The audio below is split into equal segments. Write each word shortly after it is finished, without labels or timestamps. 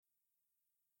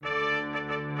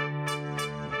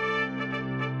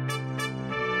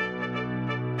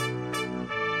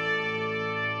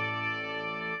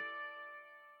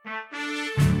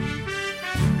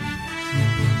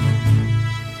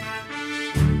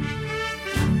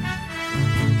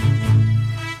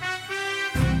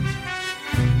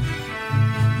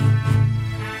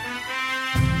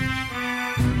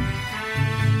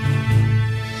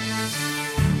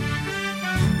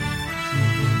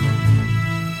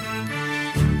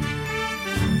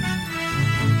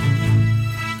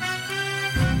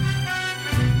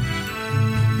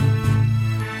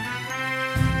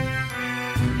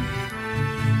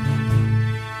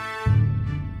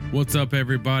What's up,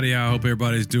 everybody? I hope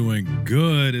everybody's doing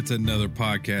good. It's another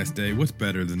podcast day. What's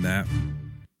better than that?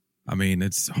 I mean,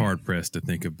 it's hard pressed to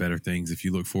think of better things if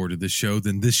you look forward to this show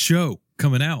than this show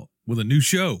coming out with a new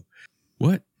show.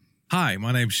 What? Hi,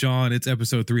 my name's Sean. It's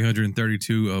episode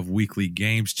 332 of Weekly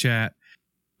Games Chat.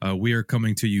 We are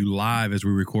coming to you live as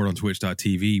we record on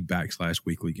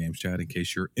twitch.tv/Weekly Games Chat in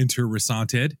case you're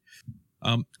interested.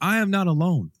 I am not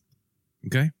alone.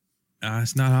 Okay?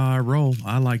 That's not how I roll.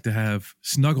 I like to have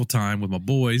snuggle time with my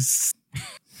boys.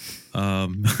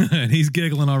 And he's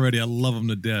giggling already. I love him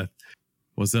to death.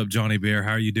 What's up, Johnny Bear?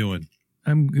 How are you doing?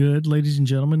 I'm good, ladies and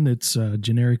gentlemen. It's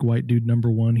generic white dude number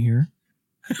one here.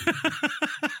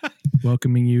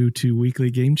 Welcoming you to Weekly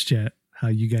Games Chat. How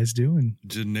you guys doing?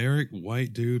 Generic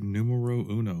white dude numero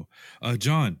uno.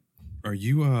 John, are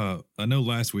you I know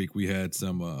last week we had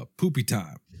some poopy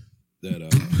time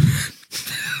that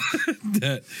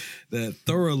that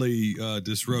thoroughly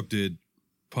disrupted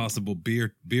possible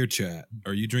beer chat.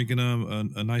 Are you drinking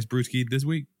a nice brewski this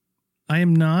week? I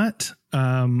am not.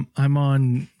 I'm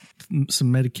on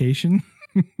some medication.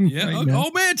 Yeah. Right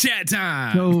old man chat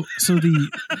time. So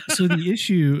the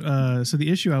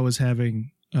issue I was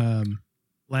having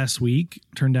last week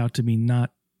turned out to be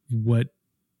not what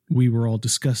we were all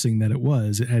discussing that it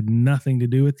was. It had nothing to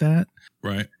do with that.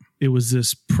 Right. It was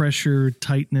this pressure,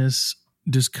 tightness,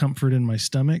 discomfort in my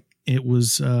stomach. It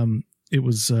was a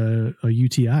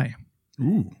UTI.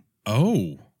 Ooh.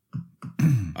 Oh.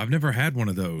 I've never had one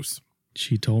of those.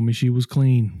 She told me she was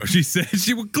clean. She said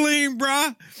she was clean,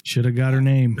 bruh. Should have got her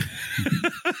name.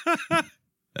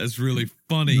 That's really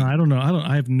funny. No, I don't know.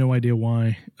 I have no idea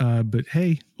why. But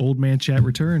hey, old man chat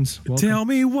returns. Welcome. Tell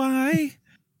me why.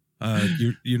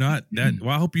 You're not that. Well,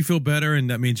 I hope you feel better,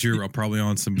 and that means you're probably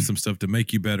on some stuff to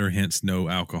make you better. Hence, no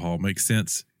alcohol. Makes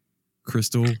sense.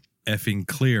 Crystal effing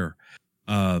clear.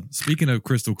 Speaking of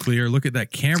crystal clear, look at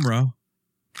that camera.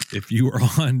 If you were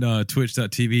on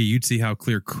twitch.tv, you'd see how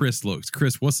clear Chris looks.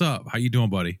 Chris, what's up? How you doing,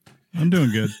 buddy? I'm doing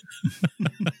good.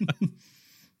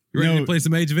 You ready to play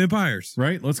some Age of Empires?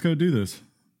 Right? Let's go do this.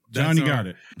 John, you got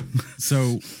it.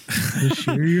 So just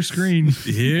share your screen.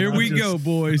 Here we go,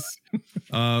 boys.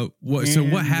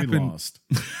 What happened?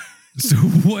 So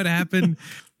what happened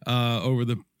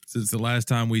since the last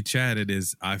time we chatted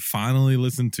is I finally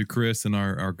listened to Chris and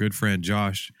our good friend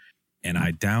Josh, and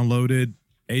I downloaded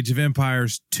Age of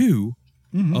Empires 2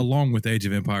 along with Age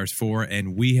of Empires 4,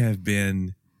 and we have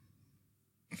been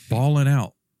balling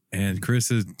out. And Chris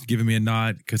has given me a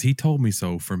nod because he told me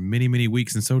so for many, many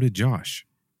weeks, and so did Josh.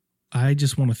 I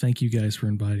just want to thank you guys for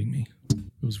inviting me.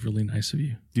 It was really nice of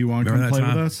you. Do you want to come play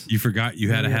with us? You forgot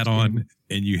you had a hat on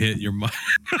and you hit your mic.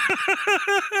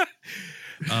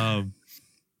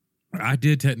 I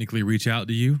did technically reach out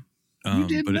to you. You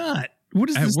did not. What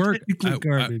is this technical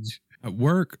garbage? At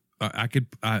work,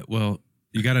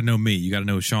 you got to know me. You got to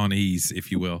know Sean Ease,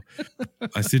 if you will.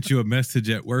 I sent you a message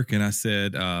at work and I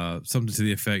said something to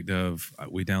the effect of,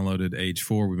 we downloaded Age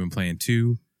 4. We've been playing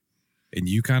 2. And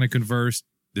you kind of conversed.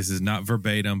 This is not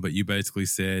verbatim, but you basically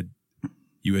said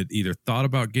you had either thought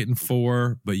about getting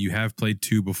 4, but you have played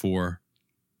 2 before.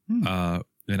 And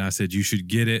I said you should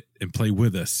get it and play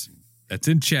with us. That's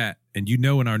in chat. And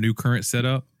in our new current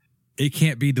setup, it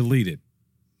can't be deleted.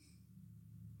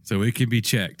 So it can be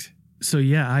checked. So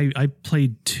yeah, I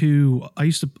played 2.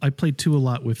 I played 2 a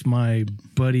lot with my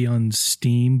buddy on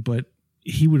Steam, but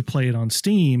he would play it on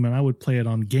Steam and I would play it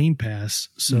on Game Pass.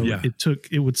 So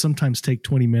it would sometimes take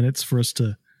 20 minutes for us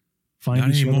to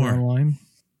find each other online.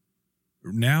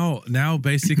 Now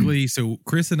basically, so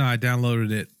Chris and I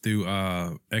downloaded it through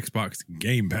Xbox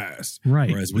Game Pass. Right.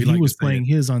 Whereas he was playing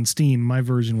his on Steam. My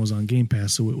version was on Game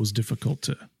Pass, so it was difficult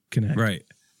to connect. Right.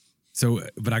 So,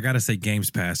 but I got to say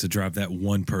Games Pass to drive that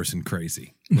one person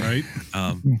crazy. Right.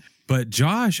 But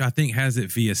Josh, I think, has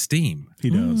it via Steam. He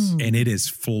does. And it is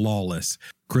flawless.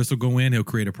 Chris will go in, he'll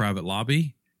create a private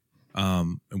lobby.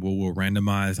 And we'll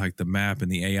randomize like the map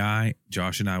and the AI.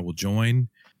 Josh and I will join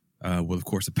with, of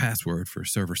course, a password for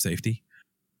server safety.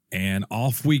 And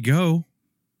off we go.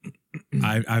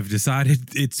 I've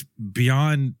decided it's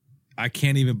beyond, I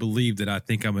can't even believe that I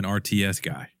think I'm an RTS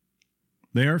guy.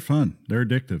 They are fun. They're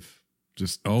addictive.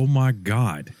 Just oh my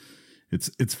God.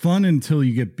 It's fun until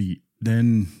you get beat.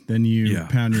 Then you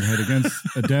pound your head against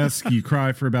a desk, you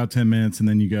cry for about 10 minutes, and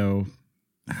then you go,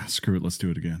 screw it, let's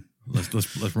do it again.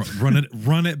 Let's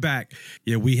run it back.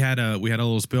 Yeah, we had a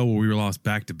little spell where we were lost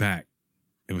back to back.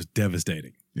 It was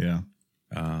devastating. Yeah.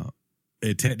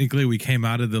 Technically we came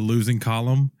out of the losing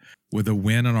column with a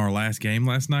win on our last game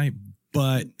last night,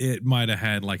 but it might have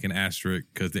had like an asterisk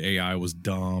because the AI was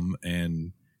dumb,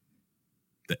 and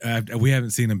we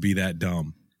haven't seen them be that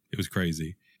dumb. It was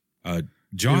crazy.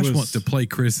 Josh wants to play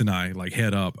Chris and I like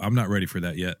head up. I'm not ready for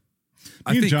that yet.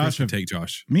 I think Josh would take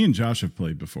Josh. Me and Josh have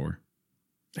played before.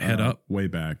 Head up? Way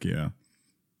back, yeah.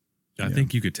 I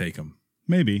think you could take him.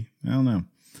 Maybe. I don't know.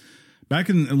 Back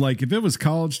in, like, if it was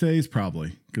college days,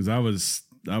 probably. Because I was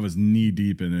knee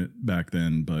deep in it back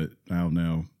then, but I don't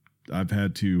know. I've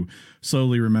had to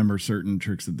slowly remember certain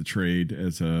tricks of the trade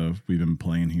as we've been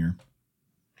playing here.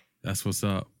 That's what's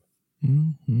up.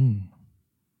 Mm-hmm.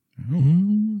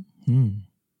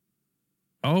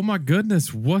 Oh my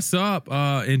goodness, what's up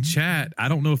in chat? I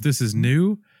don't know if this is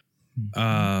new,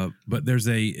 but there's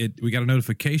we got a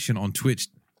notification on Twitch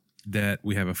that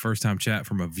we have a first time chat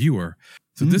from a viewer.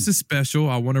 So this is special.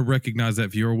 I want to recognize that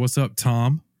viewer. What's up,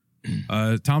 Tom?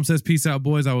 Tom says, "Peace out,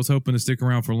 boys. I was hoping to stick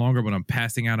around for longer, but I'm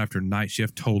passing out after night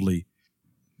shift. Totally,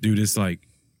 dude. It's like,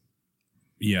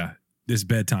 yeah, this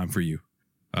bedtime for you.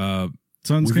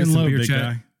 Sun's getting low, big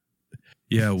guy.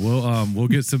 Yeah, we'll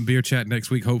get some beer chat next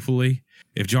week, hopefully.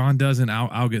 If John doesn't,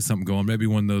 I'll get something going. Maybe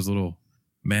one of those little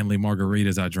manly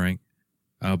margaritas I drank.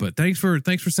 But thanks for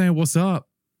saying what's up.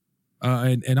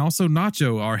 And also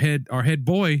Nacho, our head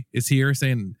boy, is here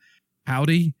saying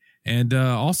howdy, and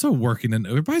also working, and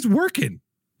everybody's working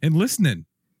and listening.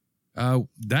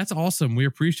 That's awesome. We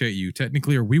appreciate you.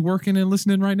 Technically, are we working and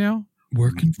listening right now?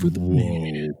 Working for the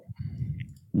win.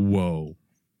 Whoa.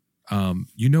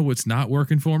 You know what's not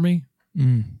working for me?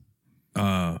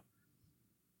 I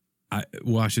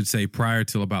should say prior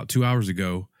till about 2 hours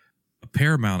ago, a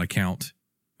Paramount account.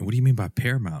 What do you mean by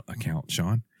Paramount account,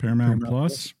 Sean? Paramount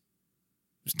Plus?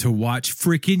 To watch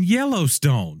freaking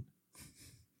Yellowstone.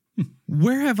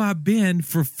 Where have I been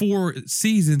for 4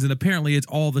 seasons? And apparently it's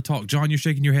all the talk. John, you're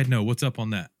shaking your head no. What's up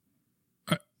on that?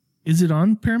 Is it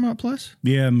on Paramount Plus?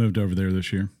 Yeah, I moved over there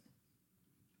this year.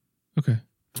 Okay.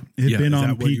 It had been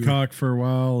on Peacock for a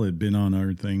while. It had been on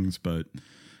other things, but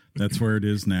that's where it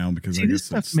is now because I guess this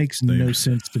stuff makes no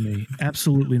sense to me.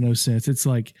 Absolutely no sense. It's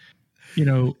like,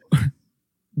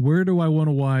 where do I want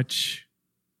to watch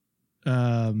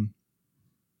what's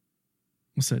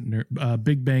that?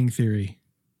 Big Bang Theory.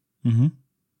 Mm-hmm.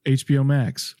 HBO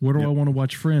Max. Where do I want to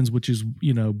watch Friends, which is,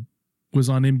 was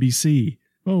on NBC?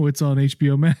 Oh, it's on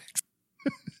HBO Max.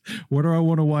 Where do I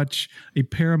want to watch a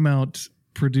Paramount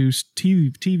produced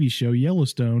TV show,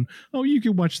 Yellowstone? Oh, you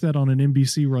can watch that on an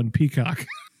NBC run Peacock.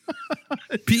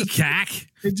 Peacock.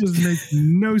 It just makes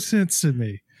no sense to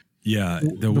me. Yeah,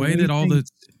 the way that all the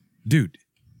dude,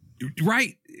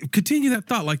 right? Continue that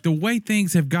thought. Like the way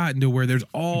things have gotten to where there's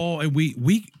and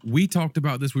we talked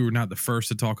about this. We were not the first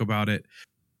to talk about it,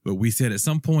 but we said at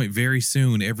some point very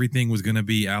soon everything was going to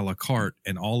be a la carte,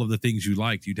 and all of the things you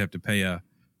liked you'd have to pay a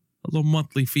little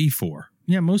monthly fee for.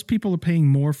 Yeah, most people are paying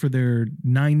more for their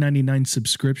 $9.99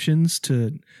 subscriptions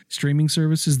to streaming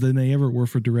services than they ever were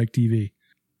for DirecTV.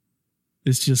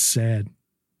 It's just sad.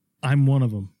 I'm one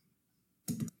of them.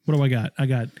 What do I got? I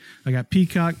got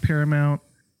Peacock, Paramount,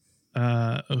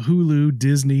 Hulu,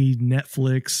 Disney,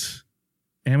 Netflix,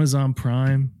 Amazon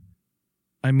Prime.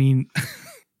 I mean,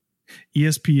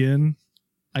 ESPN.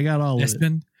 I got all of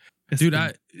it. Dude,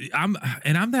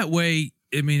 I'm that way.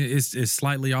 I mean, it's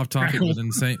slightly off topic, but in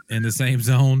the same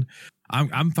zone.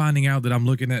 I'm finding out that I'm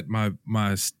looking at my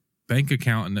bank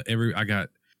account and I got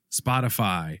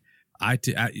Spotify,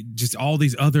 just all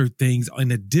these other things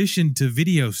in addition to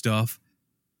video stuff.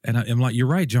 And I'm like, you're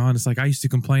right, John. It's like I used to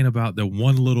complain about the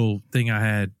one little thing I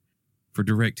had for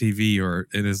DirecTV,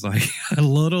 and it's like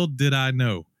little did I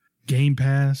know. Game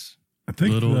Pass. I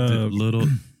think little.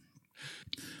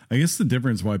 I guess the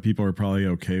difference why people are probably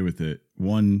okay with it.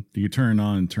 One, you turn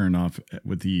on and turn off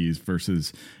with ease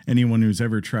versus anyone who's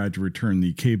ever tried to return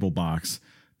the cable box.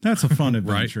 That's a fun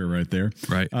adventure right there.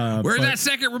 Right. Where's that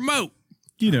second remote?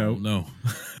 No.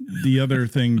 The other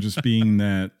thing just being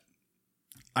that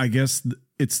I guess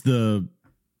it's the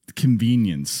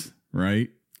convenience, right?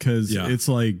 Because it's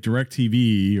like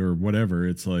DirecTV or whatever.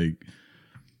 It's like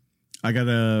I got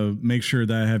to make sure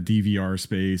that I have DVR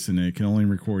space and it can only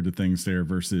record the things there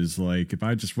versus like if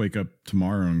I just wake up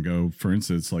tomorrow and go, for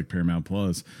instance, like Paramount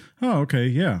Plus. Oh, okay.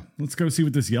 Yeah. Let's go see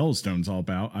what this Yellowstone's all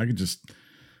about. I could just,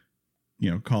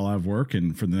 call out of work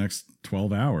and for the next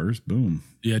 12 hours, boom.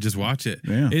 Yeah. Just watch it.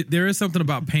 Yeah. There is something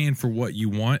about paying for what you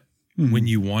want. When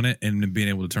you want it and then being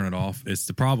able to turn it off. It's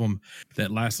the problem, that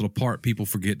last little part, people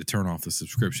forget to turn off the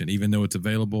subscription. Even though it's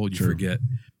available, you forget.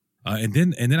 And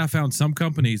then I found some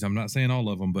companies, I'm not saying all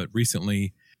of them, but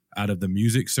recently out of the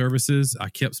music services, I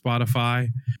kept Spotify.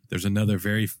 There's another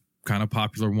very kind of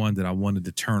popular one that I wanted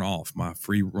to turn off. My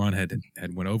free run had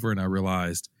went over and I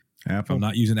realized Apple. I'm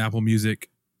not using Apple Music,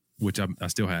 which I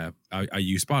still have. I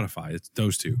use Spotify. It's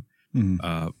those two.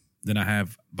 Then I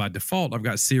have, by default, I've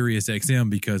got Sirius XM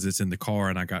because it's in the car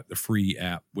and I got the free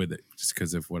app with it just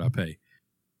because of what I pay.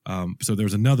 So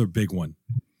there's another big one.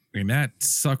 And that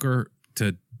sucker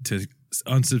to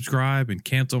unsubscribe and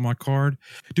cancel my card.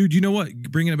 Dude, you know what?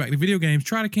 Bringing it back to video games,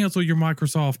 try to cancel your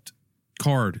Microsoft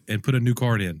card and put a new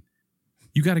card in.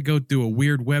 You got to go through a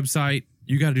weird website.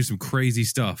 You got to do some crazy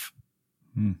stuff.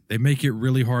 They make it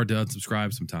really hard to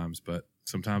unsubscribe sometimes, but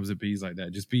sometimes it be like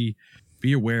that. Just be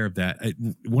aware of that.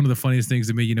 One of the funniest things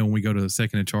to me, when we go to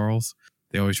Second and Charles,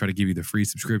 they always try to give you the free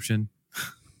subscription.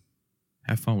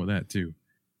 Have fun with that too.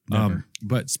 But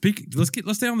let's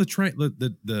stay on the train.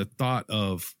 The thought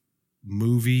of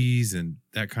movies and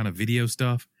that kind of video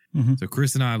stuff. Mm-hmm. So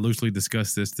Chris and I loosely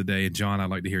discussed this today, and John, I'd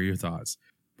like to hear your thoughts.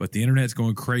 But the internet's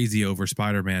going crazy over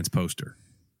Spider-Man's poster.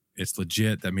 It's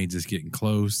legit. That means it's getting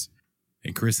close.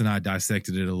 And Chris and I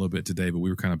dissected it a little bit today, but we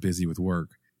were kind of busy with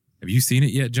work. Have you seen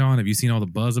it yet, John? Have you seen all the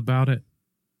buzz about it?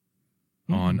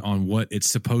 Mm-hmm. On what it's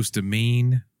supposed to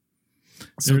mean?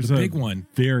 So there's the big one.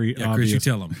 Very obvious. Chris, you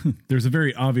tell him. There's a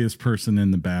very obvious person in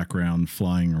the background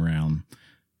flying around.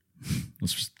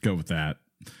 Let's just go with that.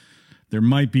 There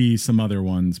might be some other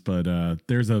ones, but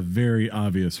there's a very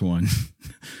obvious one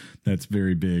that's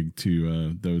very big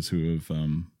to those who have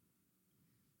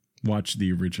watched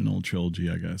the original trilogy,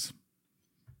 I guess.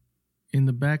 In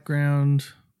the background,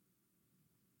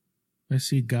 I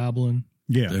see Goblin.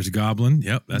 Yeah. There's a Goblin.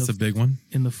 Yep, that's a big one.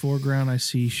 In the foreground, I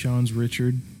see Sean's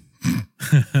Richard.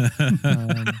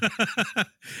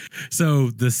 So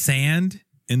the sand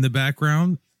in the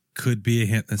background could be a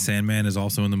hint that Sandman is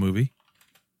also in the movie.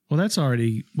 Well, that's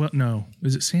already... Well, no.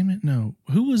 Is it Sandman? No.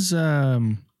 Who was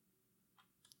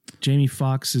Jamie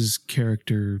Foxx's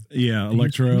character? Yeah,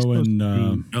 Electro and...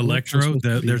 Electro.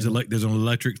 There's an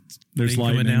electric thing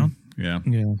coming down. Yeah.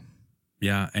 Yeah.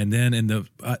 Yeah, and then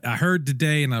I heard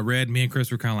today and I read, me and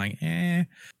Chris were kind of like,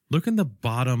 look in the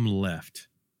bottom left.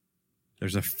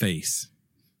 There's a face.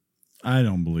 I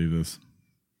don't believe this.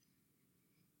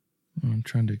 I'm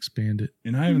trying to expand it.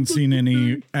 And I haven't seen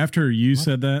any, after you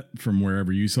said that, from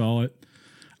wherever you saw it,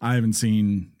 I haven't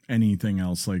seen anything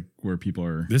else like where people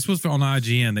are. This was on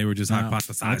IGN. They were just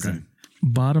hypothesizing. Okay.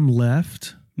 Bottom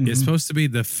left. Mm-hmm. It's supposed to be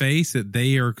the face that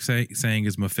they are saying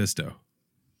is Mephisto.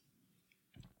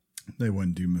 They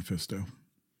wouldn't do Mephisto.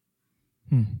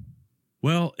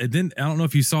 Well, and then I don't know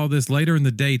if you saw this later in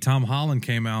the day. Tom Holland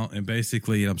came out and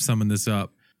basically, I'm summing this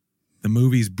up. The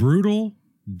movie's brutal,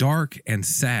 dark, and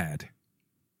sad.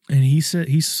 And he said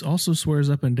he also swears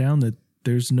up and down that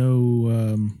there's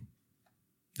no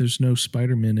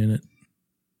Spider-Man in it.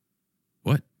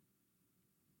 What?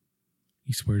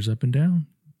 He swears up and down.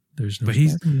 There's no. But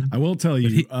I will tell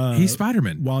you, he's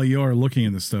Spider-Man. While you are looking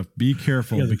at this stuff, be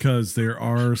careful because there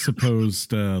are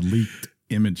supposed leaked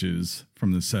images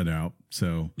from the set out.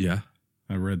 So yeah,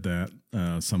 I read that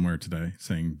somewhere today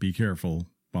saying be careful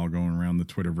while going around the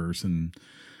Twitterverse and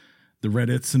the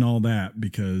Reddits and all that,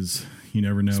 because you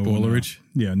never know. Spoilerage.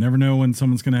 Never know when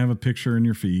someone's going to have a picture in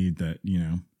your feed that,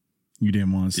 you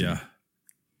didn't want to see. Yeah.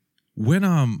 When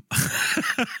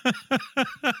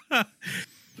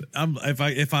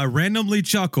if I randomly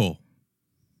chuckle,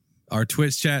 our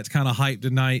Twitch chat's kind of hyped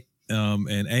tonight,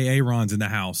 and AA Ron's in the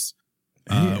house.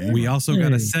 We also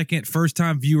got a second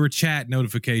first-time viewer chat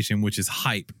notification, which is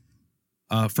hype.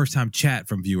 First-time chat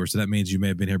from viewers, so that means you may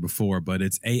have been here before, but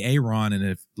it's AA Ron, and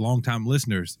if long-time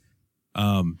listeners,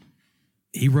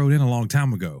 he wrote in a long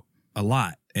time ago, a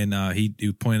lot, and he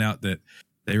pointed out that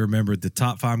they remembered the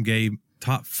top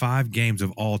five games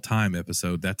of all time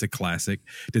episode. That's a classic.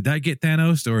 Did that get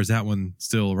Thanos, or is that one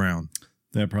still around?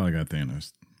 That probably got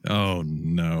Thanos. Oh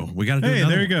no, we got to do another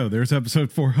there you go. There's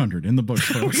episode 400 in the book,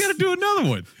 folks. We got to do another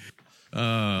one.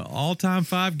 All-time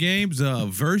 5 games,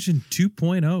 version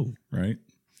 2.0. Right.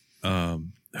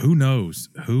 Who knows?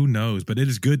 But it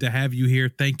is good to have you here.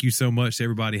 Thank you so much to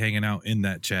everybody hanging out in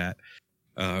that chat.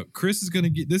 Chris is going to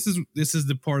get, this is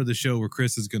the part of the show where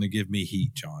Chris is going to give me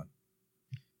heat, John.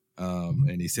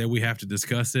 And he said we have to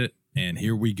discuss it, and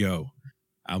here we go.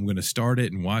 I'm going to start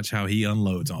it and watch how he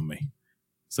unloads on me.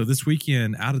 So this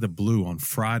weekend, out of the blue on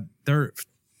Friday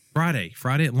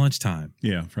at lunchtime.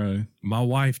 Yeah, Friday. My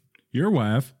wife. Your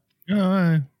wife.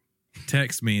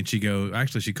 Texts me and she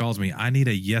calls me, I need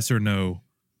a yes or no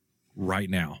right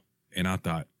now. And I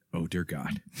thought, oh dear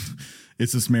God.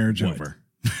 Is this marriage over?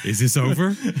 Is this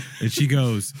over? And she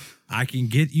goes, I can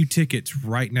get you tickets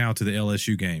right now to the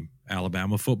LSU game.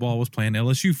 Alabama football was playing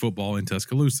LSU football in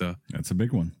Tuscaloosa. That's a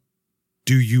big one.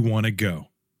 Do you want to go?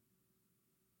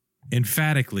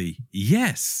 Emphatically,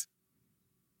 yes.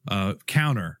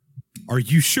 Counter. Are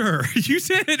you sure? You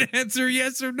said answer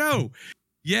yes or no.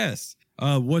 Yes.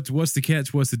 What's the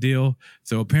catch? What's the deal?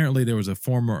 So apparently there was a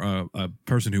former a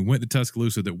person who went to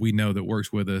Tuscaloosa that we know that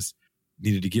works with us,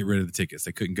 needed to get rid of the tickets.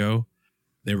 They couldn't go.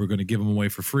 They were going to give them away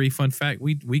for free. Fun fact,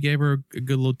 we gave her a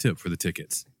good little tip for the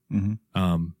tickets.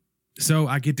 Mm-hmm. So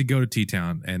I get to go to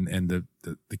T-Town, and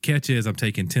the catch is I'm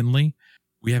taking Tinley.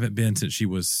 We haven't been since she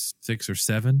was 6 or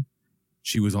 7.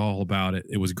 She was all about it.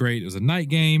 It was great. It was a night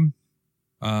game.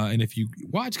 And if you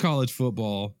watch college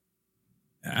football,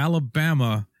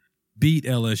 Alabama beat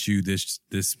LSU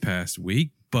this past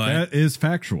week. But that is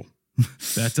factual.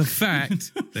 That's a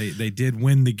fact. They did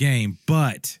win the game,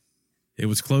 but it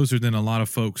was closer than a lot of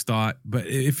folks thought. But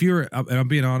if you're, and I'm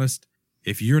being honest,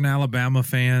 if you're an Alabama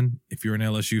fan, if you're an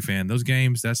LSU fan, those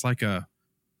games, that's like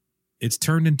it's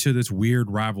turned into this weird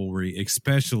rivalry,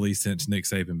 especially since Nick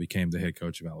Saban became the head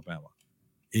coach of Alabama.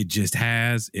 It just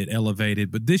has. It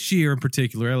elevated. But this year in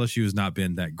particular, LSU has not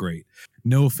been that great.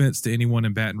 No offense to anyone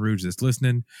in Baton Rouge that's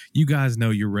listening. You guys know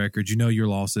your record. You know your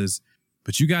losses.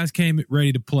 But you guys came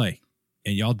ready to play.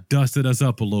 And y'all dusted us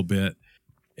up a little bit.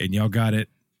 And y'all got it.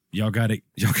 Y'all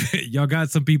got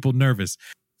some people nervous.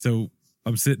 So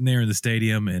I'm sitting there in the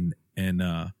stadium, and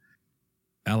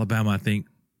Alabama, I think,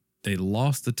 they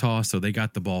lost the toss, so they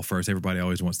got the ball first. Everybody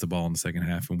always wants the ball in the second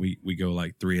half, and we go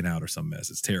like 3 and out or some mess.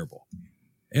 It's terrible.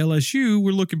 LSU,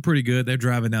 we're looking pretty good. They're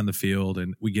driving down the field,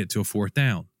 and we get to a 4th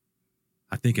down.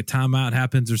 I think a timeout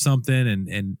happens or something,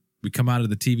 and we come out of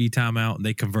the TV timeout, and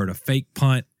they convert a fake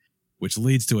punt, which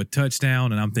leads to a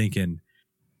touchdown, and I'm thinking,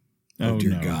 oh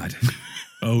dear God.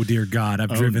 Oh, dear God.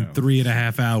 I've driven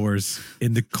 3.5 hours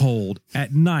in the cold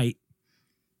at night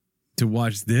to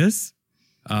watch this.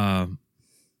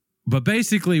 But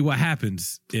basically what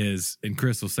happens is, and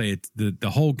Chris will say it,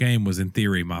 the whole game was in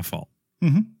theory my fault.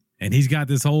 Mm-hmm. And he's got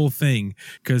this whole thing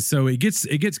because so it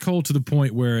gets cold to the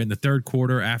point where in the third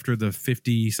quarter after the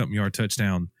 50-something yard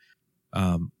touchdown,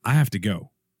 I have to go.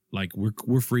 Like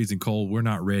we're freezing cold. We're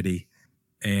not ready.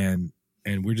 And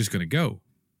we're just going to go.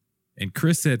 And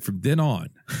Chris said from then on,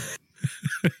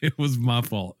 it was my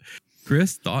fault.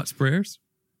 Chris, thoughts, prayers?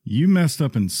 You messed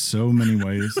up in so many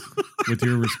ways with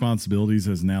your responsibilities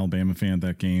as an Alabama fan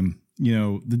that game. You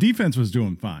know, the defense was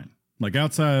doing fine. Like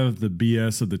outside of the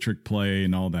BS of the trick play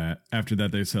and all that, after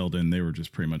that they settled in, they were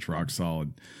just pretty much rock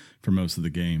solid for most of the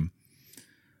game.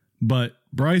 But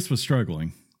Bryce was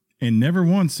struggling, and never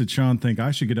once did Sean think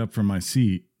I should get up from my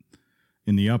seat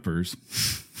in the uppers.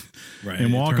 Right.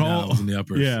 And walk all in the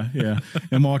uppers. Yeah.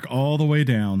 And walk all the way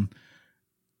down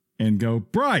and go,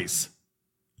 Bryce,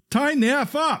 tighten the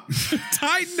F up.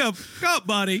 Tighten the F up,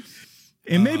 buddy.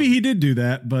 And maybe he did do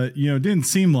that, but it didn't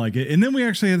seem like it. And then we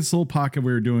actually had this little pocket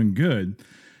we were doing good.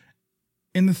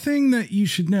 And the thing that you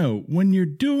should know, when you're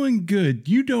doing good,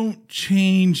 you don't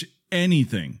change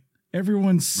anything.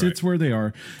 Everyone sits where they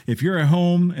are. If you're at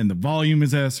home and the volume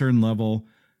is at a certain level,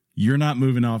 you're not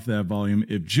moving off that volume.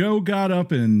 If Joe got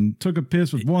up and took a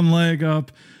piss with one leg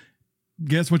up,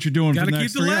 guess what you're doing for the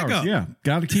next 3 hours? Up. Yeah,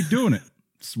 got to keep doing it.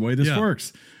 It's the way this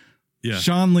works. Yeah.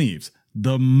 Sean leaves.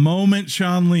 The moment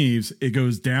Sean leaves, it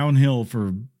goes downhill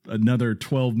for another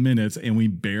 12 minutes, and we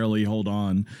barely hold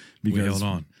on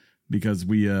because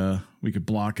we could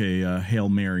block a Hail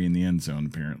Mary in the end zone.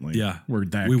 Apparently,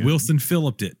 we Wilson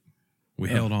Phillip'd it. We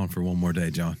held on for one more day,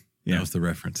 John. Yeah. That was the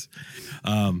reference.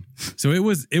 So it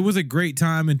was a great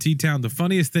time in T-Town. The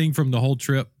funniest thing from the whole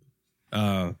trip.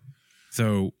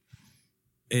 So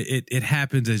it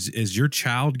happens as your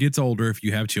child gets older. If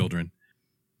you have children,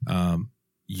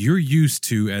 you're used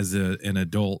to as an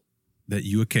adult that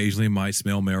you occasionally might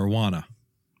smell marijuana.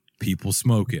 People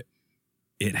smoke it.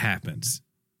 It happens.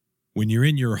 When you're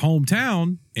in your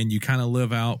hometown and you kind of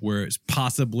live out where it's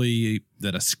possibly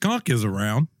that a skunk is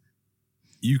around,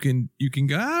 you can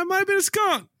go, it might have been a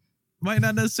skunk. Might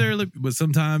not necessarily, but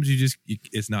sometimes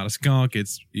it's not a skunk. And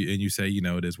you say,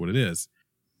 it is what it is.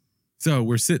 So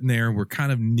we're sitting there and we're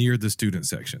kind of near the student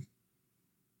section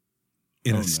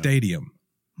in a stadium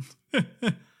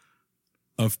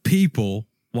of people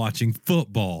watching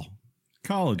football.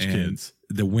 College kids.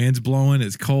 The wind's blowing.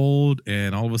 It's cold.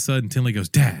 And all of a sudden, Tinley goes,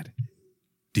 Dad,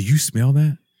 do you smell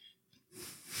that?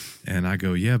 And I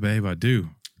go, yeah, babe, I do.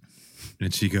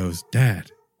 And she goes,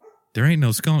 Dad, there ain't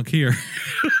no skunk here.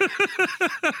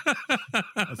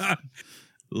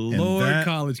 Lord,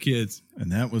 college kids.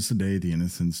 And that was the day the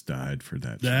innocents died for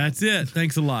that. That's it.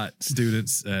 Thanks a lot,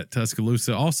 students at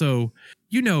Tuscaloosa. Also,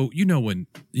 when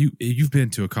you've been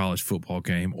to a college football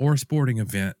game or a sporting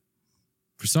event,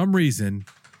 for some reason,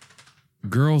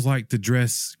 girls like to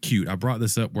dress cute. I brought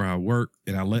this up where I work,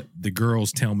 and I let the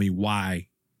girls tell me why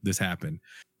this happened.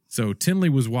 So Tinley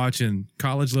was watching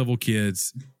college level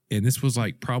kids, and this was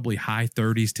like probably high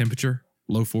 30s temperature,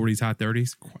 low 40s, high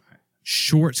 30s.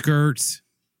 short skirts,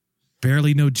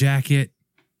 barely no jacket.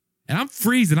 And I'm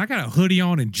freezing. I got a hoodie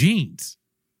on and jeans.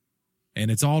 And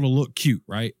it's all to look cute,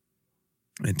 right?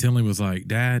 And Tinley was like,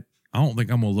 Dad, I don't think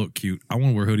I'm going to look cute. I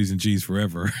want to wear hoodies and jeans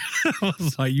forever. I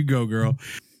was like, you go, girl.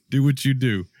 Do what you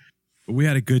do. But we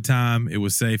had a good time. It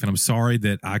was safe. And I'm sorry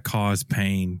that I caused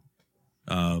pain.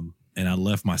 And I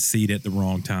left my seat at the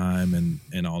wrong time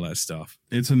and all that stuff.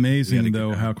 It's amazing,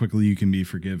 though, how quickly you can be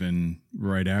forgiven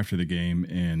right after the game.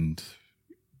 And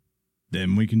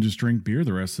then we can just drink beer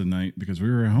the rest of the night because we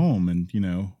were at home. And,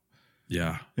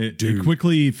 yeah, it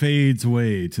quickly fades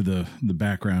away to the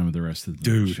background of the rest of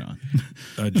the night, Sean.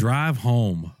 A drive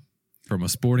home from a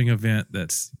sporting event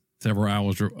that's several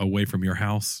hours away from your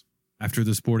house after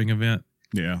the sporting event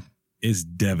is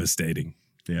devastating.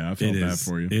 Yeah, I felt bad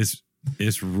for you.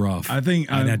 It's rough. I think,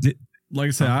 like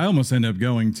I said, I almost ended up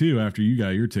going too after you got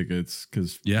your tickets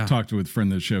because I talked with a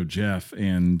friend of the show, Jeff,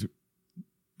 and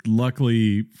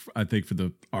luckily, I think for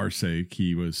our sake,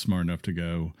 he was smart enough to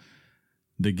go.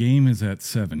 The game is at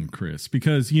 7, Chris,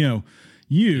 because you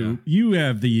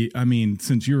have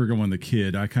since you were going the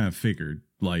kid, I kind of figured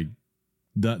like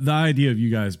the idea of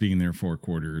you guys being there 4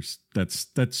 quarters. That's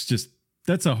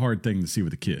a hard thing to see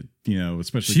with a kid,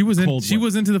 especially she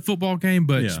was into the football game,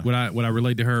 but what I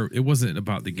relayed to her, it wasn't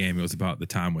about the game. It was about the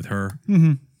time with her.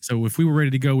 Mm-hmm. So if we were ready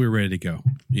to go, we were ready to go.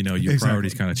 Your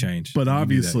priorities kind of change. But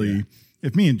obviously,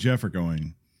 if me and Jeff are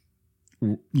going,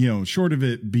 short of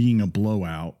it being a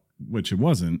blowout, which it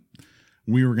wasn't,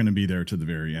 we were going to be there to the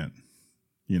very end,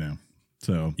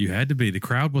 So you had to be. The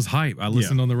crowd was hype. I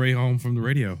listened on the way home from the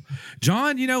radio.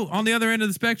 John, on the other end of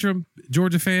the spectrum,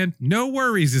 Georgia fan, no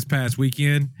worries this past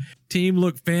weekend. Team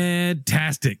looked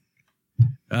fantastic.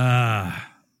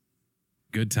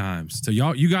 Good times. So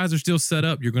you guys are still set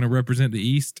up. You're going to represent the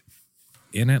East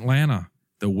in Atlanta.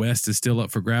 The West is still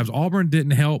up for grabs. Auburn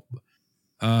didn't help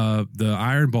the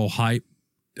Iron Bowl hype.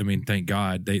 I mean, thank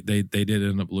God they did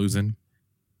end up losing.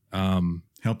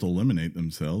 Helped eliminate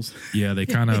themselves. Yeah, they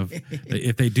kind of,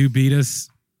 if they do beat us,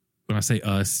 when I say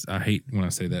us, I hate when I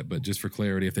say that, but just for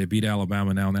clarity, if they beat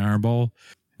Alabama now in the Iron Bowl,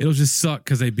 it'll just suck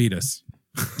because they beat us.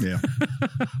 Yeah.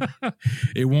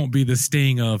 It won't be the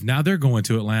sting of now they're going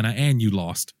to Atlanta and you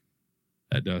lost.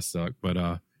 That does suck.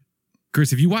 But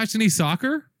Chris, have you watched any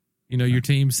soccer? Your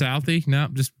team, Southie? No,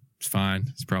 just it's fine.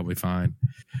 It's probably fine.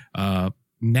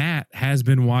 Nat has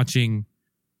been watching.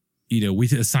 We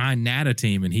assigned Nat a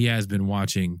team, and he has been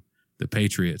watching the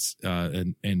Patriots.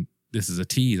 And this is a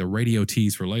radio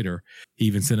tease for later. He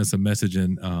even sent us a message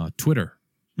in Twitter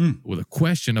with a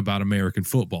question about American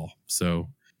football. So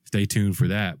stay tuned for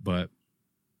that. But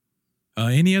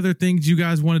any other things you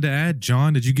guys wanted to add?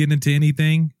 John, did you get into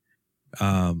anything?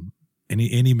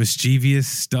 Any mischievous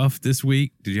stuff this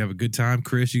week? Did you have a good time?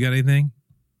 Chris, you got anything?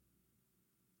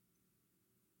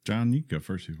 John, you can go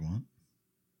first if you want.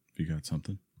 If you got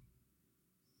something.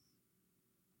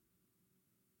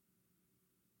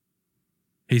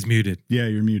 He's muted. Yeah,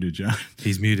 you're muted, John.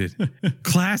 He's muted.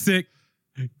 Classic.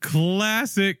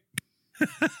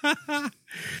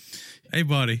 Hey,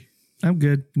 buddy. I'm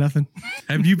good. Nothing.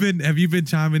 Have you been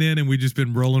chiming in and we just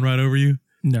been rolling right over you?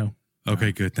 No.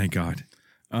 Okay, good. Thank God.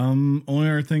 Only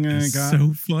other thing I got.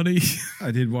 So funny.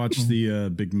 I did watch the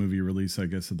big movie release, I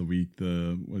guess, of the week.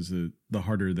 The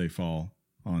Harder They Fall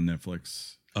on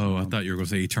Netflix. Oh, I thought you were going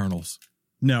to say Eternals.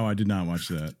 No, I did not watch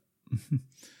that.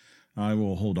 I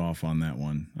will hold off on that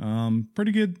one.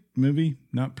 Pretty good movie.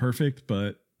 Not perfect,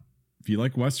 but if you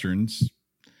like Westerns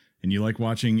and you like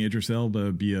watching Idris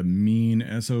Elba be a mean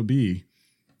SOB,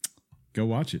 go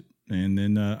watch it. And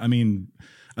then, I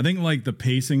think like the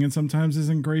pacing and sometimes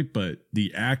isn't great, but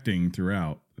the acting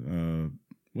throughout,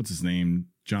 what's his name?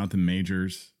 Jonathan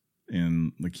Majors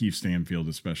and Lakeith Stanfield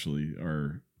especially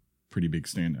are pretty big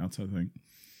standouts, I think,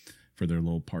 for their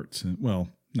little parts. Well,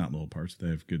 not little parts. They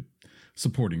have good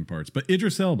supporting parts. But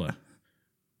Idris Elba,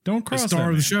 don't cross the star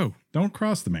of the show. Don't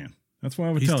cross the man. That's what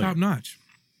I would tell you. He's top notch.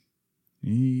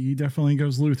 He definitely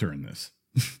goes Luther in this.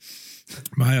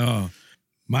 My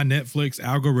Netflix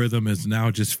algorithm is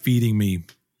now just feeding me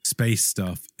space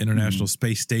stuff, International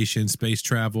Space Station, space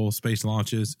travel, space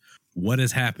launches. What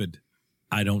has happened?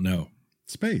 I don't know.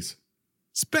 Space.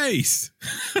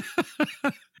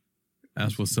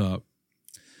 That's what's up.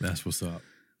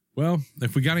 Well,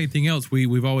 if we got anything else,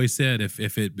 we've always said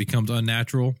if it becomes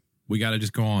unnatural, we got to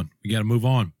just go on. We got to move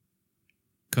on,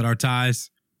 cut our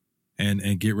ties,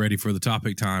 and get ready for the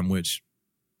topic time, which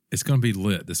it's going to be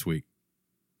lit this week.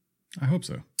 I hope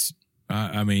so.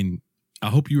 I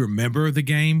hope you remember the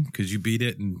game because you beat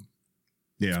it in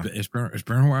Yeah, it's been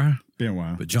a while. Been a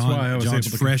while. But John's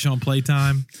fresh on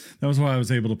playtime. That was why I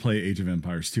was able to play Age of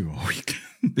Empires 2 all week.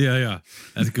 Yeah,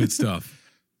 that's good stuff.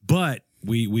 But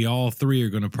we all three are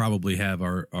going to probably have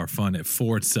our fun at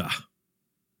Forza.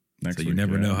 Next so you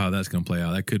never know how that's going to play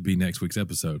out. That could be next week's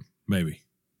episode, maybe.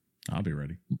 I'll be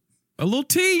ready. A little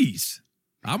tease.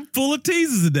 I'm full of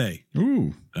teases today.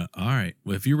 Ooh. All right.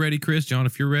 Well, if you're ready, Chris, John,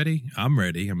 if you're ready, I'm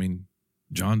ready. I mean,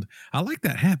 John, I like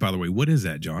that hat, by the way. What is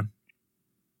that, John?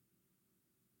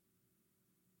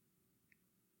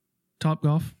 Top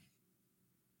Golf.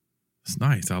 It's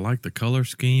nice. I like the color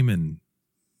scheme and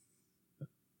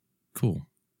cool.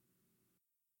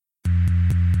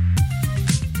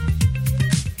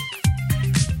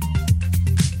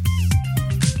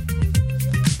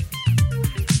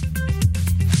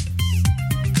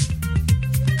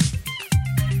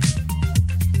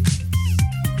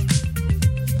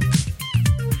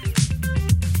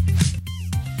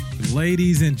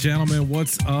 Ladies and gentlemen,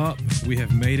 what's up? We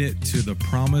have made it to the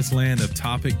promised land of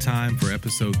topic time for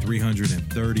episode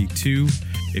 332.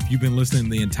 If you've been listening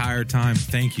the entire time,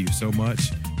 thank you so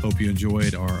much. Hope you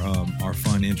enjoyed our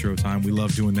fun intro time. We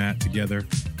love doing that together.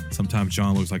 Sometimes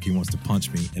John looks like he wants to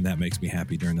punch me, and that makes me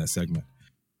happy during that segment.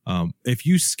 If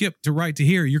you skip to right to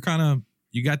here, you got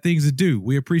things to do.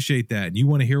 We appreciate that. And you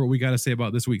want to hear what we got to say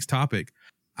about this week's topic,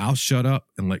 I'll shut up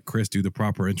and let Chris do the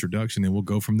proper introduction, and we'll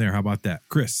go from there. How about that?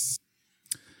 Chris?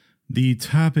 The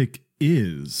topic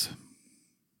is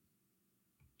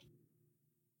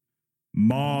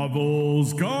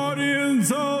Marvel's Guardians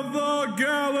of the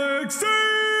Galaxy.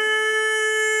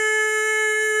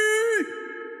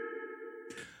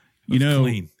 You know,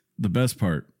 the best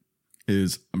part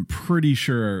is I'm pretty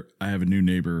sure I have a new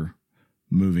neighbor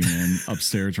moving in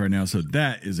upstairs right now. So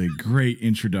that is a great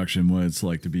introduction what it's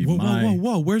like to be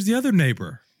Whoa. Where's the other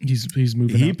neighbor? He's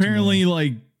moving. He apparently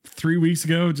tomorrow. 3 weeks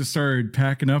ago just started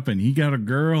packing up, and he got a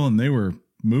girl and they were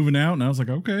moving out, and I was like,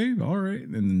 okay, all right.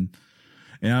 And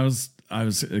I was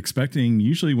expecting,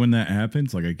 usually when that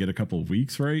happens, like I get a couple of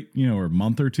weeks, right? Or a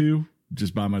month or two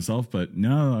just by myself. But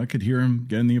no, I could hear him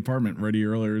getting the apartment ready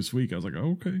earlier this week. I was like,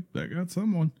 okay, that got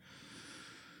someone.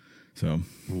 So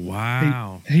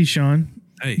wow. Hey Sean.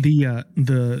 Hey.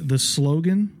 The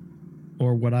slogan,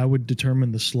 or what I would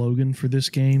determine the slogan for this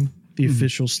game, the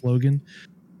official slogan,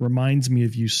 reminds me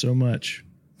of you so much.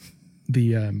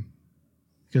 Because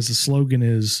the slogan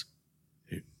is,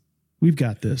 "We've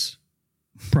got this."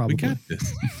 Probably. We got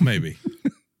this. Maybe.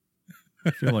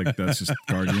 I feel like that's just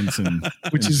Guardians and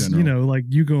which is general. Like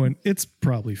you going, it's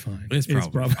probably fine. It's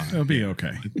probably fine. It'll be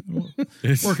okay.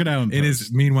 Work it out. It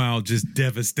is meanwhile just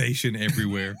devastation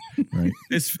everywhere. Right.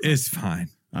 It's fine.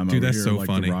 Dude, that's so like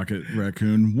funny. The Rocket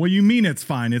Raccoon. What do you mean it's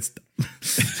fine? It's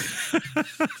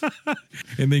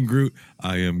and then Groot.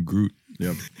 I am Groot.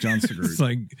 Yep. John's the Groot. It's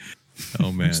like,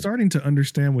 oh man. I'm starting to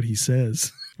understand what he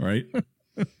says. Right.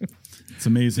 It's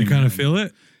amazing. You kind of feel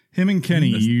it. Him and Kenny,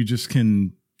 you just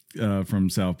can from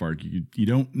South Park. You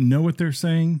don't know what they're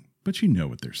saying, but you know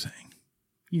what they're saying.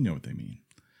 You know what they mean.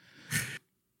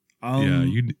 Yeah,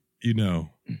 you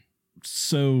know.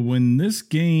 So when this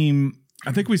game,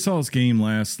 I think we saw this game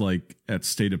last like at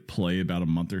State of Play about a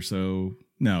month or so.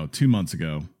 No, 2 months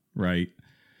ago, right?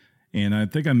 And I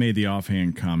think I made the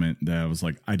offhand comment that I was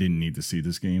like, I didn't need to see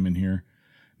this game in here,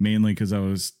 mainly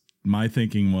because my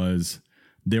thinking was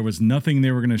there was nothing they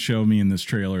were going to show me in this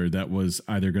trailer that was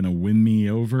either going to win me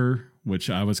over, which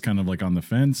I was kind of like on the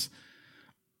fence,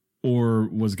 or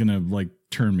was going to like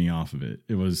turn me off of it.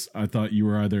 I thought you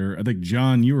were I think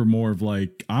John, you were more of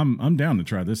like, I'm down to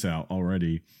try this out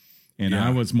already. And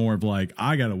I was more of like,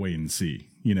 I got to wait and see,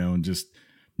 and just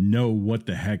know what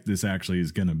the heck this actually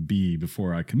is going to be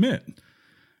before I commit.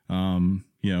 And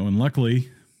luckily.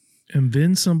 And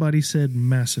then somebody said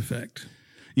Mass Effect.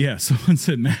 Yeah, someone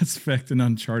said Mass Effect and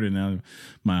Uncharted. Now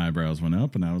my eyebrows went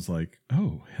up and I was like,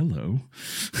 oh, hello.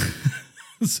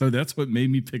 So that's what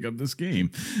made me pick up this game.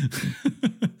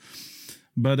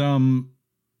 But, I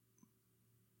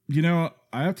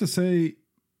have to say,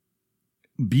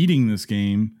 beating this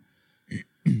game.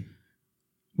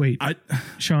 Wait,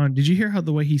 Sean, did you hear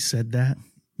the way he said that?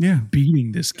 Yeah.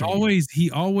 Beating this game.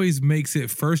 He always makes it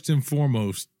first and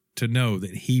foremost to know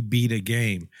that he beat a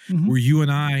game. Where you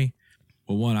and I,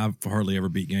 well, one, I've hardly ever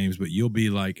beat games, but you'll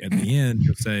be like, at the end,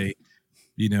 you'll say,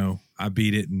 I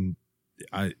beat it, and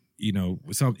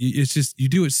so it's just, you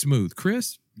do it smooth.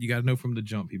 Chris, you got to know from the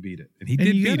jump he beat it, and he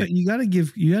did beat it. You got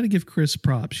to give Chris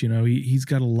props. He's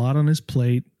got a lot on his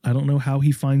plate. I don't know how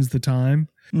he finds the time.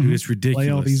 Dude, it's ridiculous.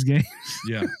 Play all these games.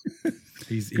 Yeah.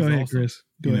 He's Go ahead, awesome. Chris.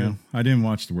 Go ahead. I didn't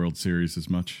watch the World Series as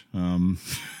much.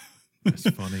 That's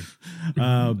funny.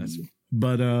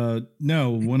 But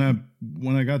no, when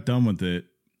I got done with it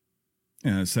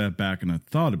and I sat back and I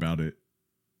thought about it,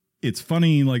 it's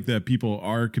funny like that people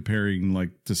are comparing, like,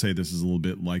 to say this is a little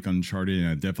bit like Uncharted, and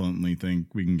I definitely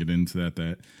think we can get into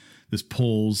that this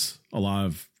pulls a lot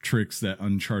of tricks that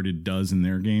Uncharted does in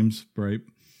their games, right?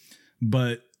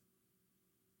 But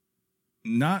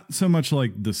not so much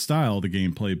like the style of the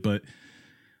gameplay, but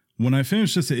when I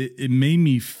finished this, it made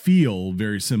me feel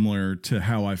very similar to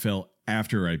how I felt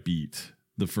after I beat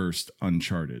the first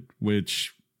Uncharted,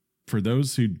 which for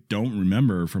those who don't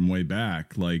remember from way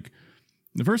back, like,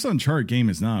 the first Uncharted game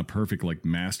is not a perfect like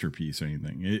masterpiece or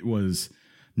anything. It was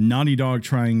Naughty Dog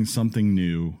trying something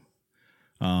new.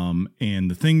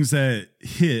 And the things that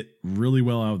hit really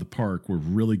well out of the park were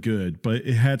really good, but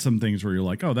it had some things where you're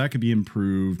like, oh, that could be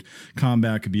improved.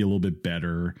 Combat could be a little bit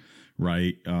better,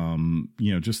 right?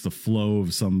 Just the flow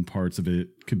of some parts of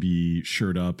it could be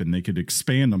shored up and they could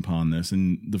expand upon this.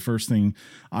 And the first thing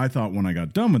I thought when I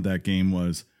got done with that game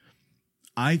was,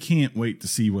 I can't wait to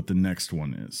see what the next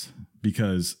one is,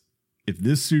 because if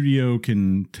this studio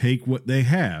can take what they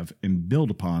have and build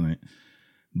upon it,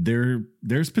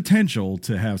 there's potential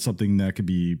to have something that could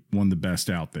be one of the best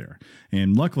out there.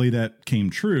 And luckily that came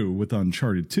true with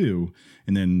Uncharted 2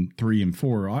 and then 3 and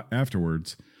 4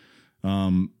 afterwards.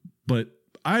 But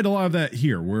I had a lot of that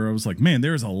here where I was like, man,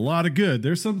 there's a lot of good.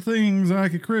 There's some things I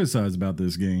could criticize about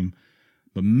this game,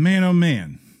 but man, oh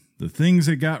man, the things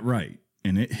it got right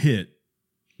and it hit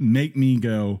make me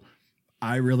go,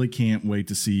 I really can't wait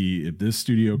to see if this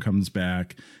studio comes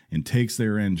back and takes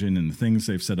their engine and the things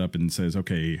they've set up and says,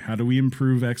 okay, how do we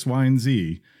improve X, Y, and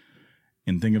Z,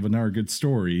 and think of another good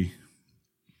story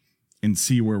and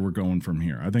see where we're going from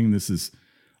here. I think this is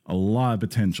a lot of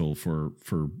potential for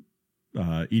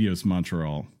Eidos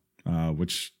Montreal,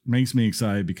 which makes me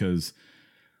excited because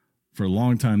for a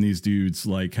long time, these dudes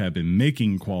like have been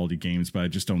making quality games, but I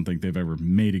just don't think they've ever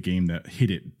made a game that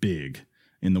hit it big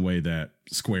in the way that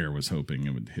Square was hoping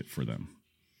it would hit for them.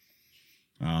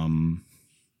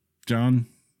 John,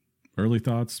 early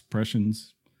thoughts,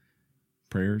 impressions,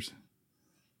 prayers?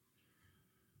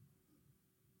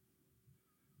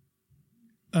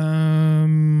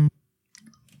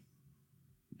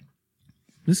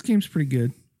 This game's pretty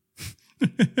good.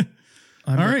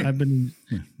 All right. I've been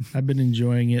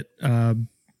enjoying it.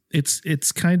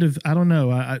 It's kind of, I don't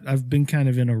know. I've been kind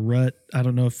of in a rut. I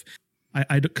don't know if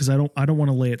because I don't want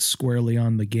to lay it squarely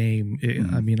on the game.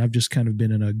 I mean, I've just kind of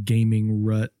been in a gaming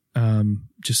rut,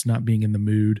 just not being in the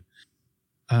mood.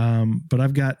 But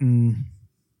I've gotten,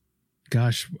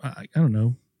 gosh, I don't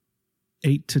know,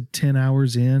 8 to 10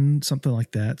 hours in, something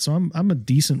like that. So I'm a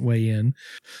decent way in,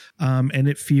 and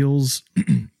it feels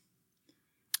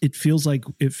like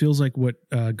what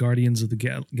Guardians of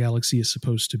the Galaxy is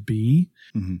supposed to be.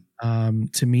 Mm-hmm.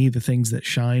 To me, the things that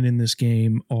shine in this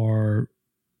game are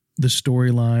the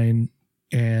storyline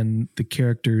and the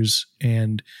characters,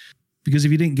 and because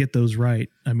if you didn't get those right,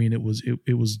 I mean, it was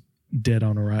dead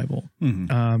on arrival.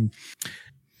 Mm-hmm.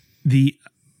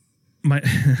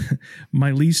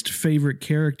 My least favorite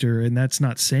character, and that's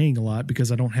not saying a lot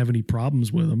because I don't have any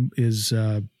problems with him, is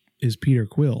Peter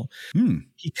Quill.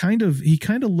 He kind of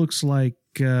looks like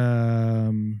who's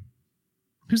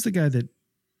the guy that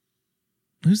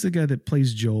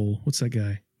plays Joel? What's that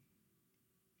guy?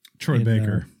 Troy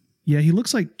Baker. Yeah, he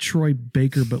looks like Troy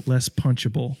Baker, but less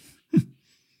punchable.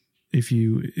 If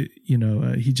he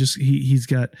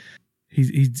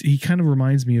kind of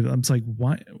reminds me of, I'm like,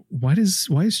 why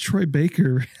is Troy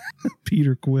Baker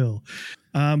Peter Quill?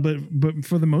 But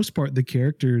for the most part, the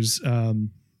characters, I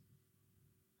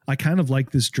kind of like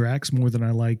this Drax more than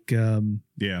I like,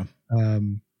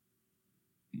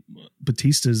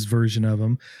 Batista's version of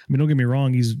him. I mean, don't get me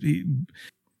wrong.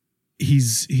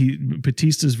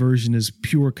 Batista's version is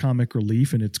pure comic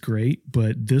relief and it's great,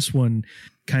 but this one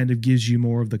kind of gives you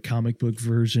more of the comic book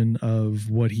version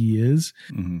of what he is.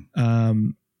 Mm-hmm. I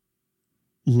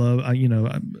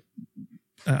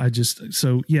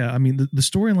mean, the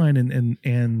storyline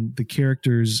and the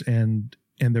characters and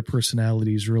their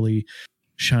personalities really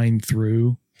shine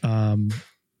through. To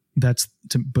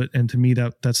me,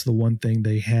 that's the one thing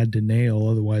they had to nail.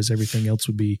 Otherwise, everything else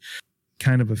would be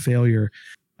kind of a failure.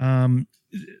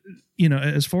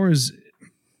 As far as,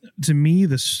 to me,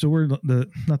 the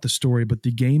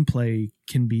gameplay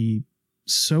can be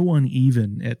so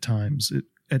uneven at times.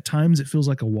 At times it feels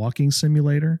like a walking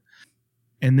simulator,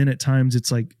 and then at times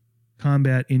it's like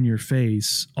combat in your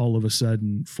face all of a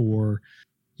sudden for,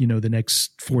 the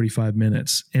next 45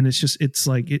 minutes. And it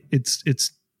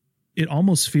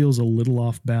almost feels a little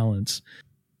off balance,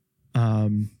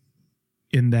 in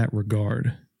that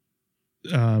regard.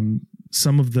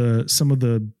 Some of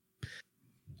the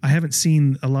I haven't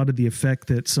seen a lot of the effect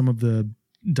that some of the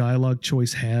dialogue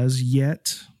choice has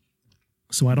yet,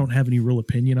 so I don't have any real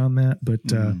opinion on that. But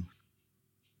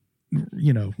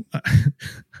you know,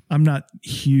 I'm not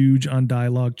huge on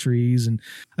dialogue trees, and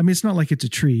I mean, it's not like it's a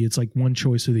tree; it's like one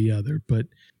choice or the other. But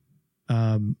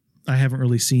I haven't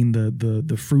really seen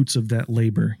the fruits of that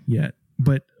labor yet.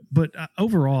 But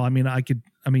overall, I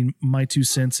mean, my 2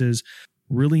 cents is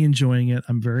really enjoying it.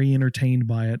 I'm very entertained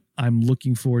by it. I'm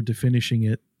looking forward to finishing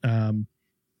it.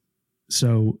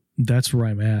 So that's where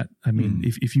I'm at. I mean,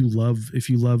 if you love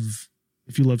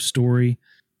story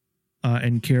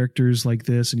and characters like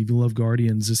this, and if you love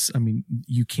Guardians, this, I mean,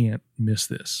 you can't miss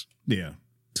this. Yeah.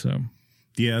 So,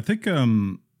 yeah, I think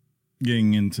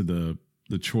getting into the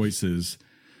choices,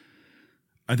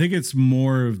 I think it's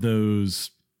more of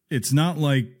those. It's not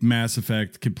like Mass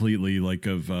Effect completely, like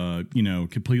of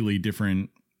completely different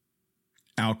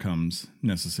outcomes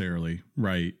necessarily,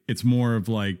 right? It's more of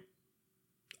like,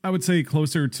 I would say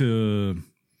closer to,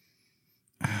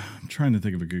 I'm trying to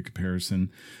think of a good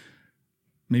comparison.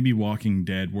 Maybe Walking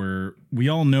Dead, where we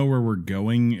all know where we're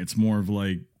going. It's more of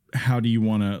like, how do you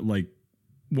want to, like,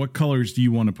 what colors do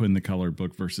you want to put in the color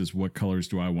book versus what colors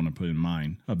do I want to put in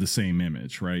mine of the same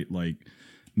image, right? Like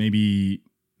maybe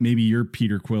your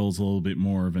Peter Quill's a little bit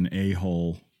more of an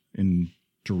a-hole in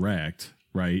direct,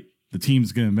 right? The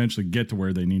team's going to eventually get to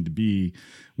where they need to be.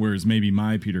 Whereas maybe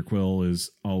my Peter Quill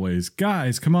is always,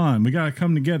 guys, come on, we got to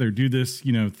come together, do this,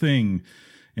 thing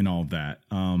and all of that.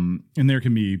 And there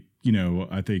can be,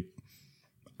 I think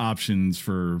options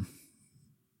for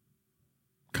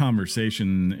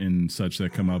conversation and such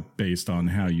that come up based on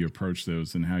how you approach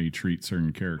those and how you treat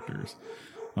certain characters.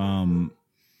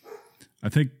 I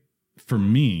think for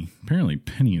me, apparently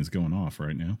Penny is going off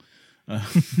right now.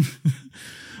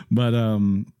 But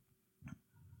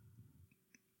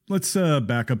let's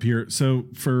back up here. So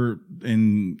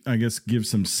and I guess give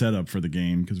some setup for the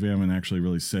game, because we haven't actually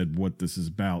really said what this is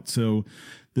about. So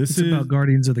it's about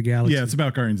Guardians of the Galaxy. Yeah, it's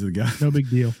about Guardians of the Galaxy. No big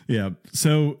deal. Yeah.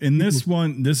 So in this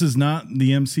one, this is not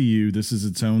the MCU. This is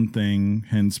its own thing,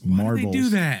 hence Marvel. Why do they do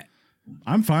that?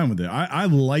 I'm fine with it. I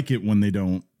like it when they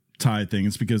don't tie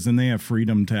things, because then they have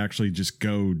freedom to actually just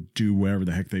go do whatever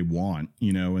the heck they want,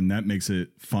 and that makes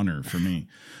it funner for me.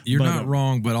 You're not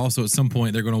wrong, but also at some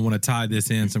point they're going to want to tie this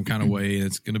in some kind of way, and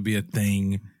it's going to be a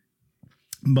thing.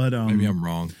 But maybe I'm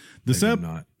wrong. The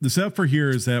setup for here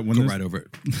is that when go right over it.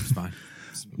 It's fine.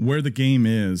 Where the game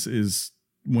is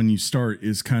when you start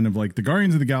is kind of like the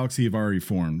Guardians of the Galaxy have already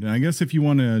formed. And I guess if you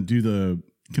want to do the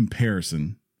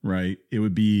comparison, right, it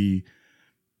would be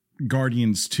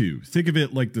Guardians 2. Think of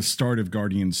it like the start of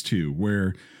Guardians 2,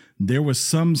 where there was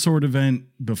some sort of event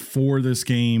before this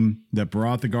game that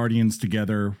brought the Guardians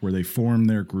together, where they formed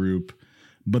their group,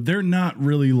 but they're not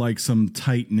really like some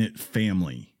tight-knit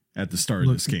family at the start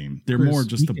of this game. They're more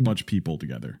just a bunch of people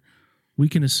together. We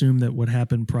can assume that what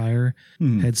happened prior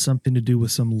had something to do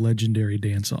with some legendary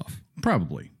dance-off.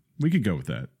 Probably. We could go with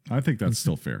that. I think that's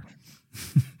still fair.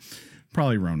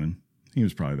 Probably Ronan. He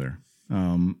was probably there.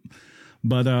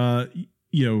 But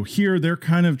here they're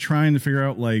kind of trying to figure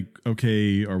out, like,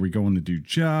 okay, are we going to do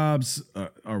jobs?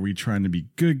 Are we trying to be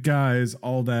good guys?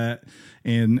 All that.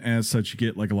 And as such, you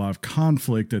get like a lot of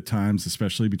conflict at times,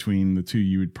 especially between the two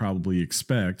you would probably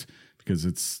expect, because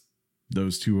it's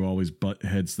those two who always butt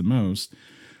heads the most,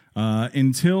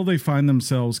 until they find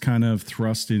themselves kind of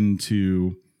thrust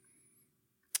into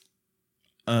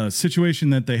a situation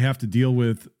that they have to deal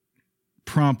with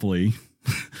promptly,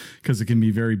 because it can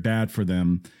be very bad for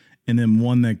them. And then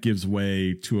one that gives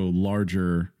way to a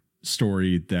larger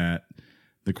story, that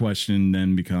the question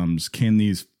then becomes, can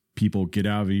these people get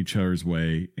out of each other's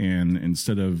way, and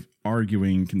instead of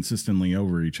arguing consistently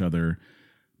over each other,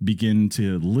 begin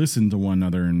to listen to one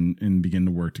another and begin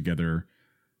to work together,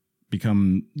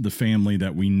 become the family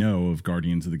that we know of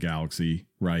Guardians of the Galaxy,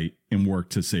 right? And work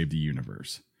to save the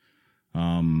universe.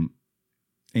 And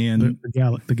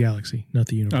the galaxy, not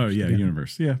the universe. Oh yeah,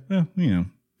 universe. Yeah. Well,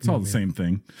 it's all the same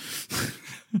thing.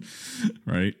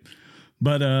 Right.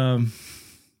 But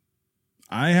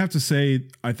I have to say,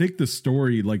 I think the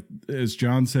story, like as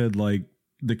John said, like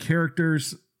the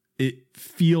characters, it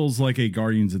feels like a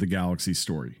Guardians of the Galaxy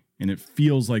story, and it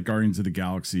feels like Guardians of the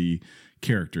Galaxy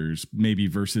characters, maybe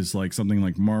versus like something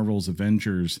like Marvel's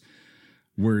Avengers,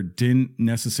 where it didn't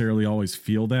necessarily always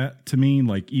feel that to me.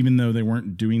 Like, even though they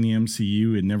weren't doing the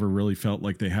MCU, it never really felt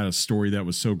like they had a story that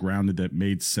was so grounded that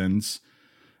made sense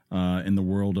in the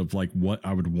world of like what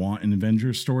I would want an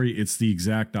Avengers story. It's the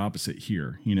exact opposite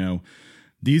here.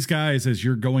 These guys, as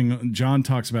you're going, John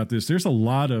talks about this, there's a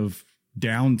lot of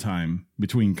downtime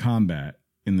between combat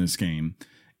in this game.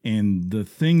 And the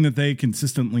thing that they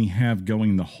consistently have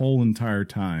going the whole entire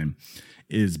time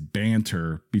is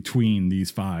banter between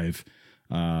these 5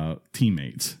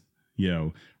 teammates.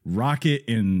 Rocket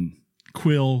and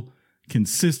Quill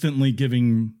consistently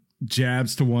giving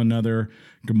jabs to one another.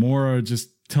 Gamora just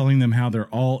telling them how they're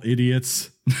all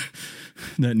idiots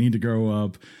that need to grow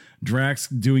up. Drax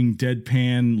doing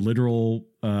deadpan, literal,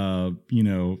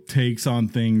 takes on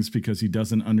things because he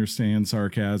doesn't understand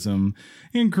sarcasm.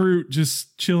 And Groot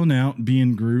just chilling out,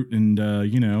 being Groot.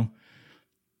 And,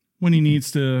 when he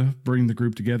needs to bring the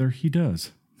group together, he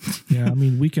does. Yeah, I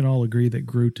mean, we can all agree that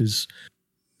Groot is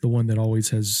the one that always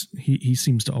has, he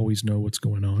seems to always know what's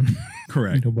going on.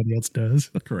 Correct. Nobody else does.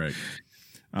 Correct.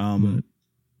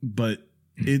 But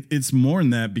it's more than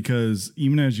that, because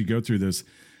even as you go through this,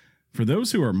 for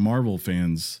those who are Marvel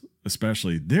fans,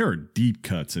 especially, there are deep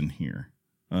cuts in here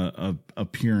of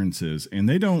appearances, and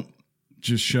they don't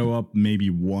just show up maybe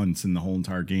once in the whole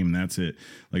entire game. And that's it.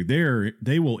 Like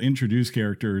they will introduce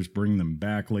characters, bring them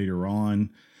back later on,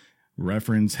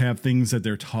 reference, have things that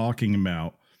they're talking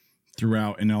about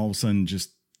throughout, and all of a sudden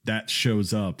just that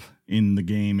shows up in the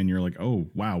game, and you're like, oh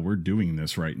wow, we're doing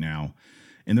this right now.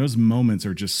 And those moments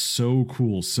are just so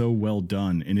cool, so well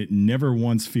done. And it never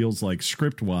once feels like,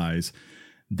 script-wise,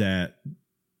 that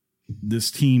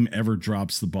this team ever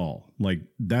drops the ball. Like,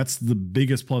 that's the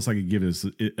biggest plus I could give is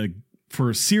for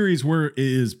a series where it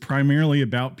is primarily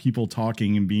about people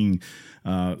talking and being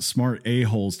smart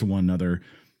a-holes to one another,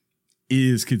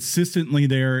 is consistently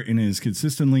there and is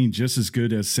consistently just as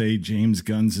good as, say, James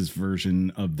Gunn's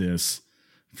version of this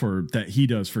that he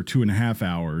does for 2.5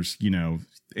 hours,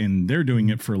 and they're doing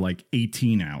it for like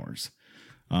 18 hours.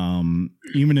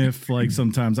 Even if, like,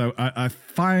 sometimes I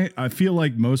feel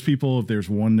like most people, if there's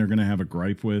one they're going to have a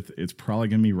gripe with, it's probably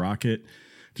going to be Rocket,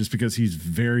 just because he's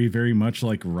very, very much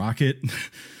like Rocket.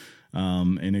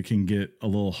 And it can get a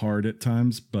little hard at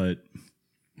times, but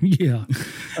yeah.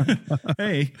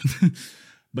 Hey,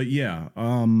 but yeah,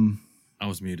 I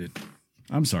was muted.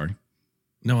 I'm sorry.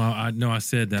 No, I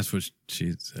said that's what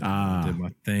she said. I did my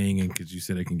thing, and because you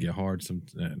said it can get hard.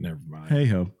 Never mind. Hey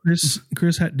ho, Chris,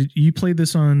 did you play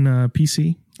this on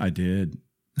PC? I did.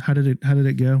 How did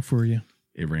it go for you?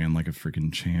 It ran like a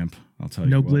freaking champ. I'll tell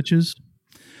you. No glitches.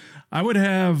 I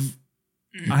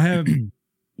have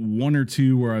one or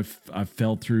two where I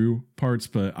fell through parts,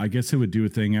 but I guess it would do a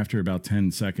thing after about 10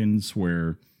 seconds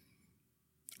where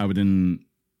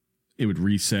it would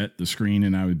reset the screen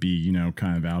and I would be,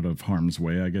 kind of out of harm's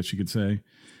way, I guess you could say.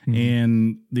 Mm-hmm.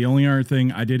 And the only other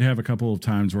thing, I did have a couple of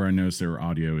times where I noticed there were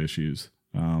audio issues.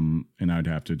 And I'd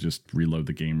have to just reload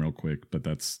the game real quick, but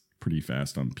that's pretty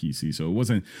fast on PC. So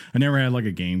I never had like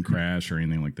a game crash or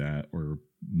anything like that, or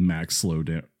max slow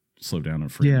down a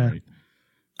frame rate.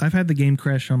 I've had the game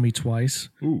crash on me twice.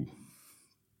 Ooh.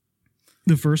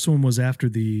 The first one was after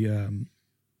the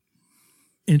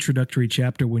introductory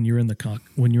chapter when you're in the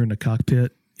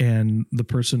cockpit and the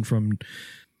person from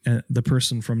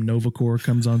Novacor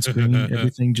comes on screen.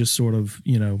 Everything just sort of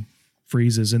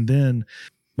freezes. And then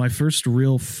my first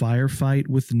real firefight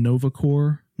with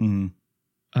Novacor,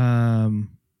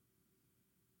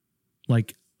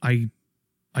 like I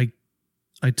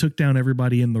took down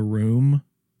everybody in the room,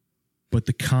 but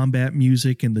the combat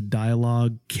music and the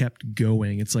dialogue kept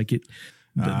going. It's like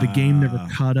the game never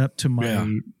caught up to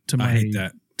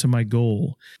my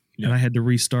goal, and I had to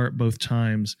restart both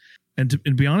times. And to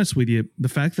be honest with you, the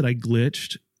fact that I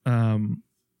glitched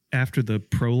after the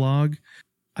prologue,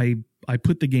 I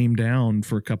put the game down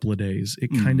for a couple of days.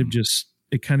 It kind of just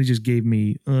gave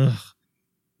me, are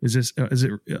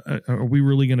we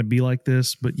really going to be like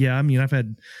this? But yeah, I mean, I've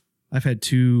had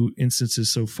 2 instances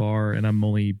so far, and I'm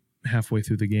only halfway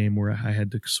through the game where I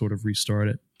had to sort of restart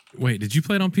it. Wait, did you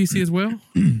play it on PC as well?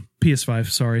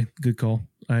 PS5, sorry. Good call.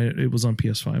 It was on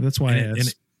PS5. That's why I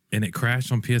asked. And it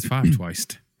crashed on PS5 twice.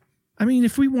 I mean,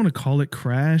 if we want to call it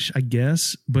crash, I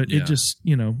guess, but it just,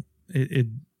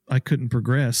 I couldn't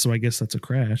progress, so I guess that's a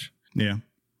crash. Yeah.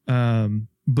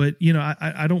 But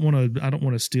I don't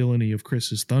want to steal any of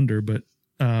Chris's thunder, but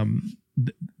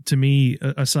to me,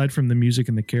 aside from the music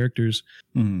and the characters,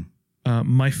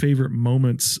 my favorite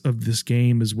moments of this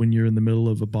game is when you're in the middle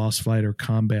of a boss fight or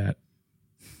combat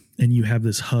and you have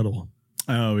this huddle.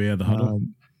 Oh yeah. The huddle.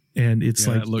 And it's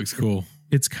like, it looks cool.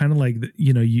 It's kind of like,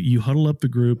 you huddle up the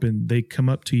group and they come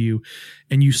up to you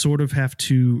and you sort of have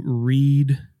to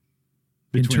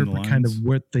interpret kind of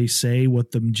what they say,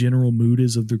 what the general mood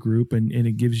is of the group. And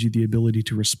it gives you the ability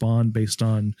to respond based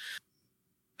on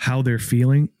how they're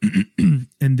feeling.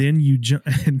 And then you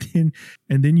and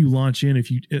then you launch in,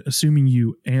 assuming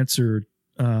you answer,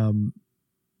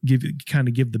 give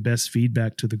the best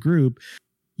feedback to the group,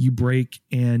 you break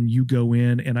and you go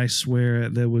in, and I swear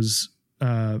there was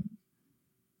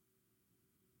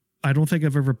I don't think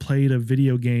I've ever played a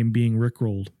video game being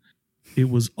rickrolled. It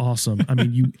was awesome. I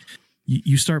mean,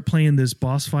 you start playing this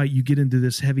boss fight, you get into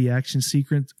this heavy action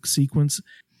sequence,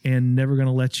 and Never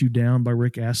Gonna Let You Down by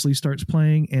Rick Astley starts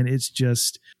playing, and it's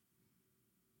just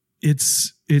it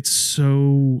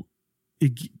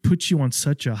puts you on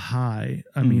such a high.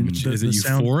 I mean, is it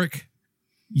euphoric?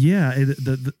 Yeah,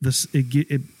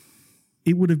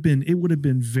 it would have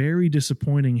been very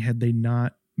disappointing had they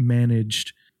not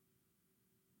managed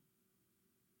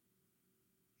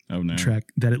track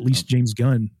that at least James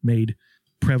Gunn made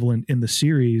prevalent in the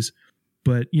series.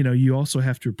 But you also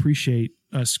have to appreciate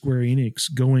Square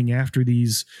Enix going after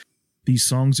these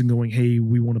songs and going, hey,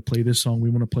 we want to play this song, we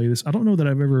want to play this. I don't know that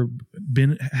I've ever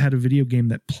had a video game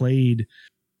that played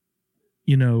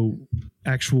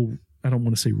actual, I don't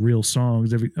want to say real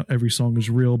songs, every song is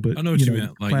real, but I know what you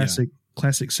meant.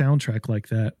 Classic soundtrack like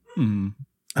that.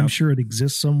 I'm sure it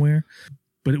exists somewhere.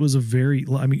 But it was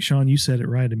Sean, you said it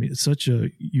right. I mean, it's such a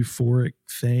euphoric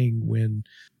thing when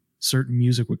certain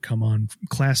music would come on,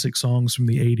 classic songs from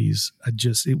the 80s.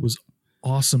 It was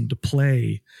awesome to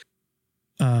play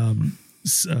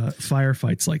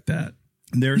firefights like that.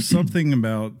 There's something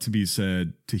about to be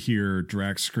said to hear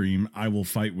Drax scream, "I will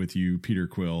fight with you, Peter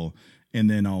Quill," and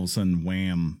then all of a sudden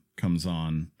Wham comes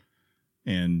on,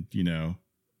 and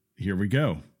here we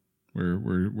go.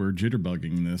 We're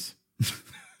jitterbugging this.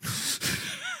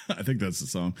 I think that's the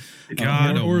song.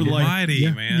 God almighty,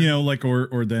 man.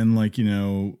 Or then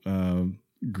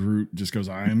Groot just goes,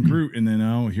 "I am Groot," and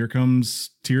then here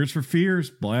comes Tears for Fears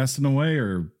blasting away,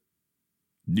 or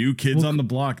New Kids on the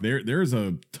Block. There's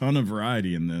a ton of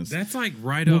variety in this. That's like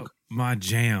up my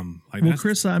jam.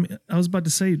 Chris, I was about to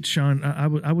say, Sean,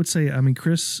 I would say,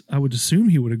 Chris, I would assume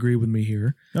he would agree with me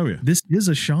here. Oh yeah, this is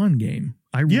a Sean game.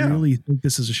 I really think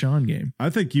this is a Sean game. I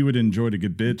think you would enjoy it a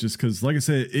good bit, just because, like I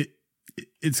said,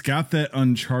 it's got that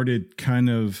Uncharted kind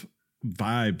of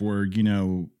vibe where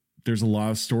there's a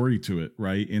lot of story to it,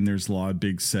 right? And there's a lot of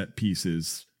big set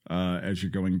pieces as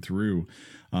you're going through.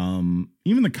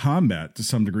 Even the combat to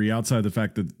some degree, outside the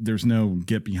fact that there's no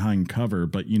get behind cover,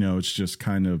 but it's just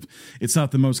kind of, it's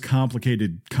not the most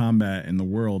complicated combat in the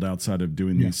world outside of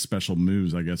doing these special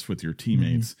moves, I guess, with your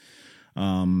teammates.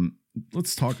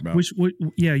 Let's talk about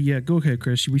go ahead,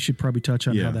 Chris. We should probably touch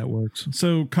on how that works.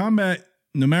 So combat,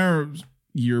 no matter,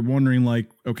 you're wondering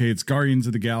okay, it's Guardians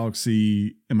of the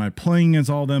Galaxy. Am I playing as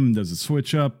all of them? Does it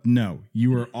switch up? No,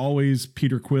 you are always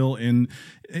Peter Quill. And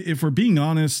if we're being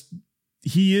honest,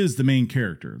 he is the main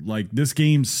character. This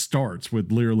game starts with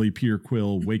literally Peter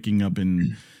Quill waking up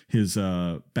in his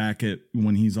back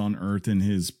when he's on Earth in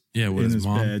his his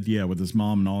mom. bed, with his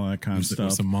mom and all that kind of stuff.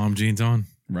 With some mom jeans on,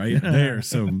 right there.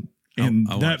 So. And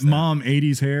that mom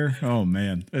 80s hair. Oh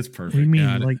man, that's perfect. What do you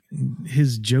mean,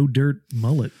 his Joe Dirt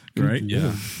mullet? Good right?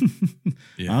 Yeah.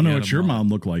 I don't know what your mom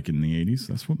looked like in the 80s.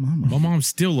 That's what my mom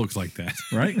still looks like that.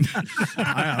 Right?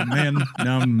 Man,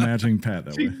 now I'm imagining Pat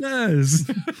that way. She does.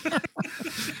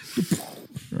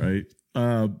 Right.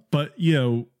 But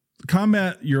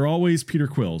combat, you're always Peter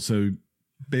Quill. So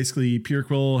basically Peter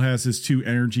Quill has his 2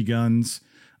 energy guns.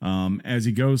 As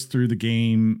he goes through the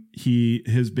game,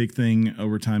 his big thing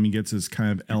over time, he gets his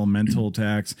kind of elemental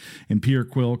attacks, and Peter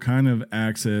Quill kind of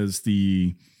acts as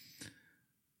the,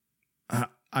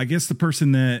 I guess, the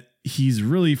person that he's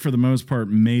really, for the most part,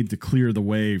 made to clear the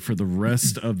way for the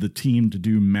rest of the team to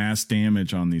do mass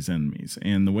damage on these enemies.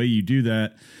 And the way you do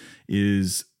that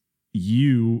is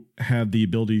you have the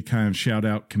ability to kind of shout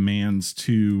out commands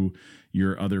to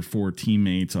your other 4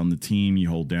 teammates on the team. You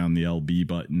hold down the LB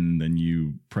button, then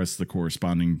you press the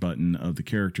corresponding button of the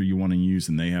character you want to use,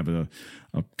 and they have a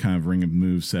kind of ring of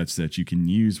move sets that you can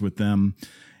use with them.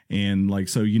 And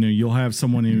you'll have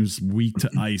someone who's weak to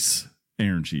ice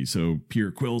energy. So Peter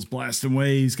Quill's blasting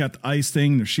away. He's got the ice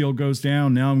thing. The shield goes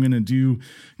down. Now I'm going to do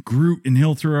Groot, and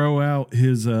he'll throw out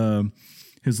his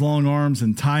long arms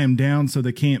and tie him down so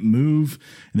they can't move.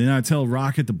 And then I tell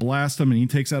Rocket to blast them, and he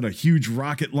takes out a huge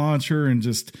rocket launcher and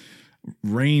just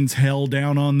rains hell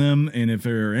down on them. And if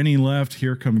there are any left,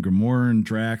 here come Gamora and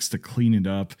Drax to clean it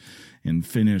up and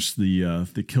finish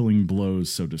the killing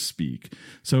blows, so to speak.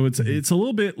 So it's a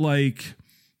little bit like,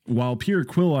 while Peter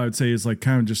Quill, I would say, is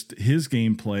kind of just his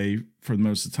gameplay for the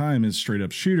most of the time is straight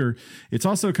up shooter. It's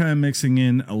also kind of mixing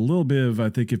in a little bit of, I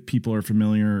think if people are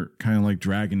familiar, kind of like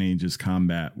Dragon Age's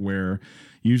combat, where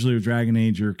usually with Dragon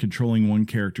Age, you're controlling one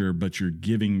character, but you're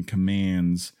giving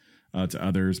commands to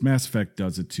others. Mass Effect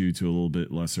does it too, to a little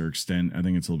bit lesser extent. I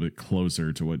think it's a little bit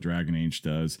closer to what Dragon Age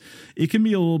does. It can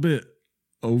be a little bit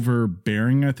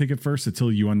overbearing, I think, at first,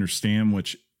 until you understand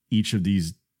which each of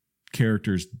these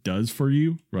characters does for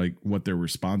you, like what their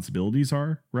responsibilities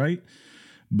are, right?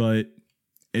 But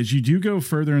as you do go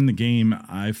further in the game,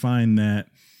 I find that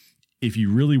if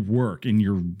you really work and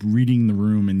you're reading the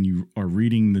room and you are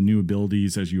reading the new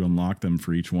abilities as you unlock them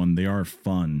for each one, they are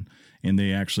fun, and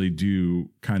they actually do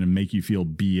kind of make you feel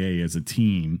BA as a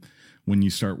team when you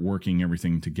start working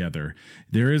everything together.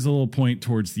 There is a little point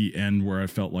towards the end where I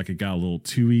felt like it got a little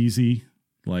too easy,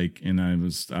 and I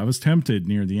was tempted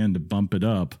near the end to bump it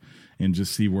up and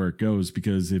just see where it goes,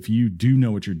 because if you do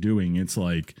know what you're doing, it's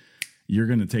like you're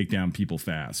going to take down people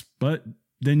fast. But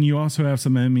then you also have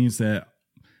some enemies that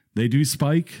they do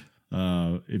spike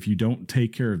if you don't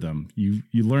take care of them. You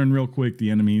learn real quick the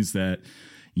enemies that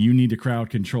you need to crowd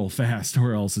control fast,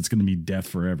 or else it's going to be death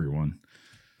for everyone.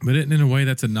 But in a way,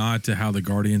 that's a nod to how the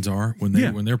Guardians are. When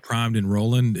they're primed and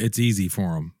rolling, it's easy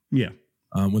for them. Yeah.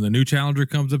 When the new challenger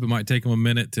comes up, it might take them a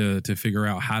minute to figure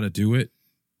out how to do it,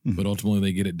 but ultimately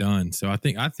they get it done. So I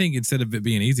think instead of it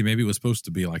being easy, maybe it was supposed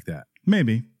to be like that.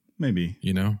 Maybe.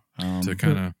 To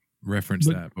kind of reference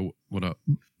that. But what up?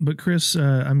 But Chris,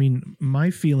 I mean,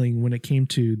 my feeling when it came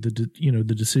to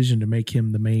the decision to make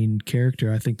him the main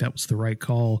character, I think that was the right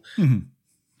call.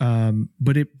 Mm-hmm.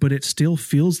 But it still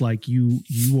feels like you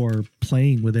are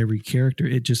playing with every character.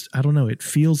 It just, I don't know. It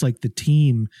feels like the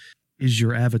team is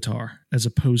your avatar as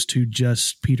opposed to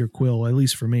just Peter Quill. At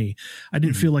least for me, I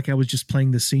didn't feel like I was just playing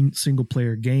the single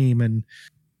player game, and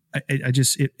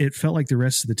it felt like the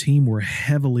rest of the team were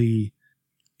heavily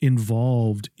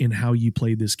involved in how you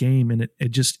played this game. And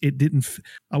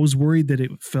I was worried that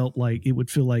it would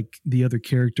feel like the other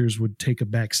characters would take a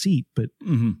back seat, but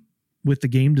with the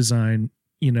game design,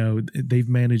 they've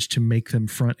managed to make them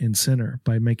front and center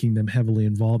by making them heavily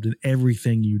involved in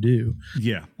everything you do.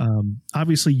 Yeah.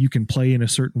 Obviously you can play in a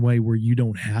certain way where you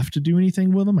don't have to do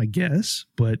anything with them, I guess,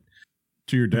 but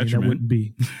to your detriment.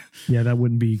 That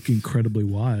wouldn't be incredibly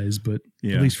wise, but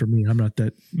at least for me, I'm not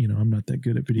that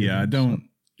good at video games. I don't.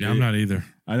 Yeah, I'm not either.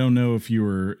 I don't know if you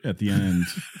were at the end.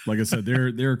 Like I said, there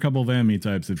are a couple of enemy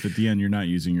types. If at the end you're not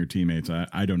using your teammates,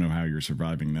 I don't know how you're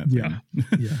surviving that thing.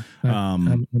 Yeah.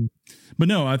 But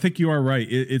no, I think you are right.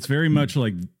 It's very much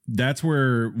like that's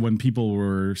where when people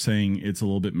were saying it's a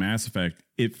little bit Mass Effect,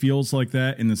 it feels like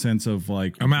that in the sense of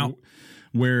like I'm out.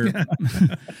 Where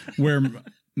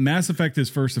Mass Effect is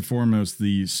first and foremost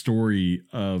the story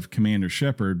of Commander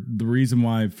Shepard. The reason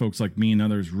why folks like me and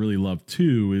others really love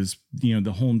 2 is,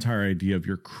 the whole entire idea of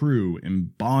your crew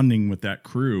and bonding with that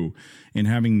crew and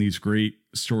having these great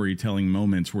storytelling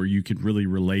moments where you could really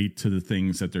relate to the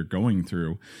things that they're going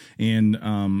through. And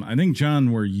I think,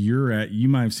 John, where you're at, you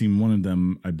might have seen one of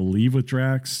them, I believe, with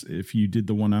Drax, if you did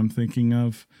the one I'm thinking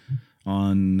of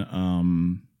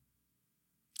on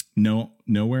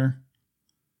Nowhere.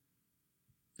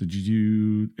 Did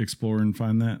you explore and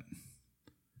find that?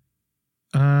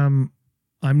 I'm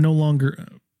no longer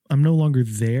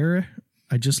there.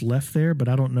 I just left there, but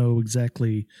I don't know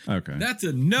exactly. Okay, that's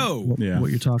a no. What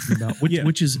you're talking about,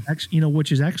 which is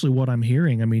actually what I'm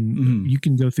hearing. I mean, you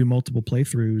can go through multiple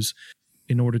playthroughs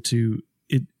in order to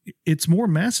it's more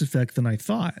Mass Effect than I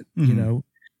thought.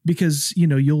 Because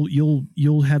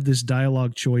you'll have this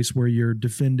dialogue choice where you're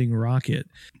defending Rocket,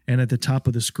 and at the top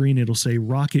of the screen it'll say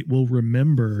Rocket will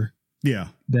remember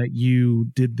that you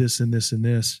did this and this and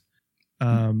this.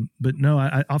 But no,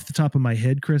 I off the top of my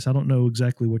head, Chris, I don't know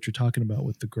exactly what you're talking about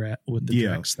with the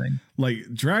Drax thing.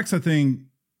 Like Drax, I think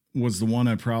was the one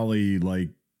I probably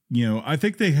I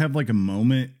think they have like a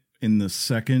moment in the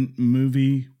second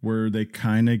movie where they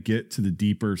kind of get to the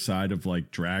deeper side of like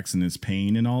Drax and his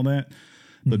pain and all that.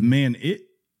 But man, it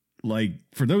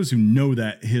for those who know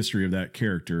that history of that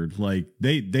character,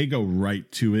 they go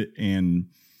right to it, and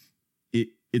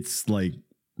it's like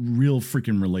real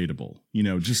freaking relatable.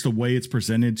 Just the way it's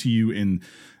presented to you and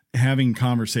having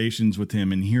conversations with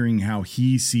him and hearing how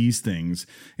he sees things,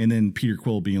 and then Peter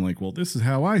Quill being like, "Well, this is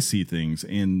how I see things,"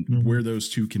 and where those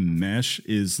two can mesh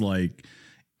is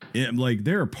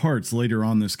there are parts later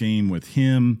on this game with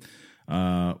him.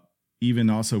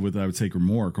 Even also with, I would say,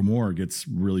 Gamora gets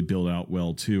really built out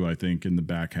well too, I think, in the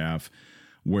back half,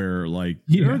 where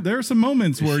there are some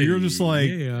moments where you're just like,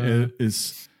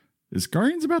 is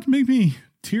Guardians about to make me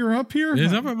tear up here?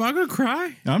 Am I going to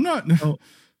cry? I'm not. Oh,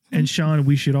 and Sean,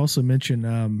 we should also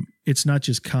mention it's not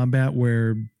just combat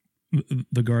where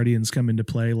the Guardians come into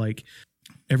play. Like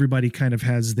everybody kind of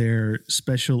has their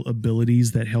special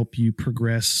abilities that help you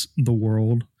progress the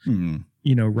world.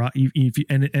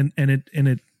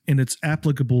 And it's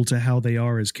applicable to how they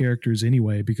are as characters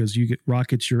anyway, because you get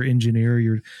Rocket's your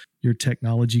engineer, your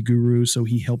technology guru, so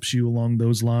he helps you along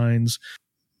those lines.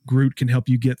 Groot can help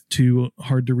you get to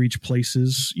hard to reach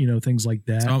places, things like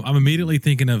that. So I'm immediately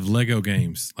thinking of Lego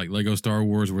games, like Lego Star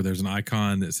Wars, where there's an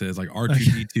icon that says like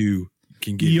R2D2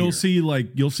 can get You'll see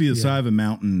the side of a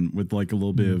mountain with like a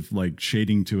little bit of like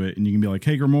shading to it. And you can be like,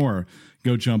 hey, Gamora,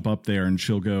 go jump up there. And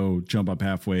she'll go jump up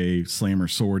halfway, slam her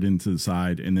sword into the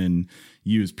side. And then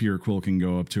you as Peter Quill can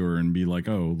go up to her and be like,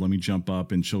 oh, let me jump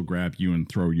up. And she'll grab you and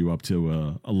throw you up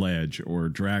to a ledge. Or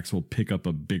Drax will pick up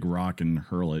a big rock and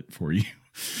hurl it for you.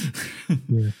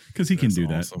 Because he can do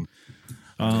awesome.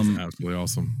 that. That's absolutely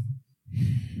awesome.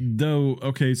 Though,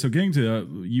 okay, so getting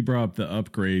to you brought up the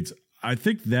upgrades. I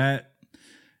think that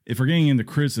if we're getting into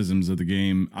criticisms of the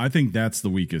game, I think that's the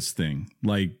weakest thing.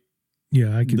 Like,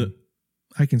 yeah, I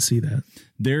can see that.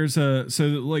 There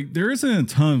isn't a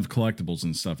ton of collectibles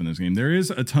and stuff in this game. There is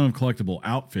a ton of collectible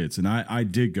outfits, and I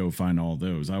did go find all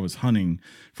those. I was hunting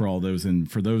for all those,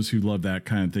 and for those who love that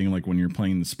kind of thing, like when you're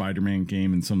playing the Spider-Man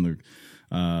game and some of the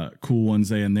cool ones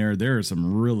there are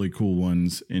some really cool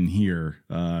ones in here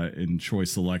in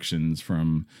choice selections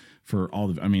for all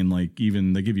the. I mean, like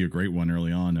even they give you a great one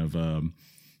early on of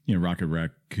Rocket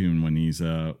Raccoon when he's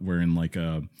wearing like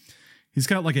he's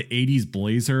got like an 80s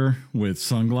blazer with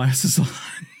sunglasses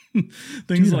on.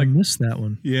 Things like I missed that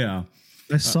one. Yeah.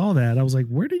 I saw that. I was like,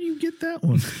 where did you get that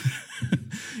one?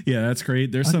 Yeah, that's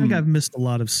great. I think I've missed a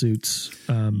lot of suits.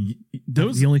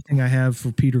 The only thing I have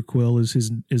for Peter Quill is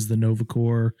the Nova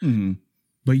Corps. Mm-hmm.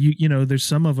 But there's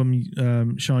some of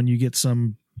them, Sean, you get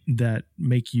some that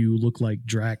make you look like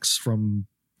Drax from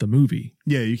the movie.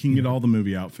 Yeah, you can get all the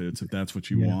movie outfits if that's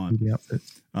what you want. Movie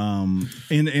outfits.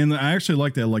 And I actually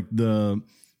like that. Like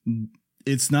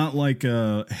it's not like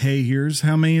hey, here's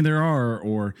how many there are,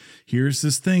 or here's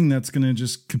this thing that's going to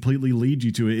just completely lead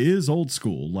you to it. It is old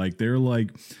school. Like they're like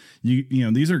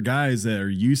these are guys that are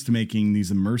used to making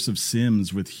these immersive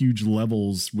sims with huge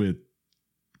levels with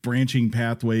branching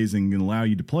pathways and can allow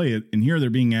you to play it. And here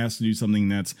they're being asked to do something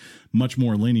that's much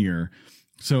more linear.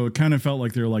 So it kind of felt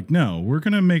like they're like, no, we're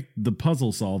going to make the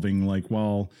puzzle solving like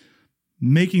while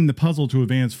making the puzzle to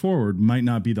advance forward might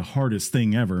not be the hardest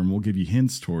thing ever. And we'll give you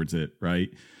hints towards it. Right.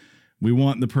 We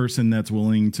want the person that's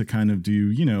willing to kind of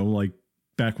do, like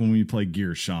back when we played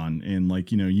Gears, Sean, and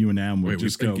like, you and Adam would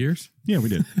just go Gears. Yeah, we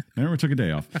did. Remember, we took a day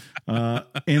off.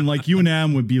 And like you and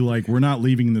Adam would be like, we're not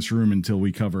leaving this room until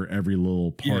we cover every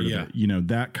little part of it,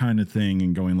 that kind of thing.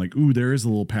 And going like, ooh, there is a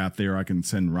little path there. I can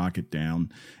send Rocket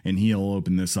down and he'll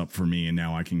open this up for me. And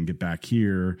now I can get back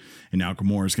here. And now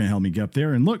Gamora's going to help me get up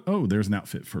there. And look, oh, there's an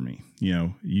outfit for me.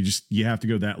 You have to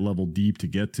go that level deep to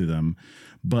get to them.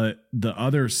 But the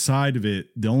other side of it,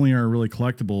 the only are really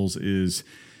collectibles is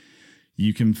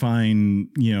you can find,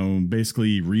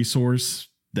 basically resource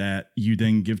that you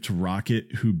then give to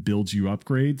Rocket, who builds you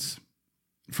upgrades.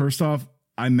 First off,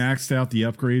 I maxed out the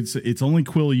upgrades. It's only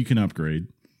Quill you can upgrade.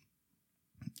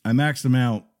 I maxed them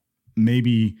out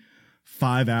maybe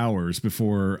 5 hours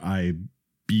before I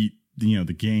beat,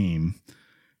 the game.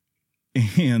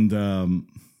 And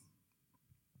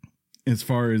as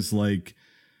far as like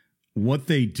what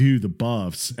they do, the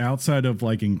buffs outside of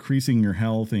like increasing your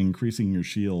health and increasing your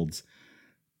shields,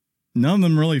 none of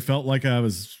them really felt like I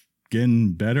was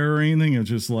getting better or anything. It was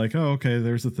just like, oh, okay,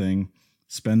 there's a thing.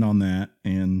 Spend on that.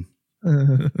 And,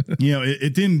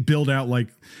 it didn't build out like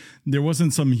there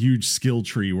wasn't some huge skill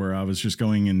tree where I was just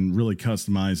going and really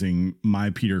customizing my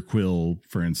Peter Quill,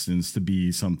 for instance, to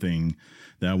be something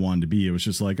that I wanted to be. It was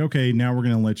just like, okay, now we're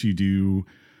going to let you do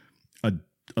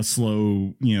a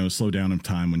slow down of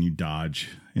time when you dodge.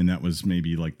 And that was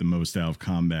maybe like the most out of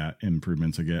combat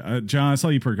improvements I get. John, I saw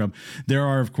you perk up. There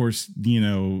are, of course,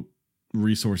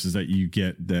 resources that you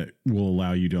get that will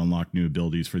allow you to unlock new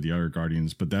abilities for the other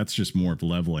Guardians, but that's just more of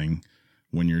leveling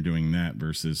when you're doing that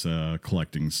versus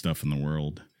collecting stuff in the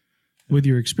world. With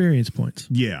your experience points.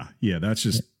 Yeah. That's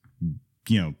just,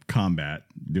 combat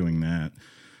doing that.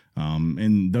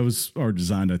 And those are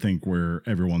designed, I think, where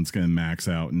everyone's going to max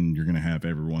out and you're going to have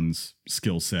everyone's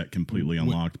skill set completely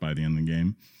unlocked by the end of the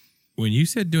game. When you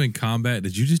said doing combat,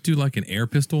 did you just do like an air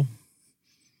pistol?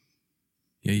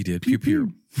 Yeah, you did. Pew,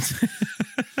 pew.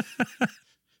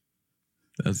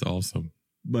 That's awesome.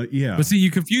 But yeah. But see,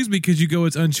 you confuse me because you go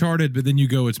it's Uncharted, but then you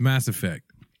go it's Mass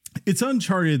Effect. It's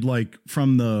Uncharted like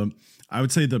from I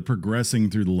would say the progressing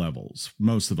through the levels,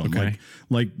 most of them. Okay.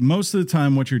 Like most of the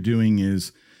time what you're doing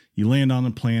is you land on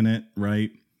a planet,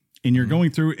 right? And you're going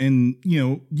through and,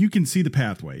 you can see the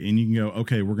pathway and you can go,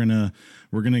 okay, we're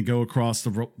going to go across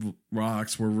the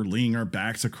rocks where we're leaning our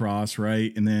backs across,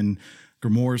 right? And then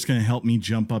Gamora's going to help me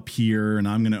jump up here and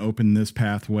I'm going to open this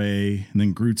pathway. And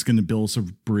then Groot's going to build us a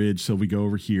bridge. So we go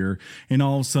over here and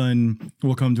all of a sudden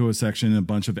we'll come to a section and a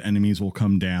bunch of enemies will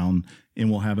come down and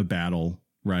we'll have a battle.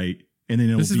 right? And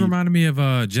then this is reminding me of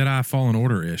Jedi Fallen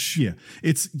Order ish. Yeah,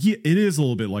 it is a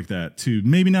little bit like that too.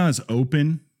 Maybe not as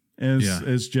open as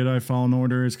Jedi Fallen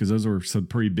Order is, because those are some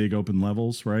pretty big open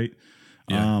levels, right?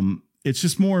 Yeah. It's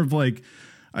just more of like,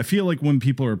 I feel like when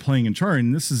people are playing Uncharted,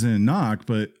 and this isn't a knock,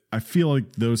 but I feel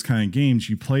like those kind of games,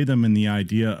 you play them in the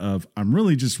idea of, I'm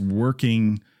really just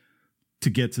working to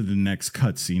get to the next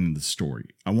cutscene in the story.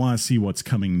 I want to see what's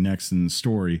coming next in the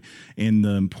story. And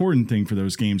the important thing for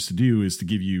those games to do is to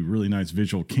give you really nice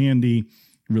visual candy,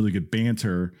 really good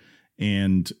banter,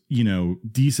 and, you know,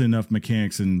 decent enough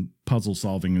mechanics and puzzle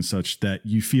solving and such that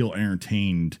you feel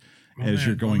entertained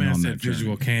you're going on that journey.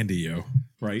 Visual candy, yo.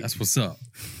 Right. That's what's up.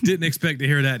 Didn't expect to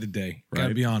hear that today. Right.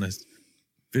 Gotta be honest.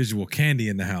 Visual candy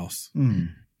in the house.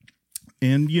 Mm.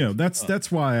 And, you know,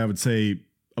 that's why I would say,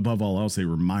 above all else, it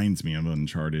reminds me of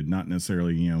Uncharted. Not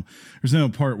necessarily, you know, there's no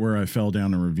part where I fell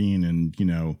down a ravine and, you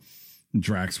know,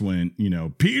 Drax went, you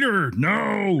know, Peter,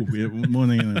 no. It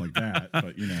wasn't anything like that.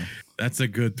 But, you know. That's a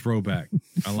good throwback.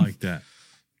 I like that.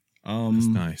 That's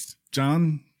nice.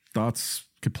 John, thoughts,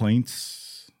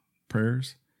 complaints,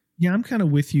 prayers? Yeah, I'm kind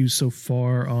of with you so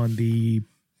far on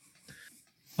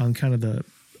kind of the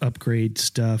upgrade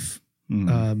stuff.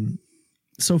 Mm.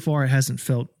 So far, it hasn't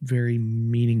felt very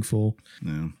meaningful.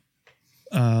 No.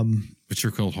 But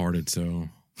you're cold-hearted, so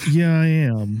yeah, I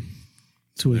am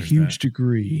to a huge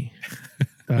degree.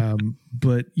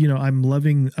 But you know, I'm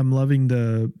loving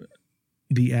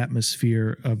the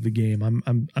atmosphere of the game.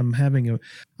 I'm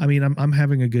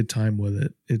having a good time with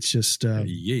it. It's just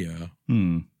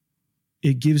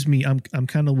it gives me. I'm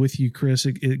kind of with you, Chris.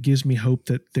 It gives me hope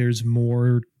that there's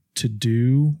more to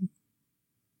do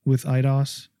with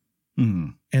Eidos.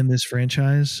 And this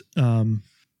franchise.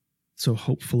 So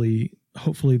hopefully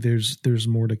there's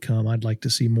more to come. I'd like to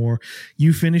see more.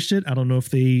 You finished it. I don't know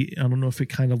if it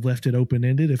kind of left it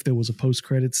open-ended, if there was a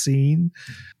post-credit scene.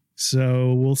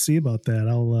 So we'll see about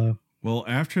that. Well,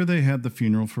 after they had the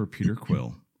funeral for Peter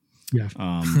Quill. Yeah.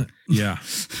 Yeah.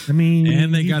 I mean,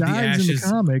 and they got the ashes in the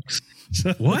comics.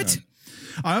 So. What?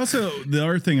 I also, the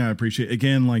other thing I appreciate,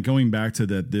 again, like going back to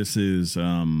that, this is,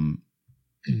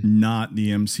 not the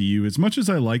MCU. As much as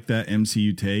I like that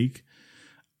MCU take,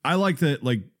 I like that,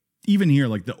 like, even here,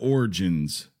 like the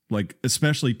origins, like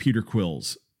especially Peter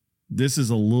Quill's, this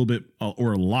is a little bit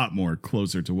or a lot more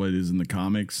closer to what it is in the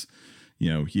comics.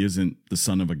 You know, he isn't the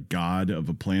son of a god of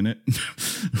a planet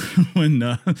when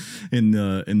in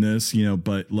this, you know,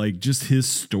 but like just his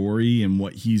story and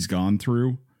what he's gone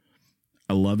through,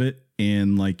 I love it.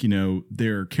 And like, you know,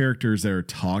 there are characters that are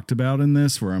talked about in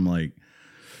this where I'm like,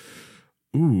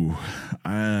 ooh,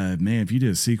 man, if you did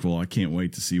a sequel, I can't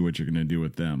wait to see what you're going to do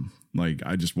with them. Like,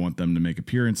 I just want them to make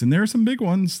appearance. And there are some big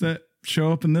ones that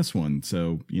show up in this one.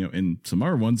 So, you know, and some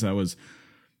other ones I was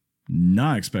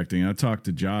not expecting. I talked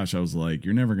to Josh. I was like,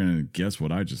 you're never going to guess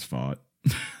what I just fought.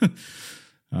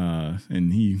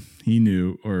 And he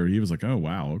knew, or he was like, oh,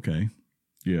 wow. Okay.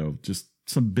 You know, just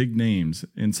some big names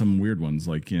and some weird ones.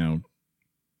 Like, you know,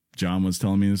 John was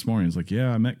telling me this morning, he's like,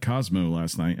 yeah, I met Cosmo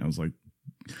last night. I was like,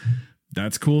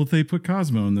 that's cool if they put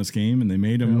Cosmo in this game and they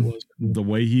made him the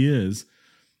way he is.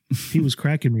 He was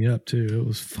cracking me up too. It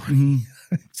was funny.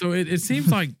 So it seems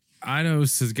like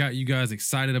Eidos has got you guys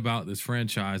excited about this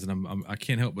franchise, and I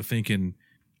can't help but thinking,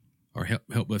 or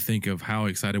help but think of how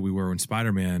excited we were when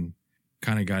Spider-Man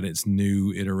kind of got its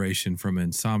new iteration from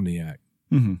Insomniac.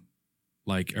 Mm-hmm.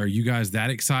 Like, are you guys that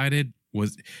excited?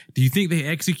 Do you think they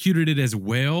executed it as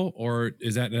well, or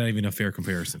is that not even a fair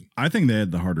comparison? I think they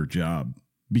had the harder job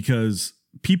because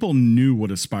people knew what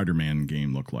a Spider-Man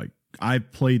game looked like. I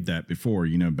played that before,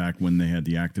 you know, back when they had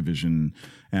the Activision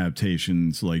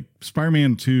adaptations, like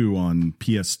Spider-Man 2 on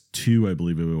PS2, I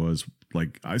believe it was.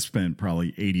 Like, I spent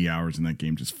probably 80 hours in that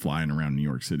game just flying around New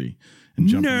York City and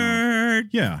jumping off.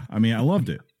 Yeah, I mean, I loved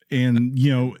it. And, you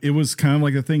know, it was kind of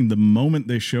like a thing. The moment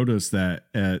they showed us that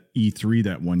at E3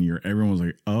 that one year, everyone was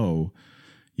like, oh,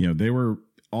 you know, they were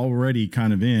already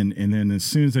kind of in. And then as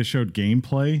soon as they showed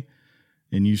gameplay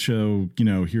and you show, you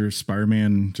know, here's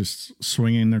Spider-Man just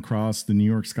swinging across the New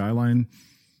York skyline,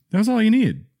 that was all you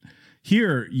needed.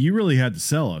 Here, you really had to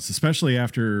sell us, especially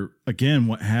after, again,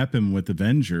 what happened with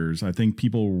Avengers. I think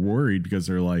people were worried because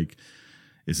they're like,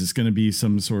 is this going to be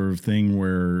some sort of thing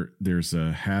where there's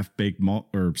a half-baked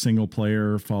or single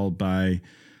player followed by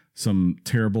some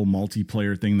terrible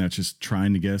multiplayer thing that's just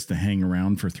trying to get us to hang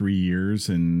around for 3 years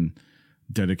and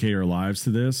dedicate our lives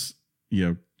to this? You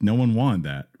know, no one wanted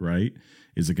that, right?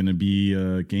 Is it going to be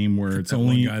a game where it's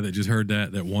only one guy that just heard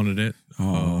that wanted it?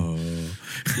 Oh,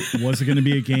 was it going to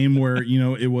be a game where, you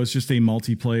know, it was just a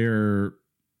multiplayer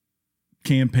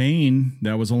campaign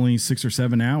that was only 6 or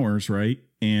 7 hours, right?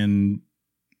 And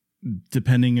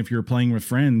depending if you're playing with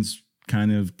friends,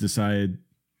 kind of decide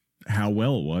how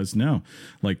well it was. No,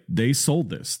 like they sold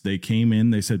this. They came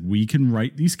in, they said, we can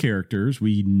write these characters.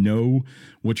 We know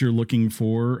what you're looking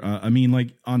for. I mean,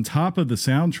 like on top of the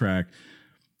soundtrack,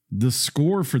 the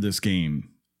score for this game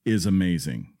is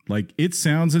amazing. Like it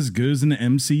sounds as good as an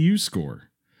MCU score,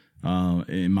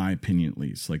 in my opinion, at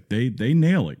least. Like they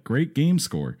nail it. Great game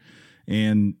score.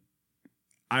 And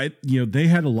they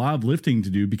had a lot of lifting to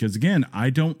do because, again, I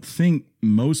don't think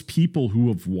most people who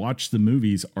have watched the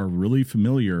movies are really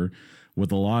familiar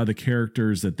with a lot of the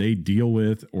characters that they deal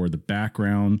with or the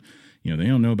background. They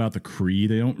don't know about the Kree.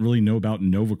 They don't really know about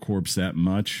Nova Corps that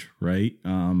much, right?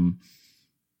 And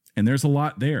there's a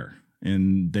lot there,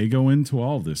 and they go into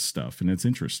all of this stuff, and it's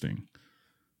interesting.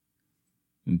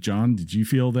 And John, did you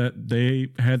feel that they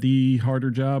had the harder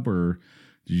job, or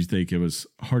did you think it was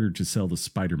harder to sell the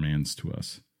Spider-Mans to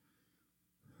us?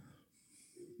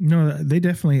 No, they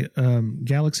definitely,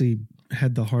 Galaxy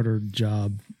had the harder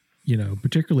job,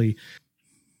 particularly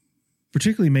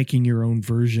making your own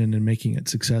version and making it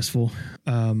successful.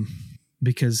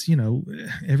 Because,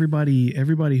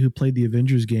 everybody who played the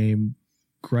Avengers game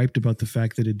griped about the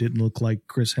fact that it didn't look like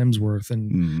Chris Hemsworth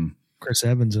and Chris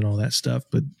Evans and all that stuff.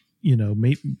 But,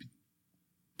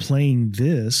 playing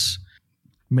this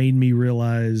made me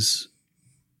realize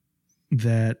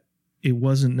that it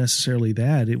wasn't necessarily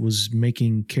that. It was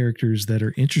making characters that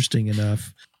are interesting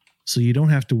enough so you don't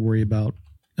have to worry about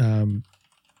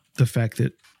the fact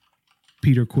that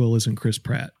Peter Quill isn't Chris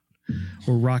Pratt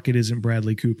or Rocket isn't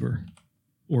Bradley Cooper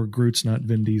or Groot's not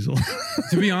Vin Diesel.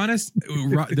 To be honest,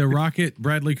 the Rocket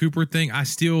Bradley Cooper thing, I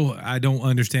don't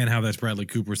understand how that's Bradley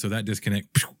Cooper. So that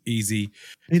disconnect easy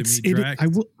to me.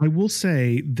 I will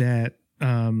say that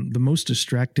the most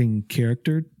distracting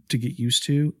character to get used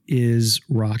to is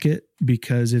Rocket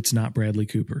because it's not Bradley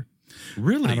Cooper.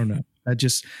 Really? I don't know.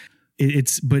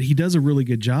 But he does a really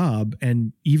good job.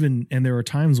 And there are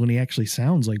times when he actually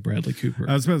sounds like Bradley Cooper.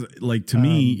 I was supposed to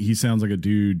me, he sounds like a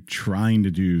dude trying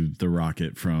to do the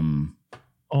Rocket from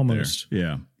almost. There.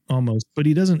 Yeah. Almost. But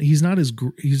he's not as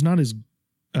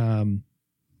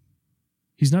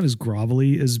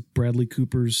grovelly as Bradley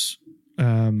Cooper's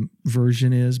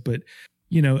version is, but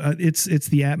it's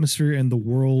the atmosphere and the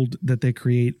world that they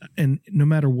create. And no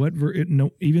matter what,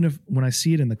 even if when I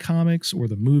see it in the comics or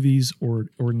the movies or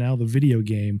now the video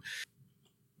game,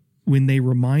 when they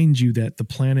remind you that the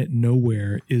planet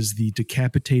Nowhere is the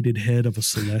decapitated head of a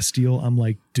Celestial, I'm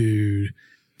like, dude,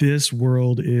 this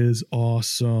world is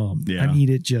awesome. Yeah. I mean,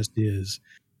 it just is.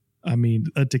 I mean,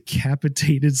 a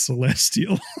decapitated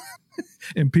Celestial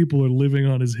and people are living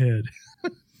on his head.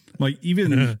 Like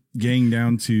even getting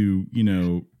down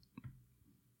to,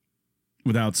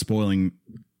 without spoiling,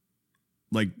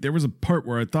 like there was a part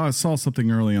where I thought I saw something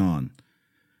early on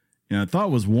and I thought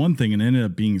it was one thing and ended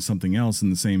up being something else in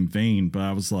the same vein. But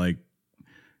I was like,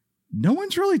 no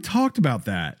one's really talked about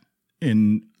that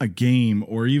in a game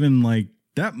or even like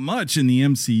that much in the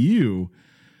MCU.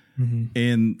 Mm-hmm.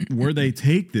 And where they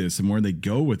take this and where they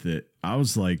go with it, I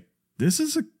was like, this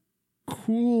is a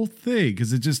cool thing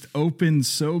because it just opens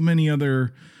so many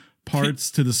other parts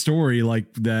to the story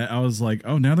like that. I was like,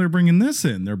 oh, now they're bringing this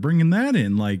in, they're bringing that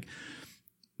in. Like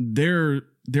there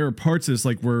are parts of this,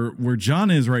 like where John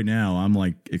is right now. I'm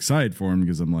like excited for him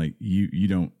because I'm like, you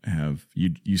don't have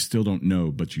you still don't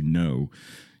know, but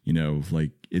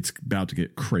like it's about to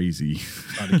get crazy,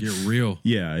 about to get real.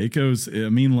 Yeah, it goes. I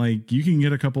mean, like you can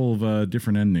get a couple of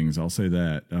different endings. I'll say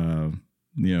that.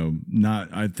 Not,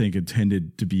 I think,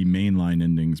 intended to be mainline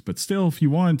endings, but still, if you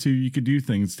wanted to, you could do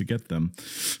things to get them,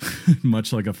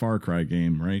 much like a Far Cry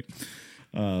game, right?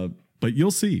 But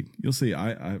you'll see. This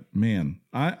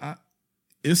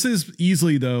is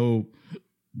easily, though,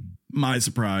 my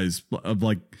surprise of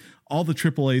like all the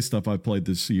AAA stuff I've played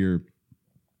this year.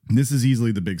 This is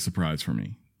easily the big surprise for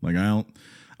me. Like, I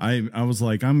was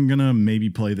like, I'm going to maybe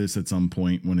play this at some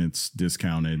point when it's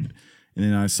discounted. And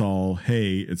then I saw,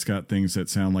 hey, it's got things that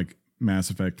sound like Mass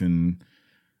Effect and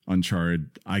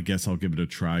Uncharted. I guess I'll give it a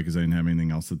try because I didn't have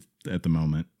anything else at the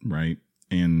moment, right?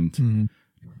 And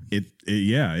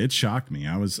it shocked me.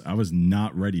 I was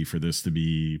not ready for this to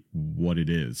be what it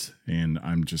is, and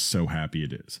I'm just so happy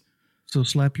it is. So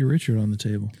slap your Richard on the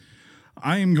table.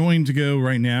 I am going to go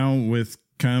right now with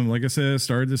kind of, like I said, I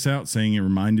started this out saying it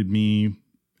reminded me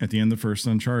at the end of the first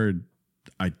Uncharted.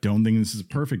 I don't think this is a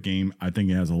perfect game. I think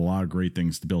it has a lot of great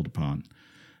things to build upon.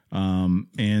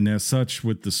 And as such,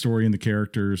 with the story and the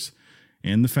characters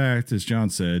and the fact, as John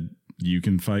said, you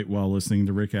can fight while listening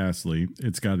to Rick Astley,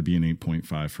 it's got to be an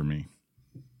 8.5 for me.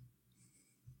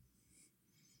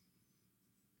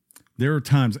 There are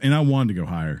times, and I wanted to go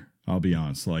higher, I'll be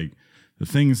honest. Like, the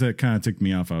things that kind of took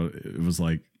me off, it was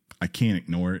like, I can't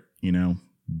ignore it, you know,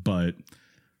 but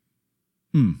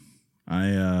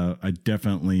I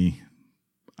definitely,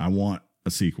 I want a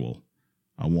sequel.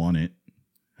 I want it.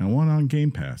 I want it on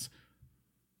Game Pass.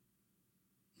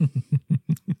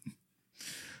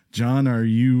 John, are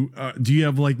you, do you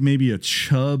have like maybe a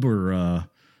chub or,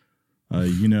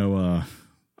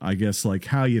 I guess like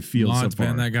how you feel so far?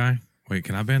 Ban that guy. Wait,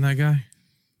 can I ban that guy?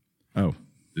 Oh,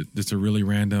 just a really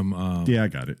random. Yeah, I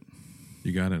got it.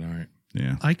 You got it. All right.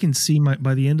 Yeah. I can see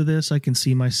by the end of this, I can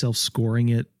see myself scoring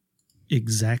it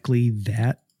exactly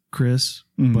that, Chris,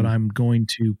 but I'm going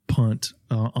to punt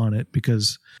on it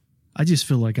because I just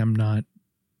feel like I'm not,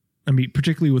 I mean,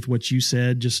 particularly with what you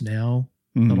said just now,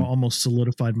 that almost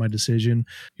solidified my decision.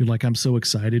 You're like, I'm so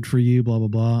excited for you, blah, blah,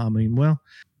 blah. I mean, well,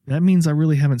 that means I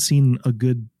really haven't seen a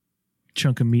good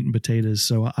chunk of meat and potatoes.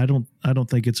 So I don't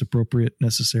think it's appropriate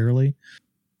necessarily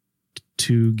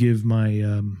to give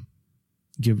my,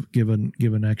 give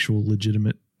an actual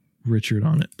legitimate Richard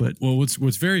on it. But what's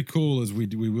very cool is we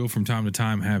will from time to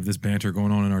time have this banter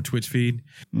going on in our Twitch feed.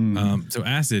 So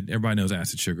Acid, everybody knows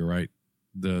Acid Sugar, right?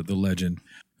 The legend.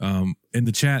 In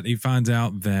the chat, he finds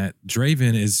out that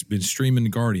Draven has been streaming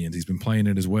Guardians. He's been playing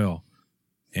it as well.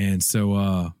 And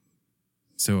so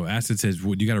Acid says,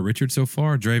 "What, you got a Richard so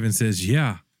far?" Draven says,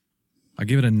 "Yeah, I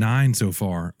give it a 9 so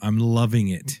far. I'm loving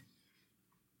it."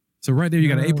 So right there, you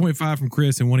got an 8.5 from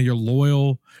Chris, and one of your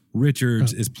loyal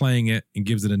Richards is playing it and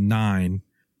gives it a 9.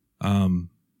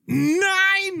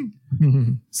 9.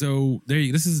 So there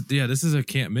you. This is a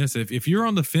can't miss. If you're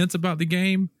on the fence about the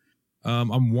game,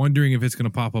 I'm wondering if it's going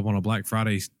to pop up on a Black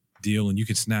Friday deal, and you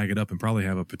can snag it up and probably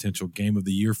have a potential game of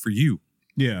the year for you.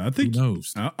 Yeah, I think. Who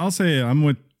knows? I'll say I'm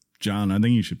with John. I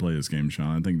think you should play this game,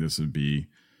 Sean. I think this would be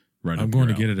right. I'm going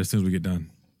to get it as soon as we get done.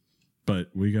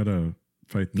 But we gotta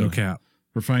fight. No cap.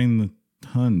 We're fighting the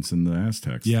Huns and the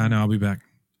Aztecs. Yeah, I know. I'll be back.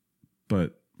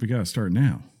 But we got to start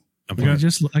now. I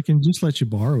can just let you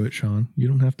borrow it, Sean. You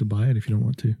don't have to buy it if you don't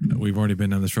want to. We've already been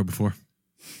down this road before.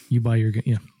 You buy your game.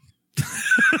 Yeah.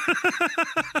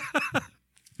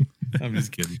 I'm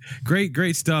just kidding.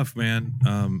 Great stuff, man.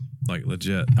 Like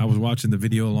legit. I was watching the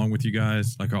video along with you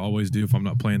guys, like I always do if I'm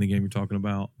not playing the game you're talking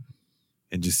about,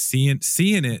 and just seeing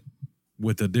it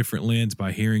with a different lens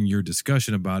by hearing your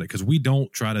discussion about it, because we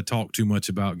don't try to talk too much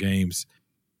about games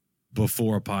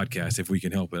before a podcast if we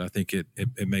can help it. I think it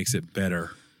makes it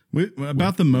better.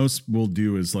 The most we'll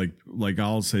do is like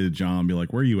I'll say to John, be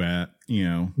like, "Where are you at?" You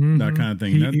know, that kind of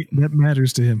thing. That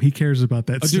matters to him. He cares about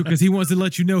that. Dude, because he wants to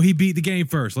let you know he beat the game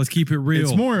first. Let's keep it real.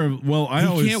 It's more of, I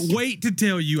can't wait to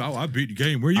tell you, I beat the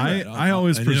game. Where you at? I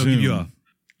always presume he'll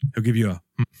give you a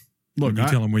look. You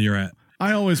tell him where you're at.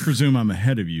 I always presume I'm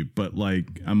ahead of you, but like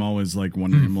I'm always like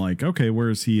wondering, like, okay, where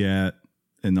is he at,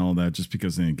 and all that, just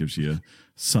because then it gives you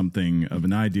something of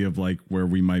an idea of like where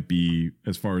we might be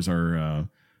as far as our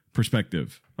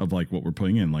perspective of like what we're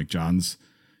putting in. Like John's,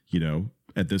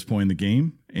 at this point in the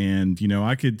game, and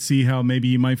I could see how maybe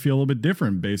he might feel a little bit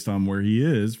different based on where he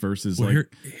is versus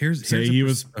here's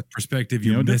a perspective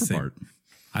you're missing. Part.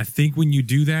 I think when you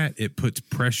do that, it puts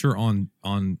pressure on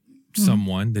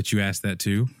someone that you ask that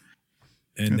to.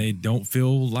 And they don't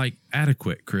feel like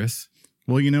adequate, Chris.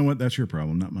 Well, you know what? That's your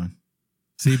problem, not mine.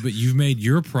 See, but you've made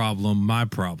your problem my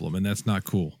problem, and that's not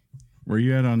cool. Where are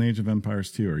you at on Age of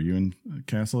Empires 2? Are you in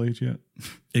Castle Age yet?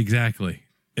 Exactly.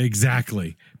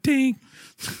 Ding.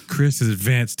 Chris has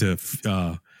advanced to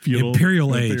feudal,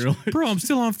 Imperial Age. Bro, I'm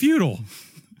still on feudal.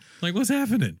 Like, what's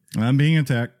happening? I'm being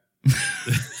attacked.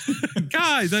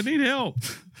 Guys, I need help.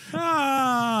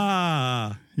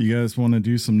 You guys want to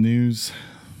do some news?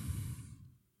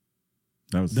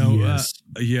 That was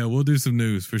yeah, we'll do some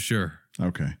news for sure.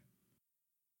 Okay.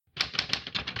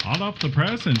 Hot off the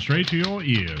press and straight to your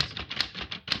ears.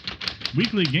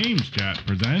 Weekly Games Chat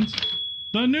presents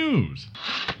the news.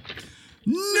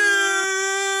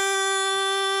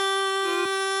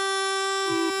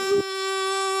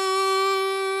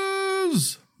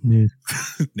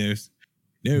 News.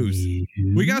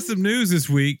 We got some news this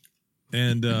week,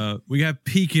 and we got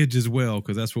peakage as well,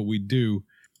 because that's what we do.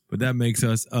 But that makes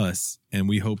us, and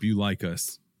we hope you like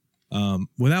us.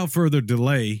 Without further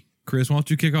delay, Chris, why don't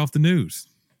you kick off the news?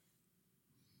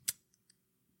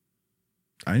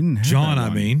 I didn't have John, I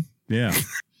mean. Yeah.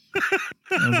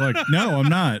 I was like, no, I'm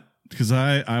not. Because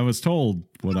I was told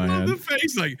what I had. The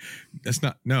face, like, that's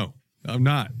not, no, I'm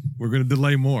not. We're going to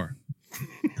delay more.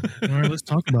 All right, let's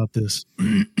talk about this.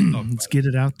 Let's get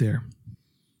it out there.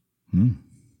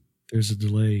 There's a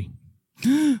delay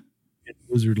in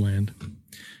Blizzard Land.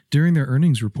 During their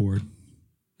earnings report,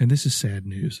 and this is sad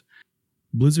news,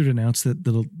 Blizzard announced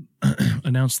that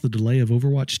announced the delay of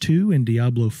Overwatch 2 and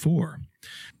Diablo 4.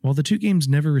 While the two games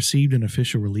never received an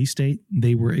official release date,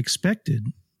 they were expected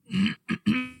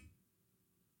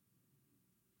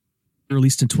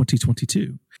released in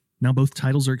 2022. Now both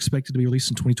titles are expected to be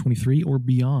released in 2023 or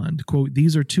beyond. Quote,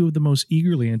 these are two of the most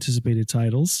eagerly anticipated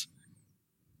titles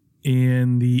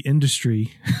in the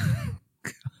industry.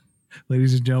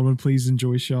 Ladies and gentlemen, please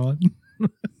enjoy Sean.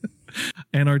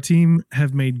 And our team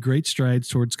have made great strides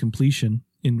towards completion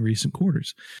in recent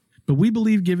quarters. But we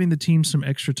believe giving the team some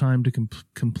extra time to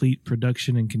complete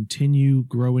production and continue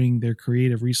growing their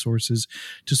creative resources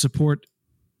to support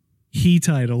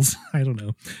titles,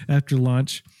 after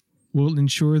launch, will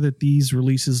ensure that these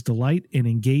releases delight and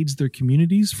engage their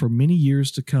communities for many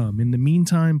years to come. In the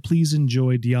meantime, please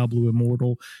enjoy Diablo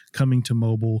Immortal coming to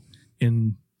mobile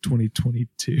in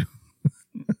 2022.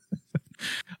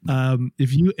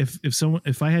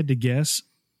 If I had to guess,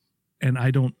 and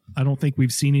I don't think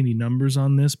we've seen any numbers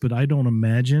on this, but I don't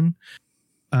imagine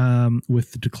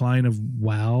with the decline of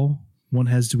WoW, one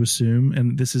has to assume,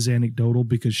 and this is anecdotal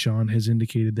because Sean has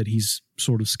indicated that he's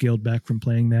sort of scaled back from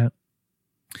playing that.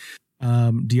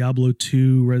 Diablo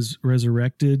 2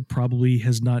 Resurrected probably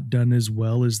has not done as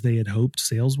well as they had hoped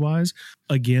sales wise.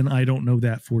 Again, I don't know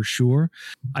that for sure.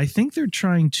 I think they're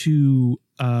trying to,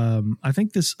 I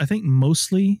think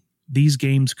mostly these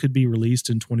games could be released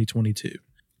in 2022.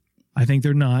 I think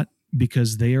they're not,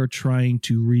 because they are trying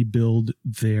to rebuild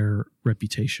their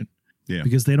reputation. Yeah.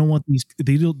 Because they don't want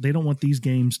these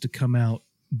games to come out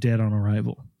dead on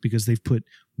arrival, because they've put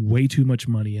way too much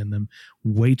money in them,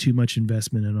 way too much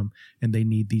investment in them, and they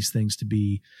need these things to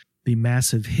be the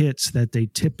massive hits that they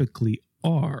typically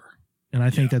are. And I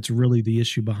think that's really the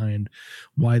issue behind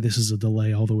why this is a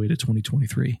delay all the way to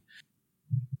 2023.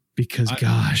 Because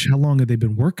gosh, how long have they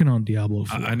been working on Diablo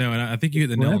 4? I know, and I think you hit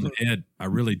the nail on the head. I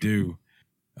really do.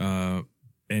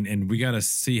 And we got to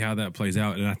see how that plays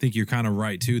out. And I think you're kind of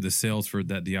right too. The sales for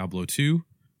that Diablo 2,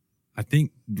 I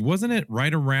think, wasn't it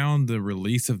right around the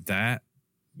release of that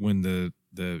when the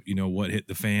what hit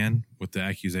the fan with the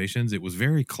accusations? It was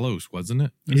very close, wasn't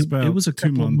it? It was a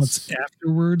couple of months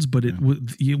afterwards, but it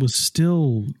was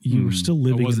still, you were still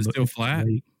living. Was it still flat?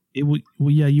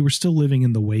 You were still living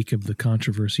in the wake of the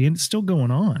controversy, and it's still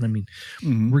going on. I mean,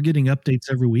 we're getting updates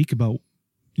every week about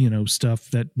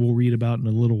stuff that we'll read about in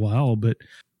a little while, but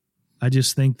I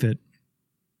just think that,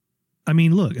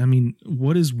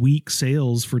 what is weak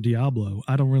sales for Diablo?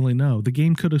 I don't really know. The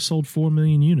game could have sold 4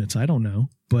 million units. I don't know,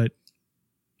 but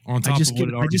on top of what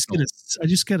it already sold. I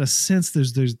just get a sense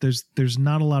there's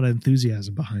not a lot of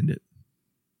enthusiasm behind it.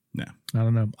 No, I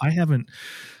don't know. I haven't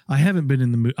been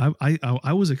in the mood.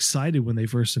 I was excited when they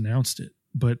first announced it,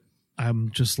 but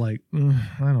I'm just like, I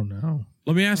don't know.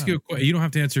 Let me ask you a question. You don't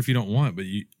have to answer if you don't want, but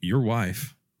your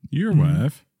wife, she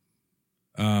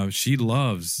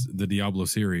loves the Diablo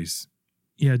series.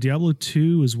 Yeah, Diablo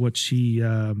 2 is what she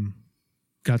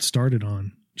got started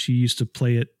on. She used to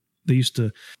play it.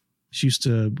 She used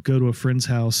to go to a friend's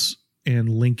house and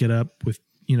link it up with,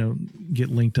 get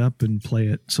linked up and play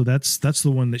it. So that's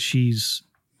the one that she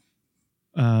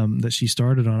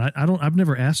started on. I've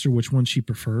never asked her which one she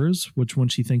prefers, which one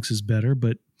she thinks is better,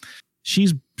 but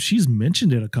she's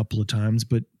mentioned it a couple of times,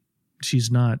 but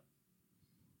she's not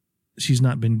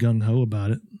been gung ho about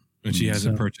it. And she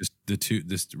hasn't purchased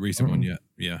this recent one yet.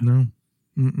 Yeah. No.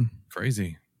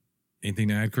 Crazy. Anything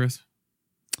to add, Chris?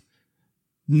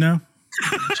 No.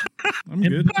 I'm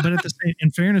good. But at the same, in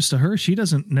fairness to her, she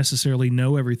doesn't necessarily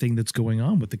know everything that's going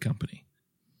on with the company.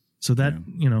 So that,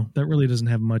 that really doesn't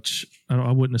have much.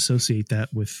 I wouldn't associate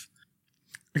that with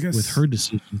her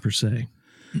decision per se.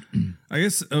 I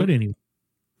guess. But anyway,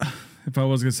 if I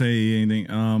was going to say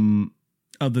anything,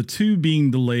 of the two being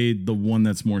delayed, the one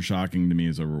that's more shocking to me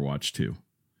is Overwatch 2.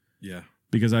 Yeah.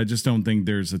 Because I just don't think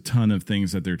there's a ton of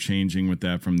things that they're changing with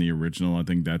that from the original. I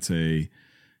think that's hey,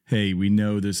 we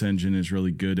know this engine is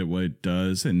really good at what it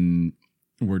does, and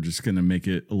we're just going to make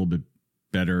it a little bit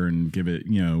better and give it,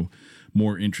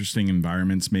 more interesting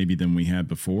environments maybe than we had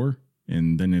before.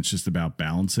 And then it's just about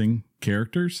balancing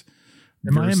characters.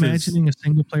 Am I imagining a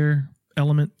single player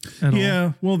element at all?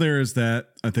 Yeah, well, there is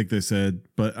that, I think they said,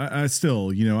 but I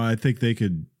still, I think they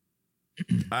could.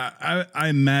 I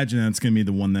imagine that's going to be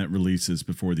the one that releases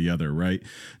before the other, right?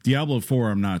 Diablo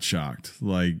 4, I'm not shocked.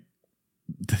 Like,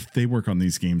 they work on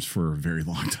these games for a very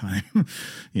long time.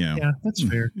 Yeah, that's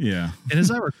fair. Yeah. And as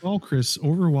I recall, Chris,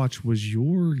 Overwatch was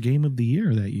your game of the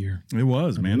year that year. It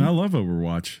was, man. I love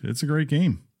Overwatch. It's a great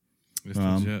game. It's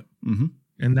legit. Mm-hmm.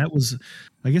 And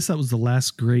I guess that was the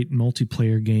last great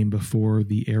multiplayer game before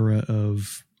the era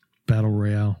of Battle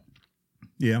Royale.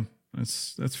 Yeah,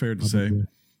 that's fair to say.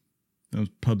 That was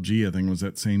PUBG, I think, was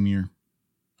that same year.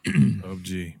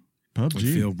 PUBG. PUBG. When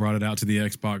Phil brought it out to the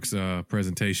Xbox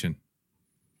presentation.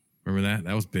 Remember that?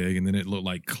 That was big. And then it looked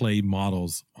like clay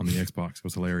models on the Xbox. It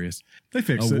was hilarious. They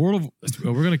fixed it. We're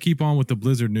going to keep on with the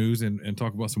Blizzard news and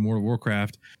talk about some World of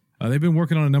Warcraft. They've been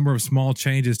working on a number of small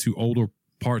changes to older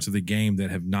parts of the game that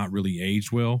have not really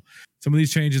aged well. Some of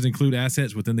these changes include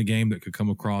assets within the game that could come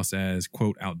across as,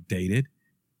 quote, outdated,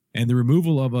 and the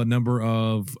removal of a number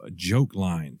of joke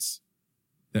lines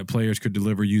that players could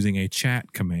deliver using a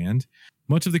chat command.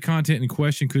 Much of the content in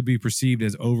question could be perceived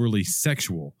as overly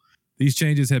sexual. These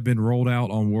changes have been rolled out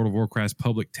on World of Warcraft's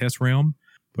public test realm,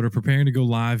 but are preparing to go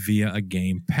live via a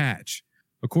game patch.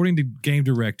 According to game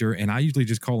director, and I usually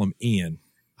just call him Ian,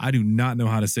 I do not know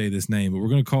how to say this name, but we're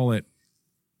going to call it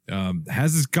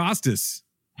Hazazkostas.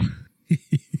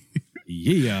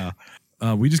 Yeah.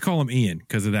 We just call him Ian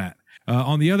because of that.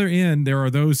 On the other end, there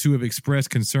are those who have expressed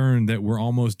concern that we're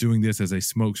almost doing this as a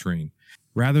smokescreen.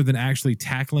 Rather than actually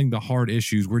tackling the hard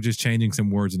issues, we're just changing some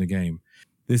words in the game.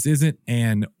 This isn't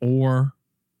an or,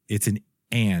 it's an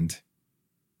and. Let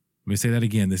me say that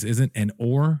again. This isn't an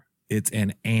or, it's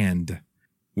an and.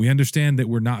 We understand that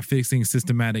we're not fixing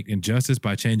systematic injustice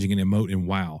by changing an emote in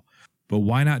WoW. But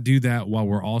why not do that while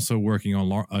we're also working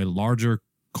on a larger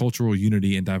cultural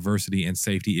unity and diversity and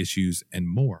safety issues and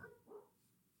more?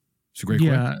 It's a great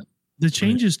question. The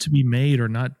changes to be made are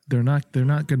not they're not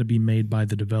going to be made by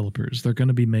the developers. They're going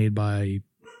to be made by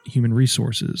human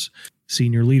resources,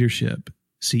 senior leadership,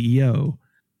 CEO,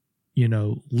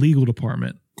 legal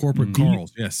department, corporate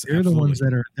Carls. Yes, they're the ones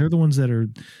that are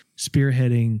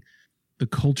spearheading the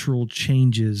cultural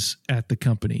changes at the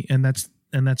company, and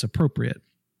that's appropriate.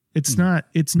 It's not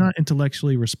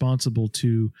intellectually responsible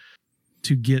to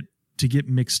get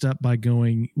mixed up by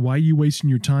going, why are you wasting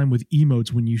your time with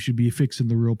emotes when you should be fixing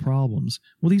the real problems?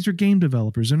 Well, these are game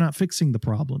developers. They're not fixing the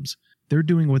problems. They're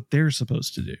doing what they're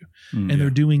supposed to do, and they're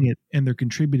doing it, and they're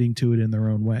contributing to it in their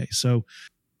own way. So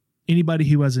anybody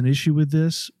who has an issue with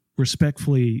this,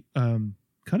 respectfully,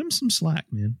 cut them some slack,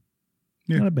 man.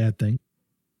 Yeah. Not a bad thing.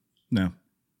 No.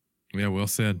 Yeah, well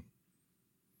said.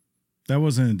 That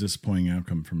wasn't a disappointing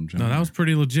outcome from John. No, that was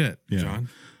pretty legit, John.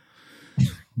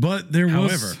 But there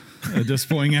was a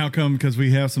disappointing outcome because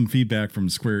we have some feedback from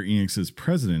Square Enix's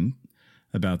president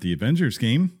about the Avengers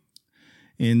game.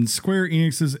 In Square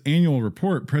Enix's annual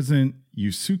report, President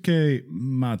Yusuke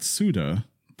Matsuda,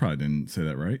 probably didn't say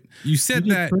that right. You said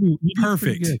that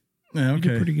perfect.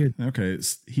 Okay. Pretty good. Okay.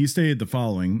 He stated the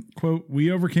following, quote, "We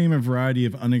overcame a variety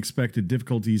of unexpected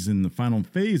difficulties in the final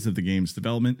phase of the game's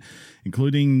development,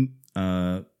 including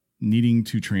needing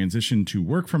to transition to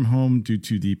work from home due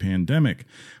to the pandemic.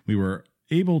 We were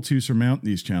able to surmount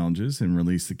these challenges and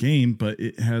release the game, but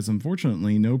it has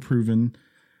unfortunately not proven,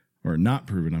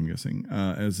 I'm guessing,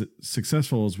 as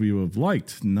successful as we would have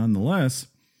liked. Nonetheless,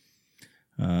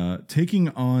 taking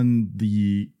on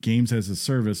the games as a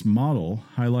service model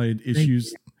highlighted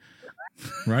issues."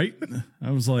 Right?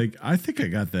 I was like, I think I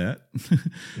got that.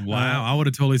 Wow. I would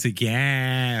have totally said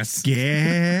gas.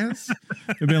 Gas?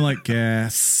 It'd been like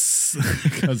gas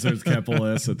because there's capital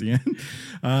S at the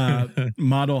end.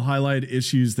 Model highlight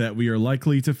issues that we are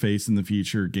likely to face in the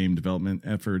future game development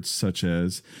efforts, such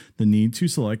as the need to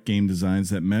select game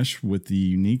designs that mesh with the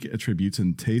unique attributes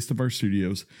and taste of our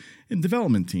studios and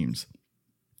development teams.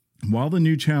 While the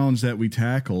new challenge that we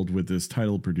tackled with this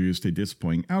title produced a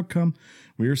disappointing outcome,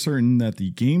 we are certain that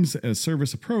the games as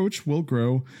service approach will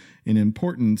grow in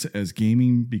importance as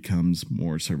gaming becomes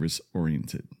more service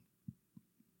oriented.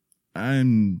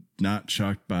 I'm not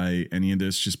shocked by any of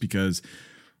this just because,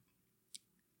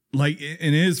 and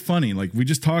it is funny. Like we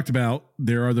just talked about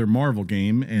their other Marvel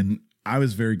game, and I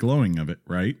was very glowing of it,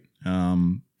 right?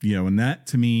 And that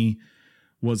to me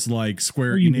was like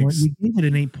Square Enix. You gave it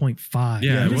an 8.5.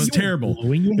 Yeah, it was terrible.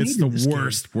 It's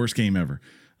the worst game ever.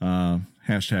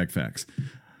 Hashtag facts.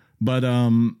 But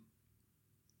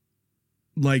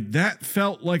that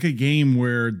felt like a game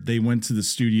where they went to the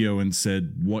studio and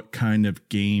said, what kind of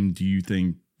game do you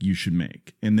think you should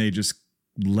make? And they just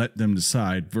let them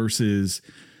decide, versus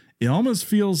it almost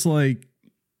feels like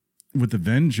with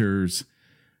Avengers,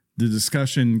 the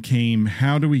discussion came,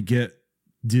 how do we get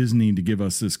Disney to give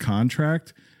us this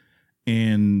contract?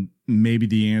 And maybe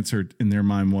the answer in their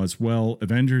mind was, well,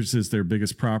 Avengers is their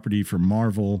biggest property for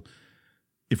Marvel.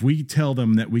 If we tell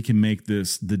them that we can make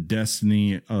this the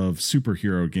destiny of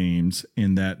superhero games,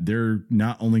 and that they're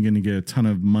not only going to get a ton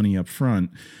of money up front,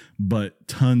 but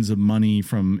tons of money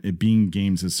from it being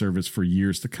games as service for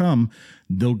years to come,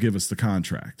 they'll give us the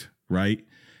contract, right?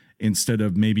 Instead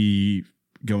of maybe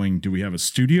going, do we have a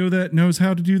studio that knows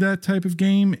how to do that type of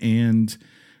game? And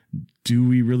do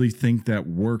we really think that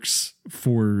works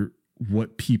for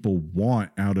what people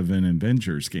want out of an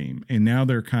Avengers game. And now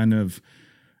they're kind of,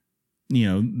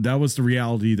 that was the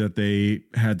reality that they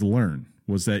had to learn,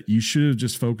 was that you should have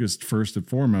just focused first and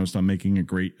foremost on making a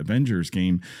great Avengers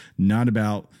game, not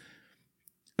about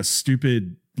a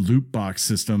stupid loot box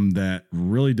system that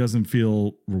really doesn't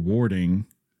feel rewarding.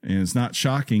 And it's not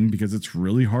shocking because it's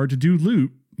really hard to do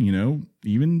loot.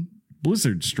 Even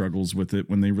Blizzard struggles with it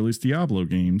when they release Diablo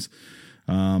games.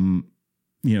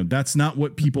 That's not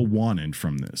what people wanted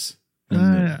from this.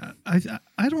 I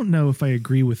don't know if I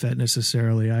agree with that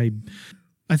necessarily.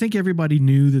 I think everybody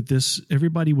knew that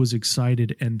everybody was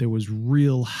excited and there was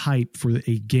real hype for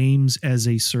a games as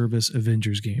a service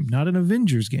Avengers game, not an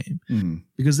Avengers game,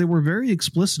 because they were very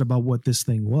explicit about what this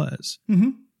thing was.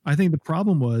 Mm-hmm. I think the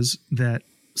problem was that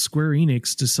Square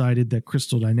Enix decided that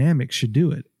Crystal Dynamics should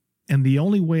do it. And the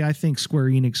only way I think Square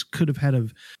Enix could have had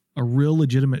a real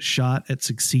legitimate shot at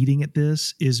succeeding at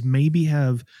this is maybe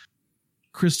have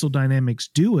Crystal Dynamics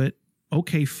do it.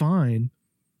 Okay, fine.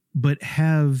 But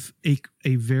have a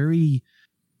very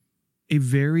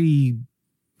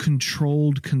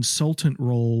controlled consultant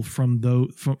role from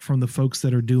the folks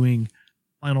that are doing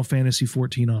Final Fantasy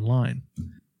 14 Online.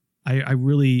 I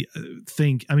really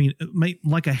think,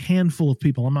 like a handful of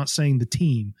people, I'm not saying the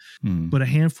team, but a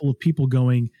handful of people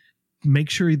going, make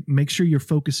sure you're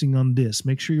focusing on this.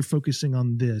 Make sure you're focusing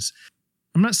on this.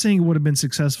 I'm not saying it would have been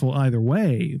successful either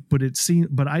way, but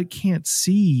I can't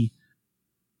see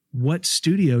what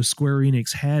studio Square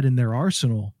Enix had in their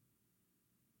arsenal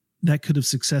that could have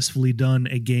successfully done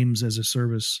a games as a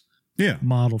service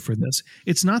model for this.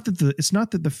 It's not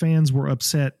that the fans were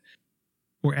upset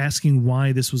or asking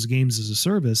why this was games as a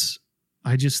service.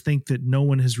 I just think that no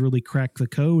one has really cracked the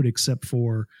code except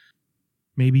for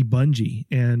maybe Bungie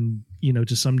and,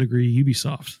 to some degree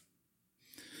Ubisoft.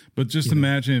 But just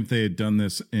imagine if they had done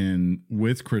this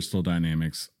with Crystal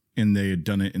Dynamics and they had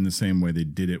done it in the same way they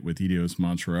did it with Eidos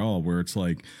Montreal, where it's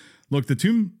like, look, the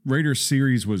Tomb Raider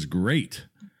series was great.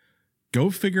 Go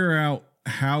figure out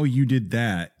how you did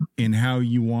that and how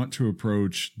you want to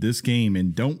approach this game,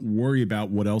 and don't worry about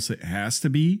what else it has to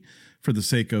be for the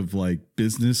sake of like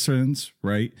business sense,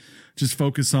 right? Just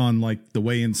focus on like the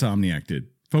way Insomniac did.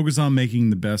 Focus on making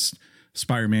the best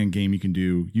Spider-Man game you can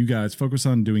do. You guys focus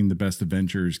on doing the best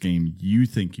Avengers game you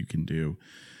think you can do.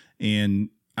 And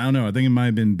I don't know, I think it might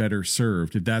have been better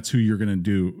served if that's who you're going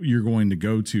to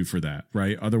go to for that,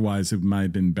 right? Otherwise, it might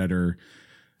have been better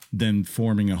than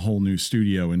forming a whole new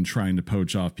studio and trying to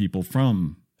poach off people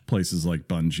from places like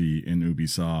Bungie and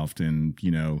Ubisoft and,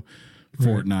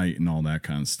 Fortnite and all that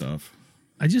kind of stuff.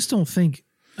 I just don't think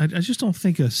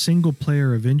a single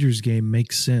player Avengers game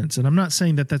makes sense. And I'm not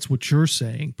saying that that's what you're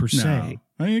saying per se.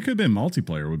 I mean, it could have been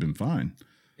multiplayer, would have been fine.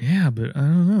 Yeah, but I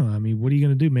don't know. I mean, what are you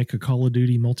going to do? Make a Call of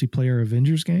Duty multiplayer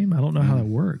Avengers game? I don't know how that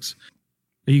works.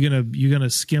 Are you gonna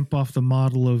skimp off the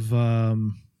model of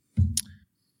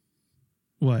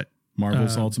what?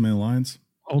 Marvel's Ultimate Alliance?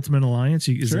 Ultimate Alliance?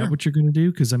 Is that what you're going to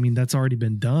do? Because, I mean, that's already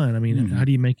been done. I mean, how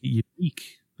do you make it unique?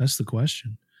 That's the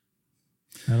question.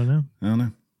 I don't know.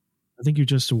 I think you're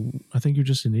just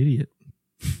an idiot.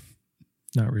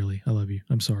 Not really. I love you.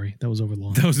 I'm sorry. That was over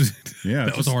long. That was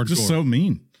hardcore. Just so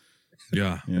mean.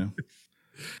 Yeah. Yeah.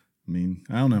 I mean,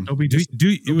 I don't know.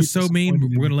 It was so mean.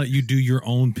 We're going to let you do your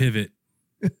own pivot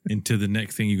into the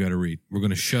next thing you got to read. We're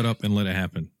going to shut up and let it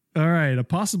happen. All right. A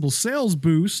possible sales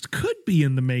boost could be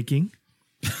in the making.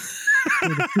 For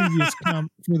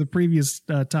the previous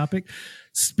topic,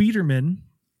 Spider-Man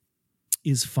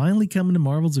is finally coming to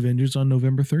Marvel's Avengers on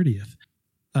November 30th,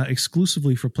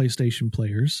 exclusively for PlayStation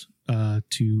players,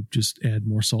 to just add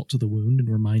more salt to the wound and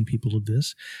remind people of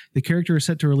this. The character is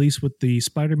set to release with the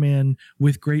Spider-Man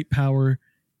with Great Power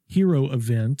Hero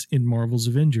event in Marvel's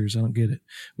Avengers. I don't get it.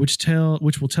 Which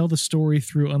will tell the story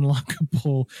through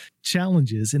unlockable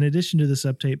challenges. In addition to this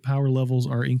update, power levels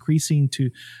are increasing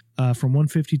to from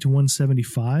 150 to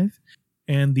 175,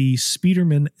 and the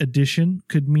Spider-Man edition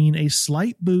could mean a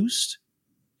slight boost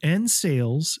and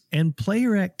sales and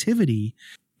player activity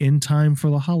in time for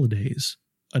the holidays.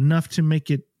 Enough to make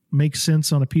it make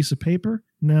sense on a piece of paper?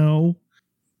 No,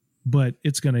 but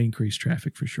it's going to increase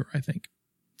traffic for sure, I think.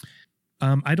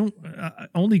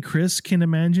 Only Chris can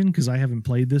imagine, because I haven't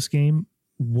played this game,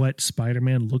 what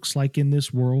Spider-Man looks like in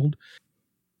this world,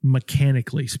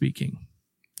 mechanically speaking.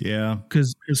 Yeah.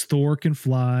 Because Thor can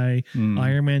fly,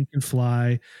 Iron Man can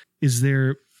fly. Is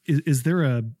there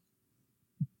a,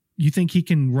 you think he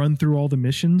can run through all the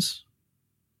missions?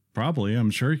 Probably. I'm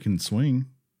sure he can swing.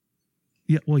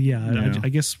 Yeah. Well, yeah. I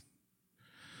guess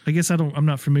I'm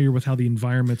not familiar with how the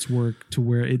environments work to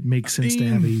where it makes sense to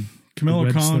have a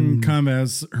Kamala Khan kind of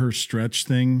has her stretch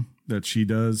thing that she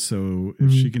does. So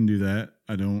if she can do that,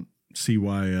 I don't see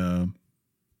why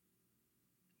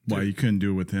you couldn't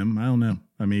do it with him. I don't know.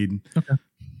 I mean,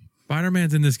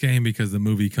 Spider-Man's in this game because the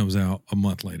movie comes out a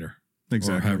month later.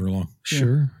 Exactly. Or however long.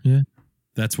 Sure. Yeah.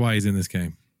 That's why he's in this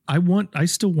game. I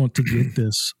still want to get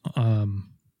this and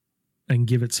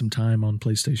give it some time on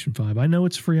PlayStation 5. I know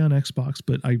it's free on Xbox,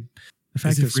 but the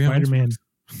fact that Spider-Man,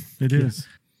 it is.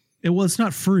 It's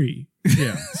not free.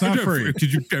 Yeah, it's not free. But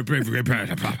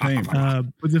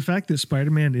the fact that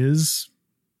Spider-Man is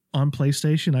on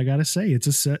PlayStation, I gotta say, it's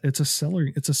a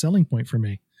selling point for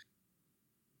me.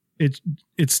 It's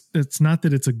not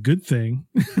that it's a good thing,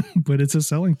 but it's a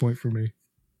selling point for me.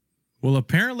 Well,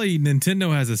 apparently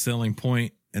Nintendo has a selling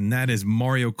point, and that is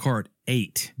Mario Kart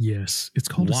 8. Yes, it's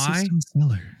called a system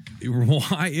seller.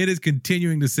 Why it is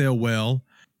continuing to sell well.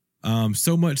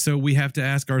 So much so we have to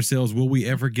ask ourselves, will we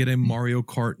ever get a Mario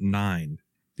Kart 9?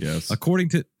 Yes. According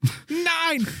to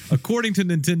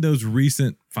Nintendo's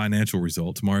recent financial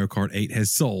results, Mario Kart 8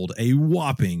 has sold a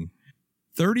whopping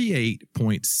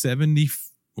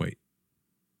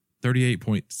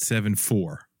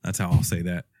 38.74. That's how I'll say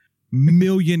that.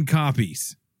 Million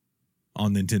copies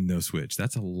on Nintendo Switch.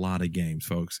 That's a lot of games,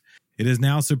 folks. It has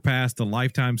now surpassed the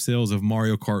lifetime sales of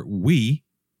Mario Kart Wii,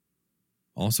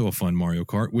 also a fun Mario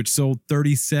Kart, which sold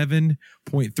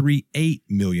 37.38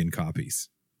 million copies.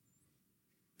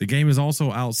 The game has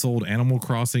also outsold Animal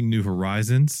Crossing New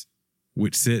Horizons,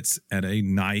 which sits at a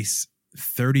nice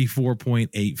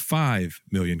 34.85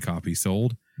 million copies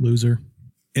sold. Loser.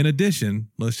 In addition,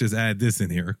 let's just add this in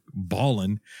here.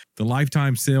 Ballin', the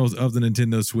lifetime sales of the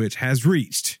Nintendo Switch has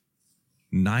reached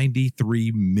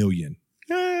 93 million.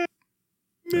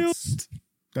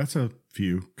 That's a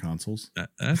few consoles.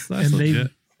 That's and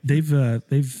legit.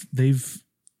 They've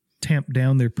tamped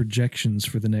down their projections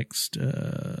for the next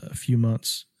few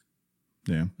months.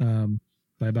 Yeah.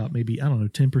 By about maybe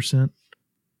 10%.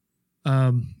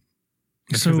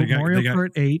 So Mario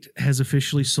Kart 8 has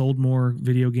officially sold more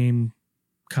video game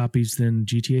copies than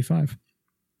GTA 5.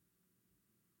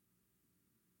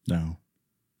 No,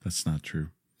 that's not true.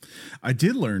 I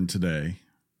did learn today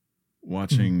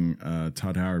watching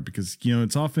Todd Howard, because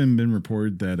it's often been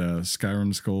reported that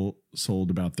Skyrim sold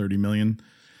about 30 million,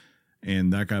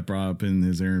 and that got brought up in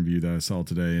his interview that I saw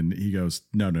today, and he goes,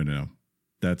 no,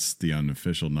 that's the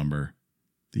unofficial number.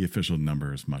 The official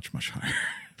number is much, much higher.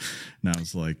 And I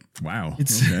was like, wow.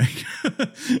 Okay.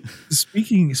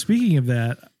 Speaking of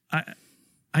that,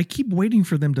 I keep waiting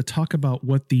for them to talk about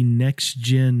what the next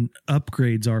gen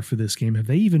upgrades are for this game. Have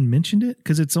they even mentioned it?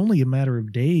 Because it's only a matter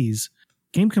of days.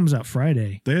 Game comes out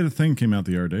Friday. They had a thing came out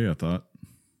the other day, I thought.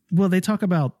 Well, they talk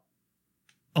about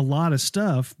a lot of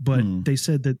stuff, but they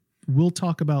said that we'll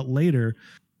talk about later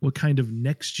what kind of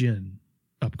next gen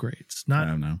upgrades. Not,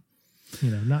 I don't know.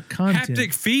 Not content.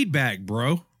 Haptic feedback,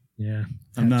 bro. Yeah.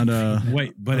 I'm not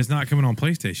wait, but it's not coming on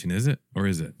PlayStation, is it? Or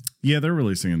is it? Yeah, they're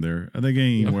releasing it there. Are they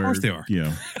getting Of course they are.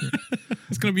 Yeah.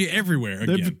 It's going to be everywhere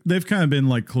again. They've kind of been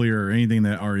like clear. Anything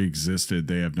that already existed,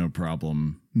 they have no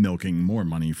problem milking more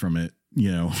money from it,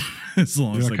 as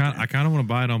long as I kind of want to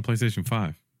buy it on PlayStation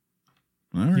 5.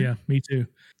 All right. Yeah, me too.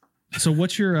 So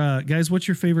what's your what's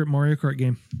your favorite Mario Kart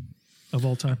game of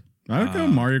all time? I would go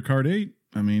Mario Kart 8.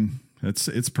 I mean,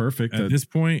 it's perfect. At this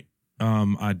point,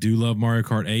 I do love Mario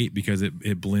Kart 8 because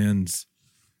it blends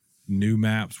new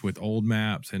maps with old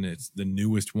maps, and it's the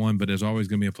newest one, but there's always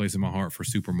going to be a place in my heart for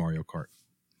Super Mario Kart.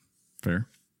 Fair.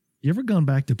 You ever gone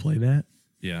back to play that?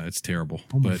 Yeah, it's terrible.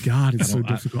 Oh my God, it's so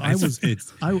difficult. I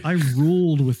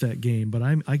ruled with that game, but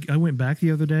I went back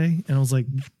the other day and I was like,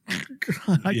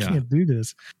 God, I can't do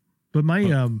this. But I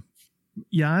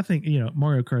think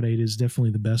Mario Kart 8 is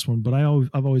definitely the best one. But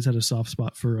I've always had a soft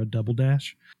spot for a Double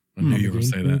Dash. I knew you were going to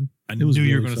say that. I knew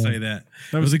you were going to say that.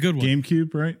 That was a good one.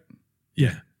 GameCube, right?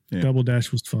 Yeah. Double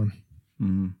Dash was fun.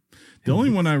 Mm-hmm. The only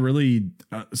one I really,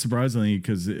 surprisingly,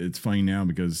 because it's funny now,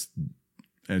 because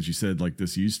as you said, like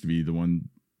this used to be the one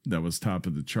that was top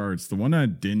of the charts. The one I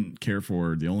didn't care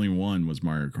for, the only one was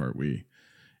Mario Kart Wii.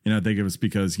 And I think it was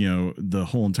because, the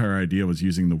whole entire idea was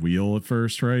using the wheel at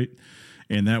first, right?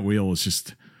 And that wheel was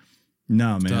just,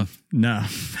 man. Tough. No,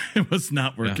 it was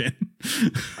not working. Yeah.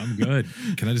 I'm good.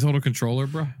 Can I just hold a controller,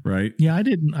 bro? Right. Yeah, I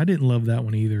didn't love that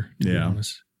one either, to be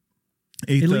honest.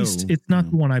 At least it's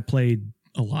not the one I played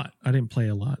a lot. I didn't play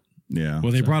a lot. Yeah.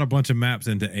 Well, they brought a bunch of maps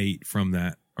into 8 from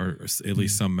that, or at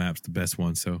least some maps, the best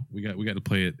one. So we got to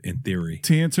play it in theory.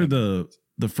 To answer the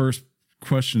first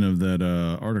question of that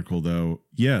article, though,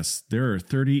 yes, there are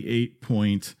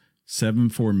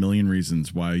 38.74 million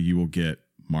reasons why you will get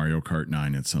Mario Kart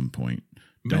 9 at some point.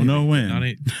 Maybe. Don't know when.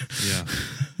 Yeah,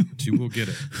 but you will get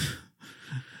it.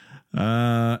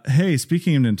 Hey,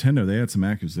 speaking of Nintendo, they had some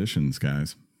acquisitions,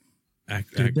 guys.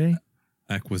 Did they?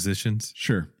 Acquisitions?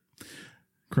 Sure.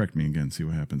 Correct me again, see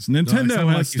what happens. Nintendo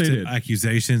has stated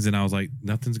accusations, and I was like,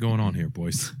 nothing's going on here,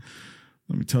 boys.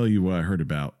 Let me tell you what I heard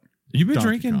about. You been Donkey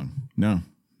drinking? Kong. No,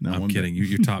 I'm kidding.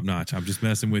 You're top notch. I'm just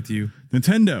messing with you.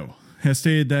 Nintendo has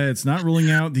stated that it's not ruling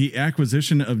out the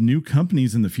acquisition of new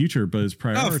companies in the future, but is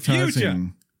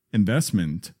prioritizing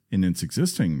investment in its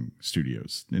existing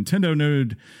studios. Nintendo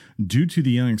noted, due to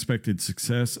the unexpected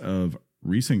success of its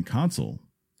recent console,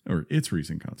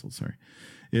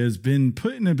 it has been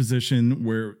put in a position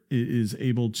where it is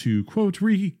able to, quote,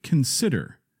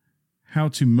 reconsider how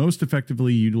to most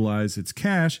effectively utilize its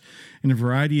cash in a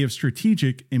variety of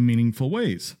strategic and meaningful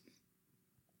ways.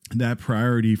 That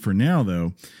priority for now,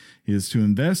 though, is to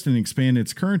invest and expand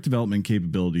its current development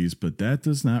capabilities, but that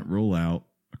does not rule out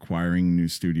acquiring new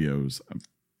studios.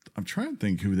 I'm trying to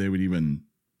think who they would even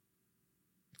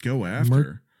go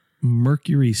after.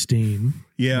 Mercury Steam,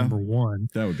 number one.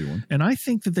 That would be one. And I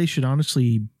think that they should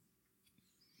honestly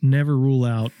never rule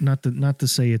out, not to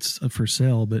say it's for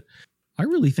sale, but I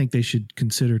really think they should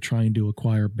consider trying to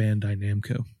acquire Bandai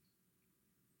Namco.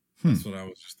 That's what I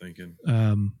was just thinking.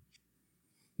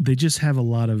 They just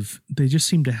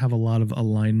seem to have a lot of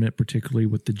alignment, particularly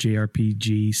with the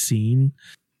JRPG scene.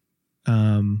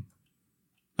 I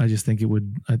just think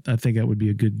I think that would be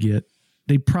a good get.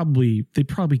 They probably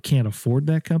can't afford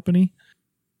that company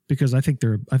because I think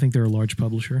they're a large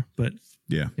publisher, but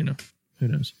yeah, who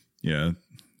knows? Yeah,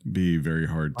 it'd be very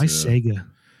hard buy Sega.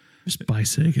 Just buy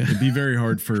Sega. It'd be very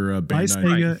hard for buy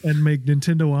Sega and make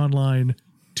Nintendo Online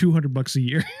 $200 a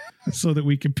year so that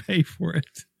we can pay for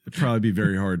it. It'd probably be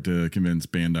very hard to convince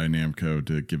Bandai Namco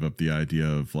to give up the idea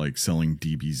of like selling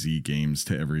DBZ games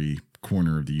to every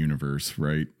corner of the universe,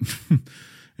 right?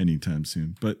 Anytime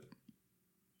soon. But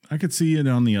I could see it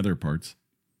on the other parts.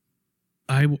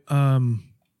 I'd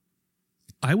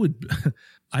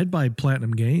buy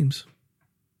Platinum Games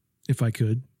if I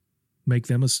could make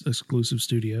them an exclusive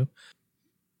studio.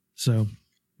 So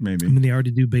maybe. I mean, they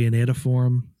already do Bayonetta for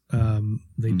them.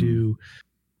 They do,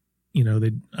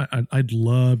 I'd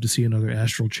love to see another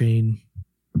Astral Chain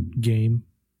game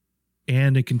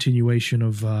and a continuation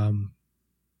of,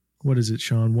 what is it,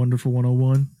 Sean? Wonderful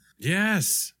 101?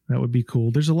 Yes. That would be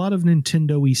cool. There's a lot of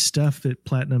Nintendo-y stuff that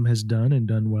Platinum has done and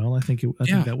done well. I think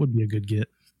that would be a good get.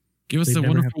 Give us the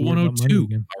Wonderful 102.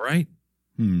 All right.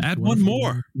 Add one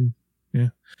more. Yeah.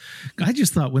 I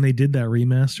just thought when they did that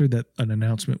remaster that an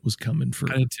announcement was coming for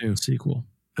a sequel.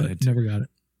 But never got it.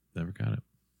 Never got it.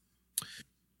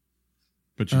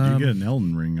 But you do get an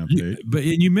Elden Ring update. But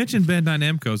you mentioned Bandai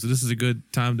Namco, so this is a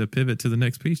good time to pivot to the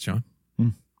next piece, John.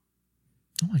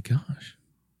 Oh my gosh.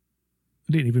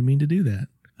 I didn't even mean to do that.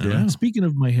 Yeah. Speaking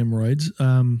of my hemorrhoids,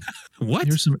 what?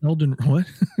 Here's some Elden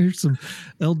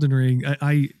Ring.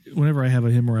 I whenever I have a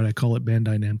hemorrhoid, I call it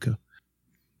Bandai Namco.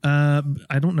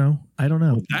 I don't know.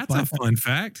 Well, that's a fun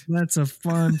fact. That's a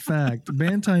fun fact.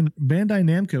 Bandai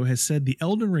Namco has said the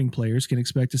Elden Ring players can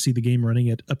expect to see the game running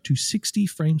at up to 60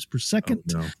 frames per second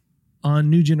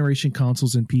on new generation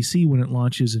consoles and PC when it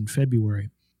launches in February.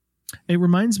 It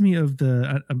reminds me of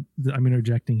I'm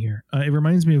interjecting here. It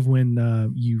reminds me of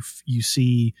when you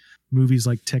see movies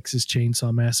like Texas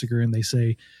Chainsaw Massacre and they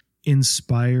say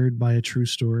inspired by a true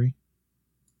story.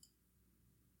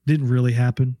 Didn't really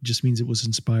happen. Just means it was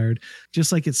inspired.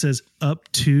 Just like it says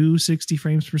up to 60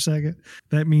 frames per second.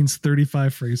 That means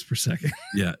 35 frames per second.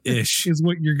 Yeah, ish. Is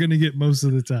what you're going to get most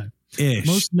of the time. Ish.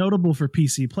 Most notable for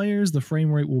PC players, the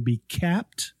frame rate will be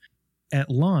capped at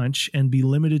launch and be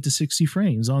limited to 60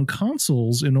 frames. On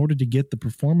consoles, in order to get the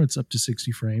performance up to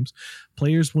 60 frames,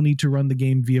 players will need to run the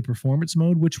game via performance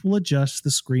mode, which will adjust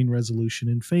the screen resolution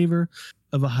in favor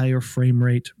of a higher frame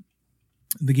rate.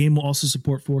 The game will also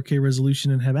support 4K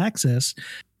resolution and have access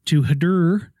to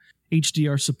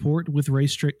HDR support with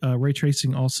ray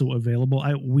tracing also available.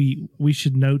 We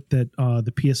should note that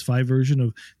the PS5 version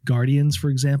of Guardians, for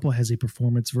example, has a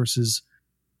performance versus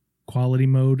quality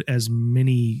mode, as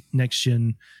many next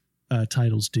gen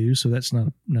titles do. So that's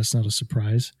not a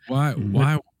surprise. Why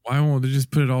won't they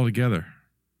just put it all together?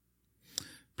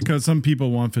 Because some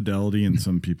people want fidelity and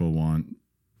some people want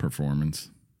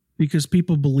performance. Because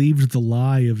people believed the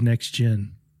lie of next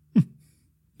gen.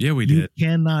 Yeah, we did. You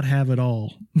cannot have it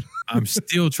all. I'm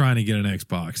still trying to get an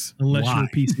Xbox. Unless you're a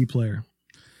PC player.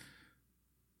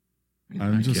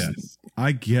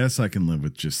 I guess I can live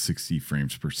with just 60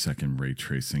 frames per second ray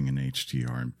tracing in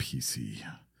HDR and PC.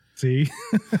 See?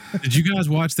 Did you guys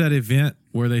watch that event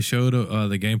where they showed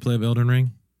the gameplay of Elden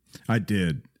Ring? I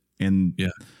did. And yeah.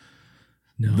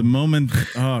 No. The moment,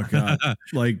 oh God,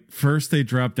 like first they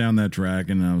dropped down that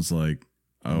dragon and I was like,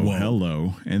 Oh, whoa.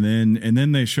 Hello. And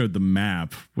then they showed the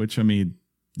map, which, I mean,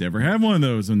 never had one of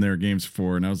those in their games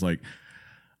before. And I was like,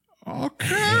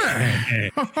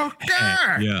 okay. Okay.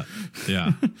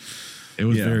 Yeah. It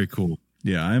was very cool.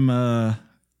 Yeah,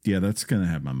 that's going to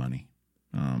have my money.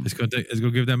 It's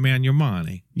gonna give that man your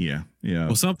money. Yeah.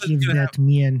 Well, something's give gonna that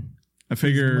man. I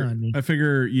figure,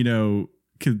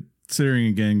 considering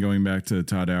again going back to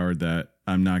Todd Howard that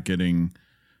I'm not getting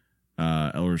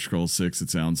Elder Scrolls 6. It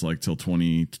sounds like till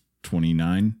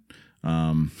 2029.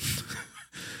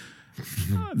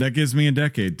 That gives me a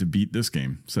decade to beat this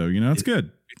game, so it's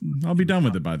good. I'll be done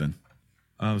with it by then.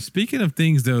 Speaking of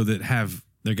things though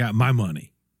that got my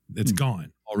money, it's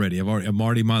gone already. I'm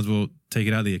already might as well take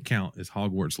it out of the account. Is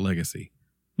Hogwarts Legacy,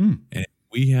 and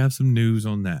we have some news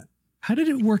on that. How did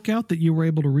it work out that you were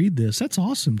able to read this? That's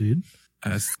awesome, dude.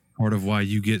 That's part of why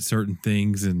you get certain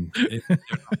things, and it's a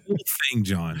whole thing,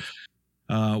 John.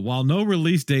 While no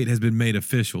release date has been made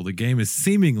official, the game is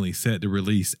seemingly set to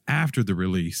release after the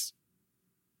release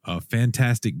of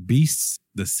Fantastic Beasts: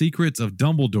 The Secrets of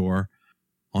Dumbledore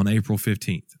on April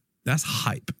 15th. That's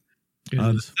hype.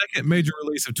 The second major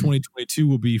release of 2022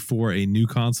 will be for a new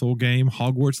console game,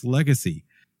 Hogwarts Legacy.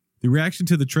 The reaction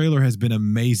to the trailer has been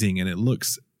amazing, and it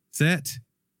looks set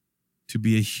to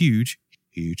be a huge,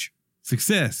 huge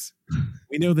success.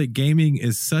 We know that gaming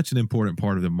is such an important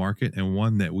part of the market and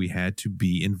one that we had to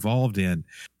be involved in.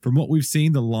 From what we've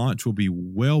seen, the launch will be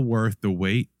well worth the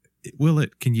wait. Will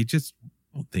it? Can you just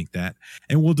don't think that?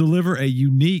 And will deliver a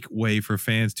unique way for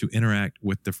fans to interact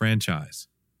with the franchise.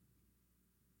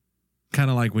 Kind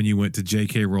of like when you went to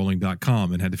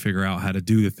jkrowling.com and had to figure out how to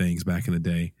do the things back in the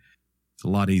day. It's a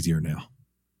lot easier now.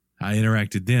 I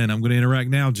interacted then. I'm going to interact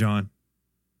now, John.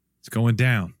 It's going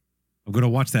down. I'm going to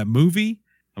watch that movie.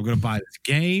 I'm going to buy this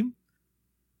game.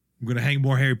 I'm going to hang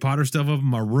more Harry Potter stuff up in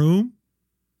my room.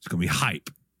 It's going to be hype.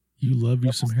 You love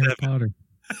you some Harry Potter.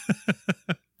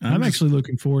 I'm actually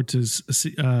looking forward to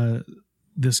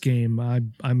this game.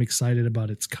 I'm excited about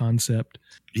its concept.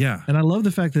 Yeah. And I love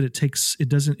the fact that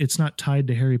it's not tied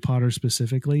to Harry Potter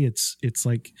specifically. It's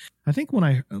like, I think what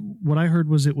I heard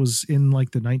was it was in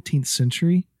like the 19th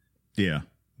century. Yeah,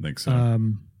 I think so.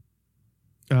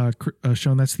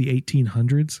 Sean, that's the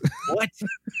 1800s. What?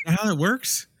 How that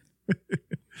works?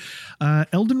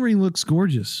 Elden Ring looks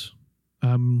gorgeous.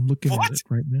 I'm looking at it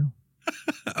right now.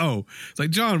 Oh, it's like,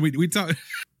 John, we talk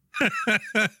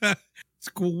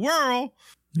squirrel.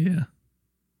 Yeah.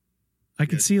 I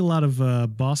could see a lot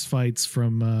of boss fights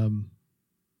from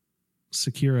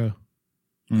Sekiro.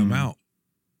 I'm out.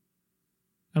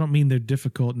 I don't mean they're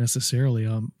difficult necessarily,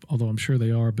 although I'm sure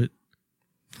they are, but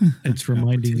it's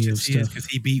reminding me of stuff. Because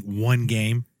he beat one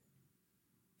game.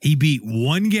 You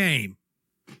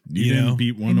didn't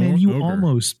beat one ogre. You ogre.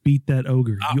 almost beat that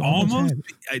ogre. You almost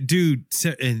dude.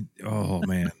 And oh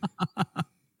man.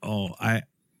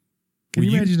 Can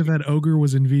you imagine if that ogre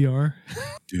was in VR?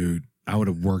 Dude, I would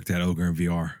have worked that ogre in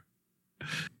VR.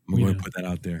 I'm going to put that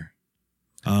out there.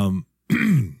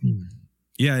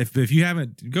 Yeah, if you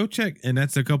haven't, go check. And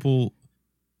that's a couple,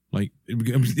 like,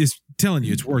 it's telling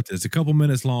you it's worth it. It's a couple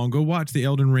minutes long. Go watch the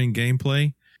Elden Ring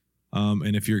gameplay.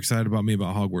 And if you're excited about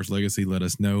Hogwarts Legacy, let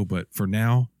us know. But for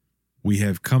now, we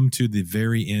have come to the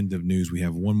very end of news. We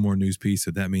have one more news piece,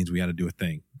 so that means we got to do a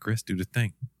thing. Chris, do the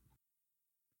thing.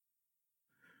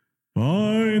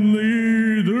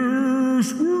 Finally, there's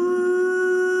spring.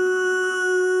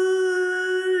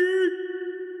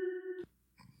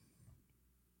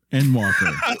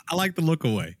 Endwalker. I like the look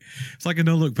away. It's like a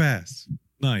no look pass.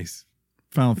 Nice.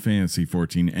 Final Fantasy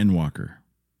 14 Endwalker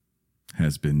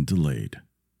has been delayed.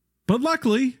 But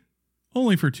luckily,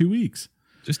 only for 2 weeks.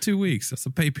 Just 2 weeks. That's a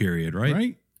pay period, right?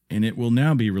 Right. And it will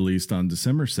now be released on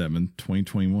December 7th,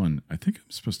 2021. I think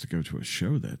I'm supposed to go to a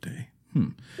show that day.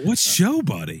 What show,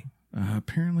 buddy?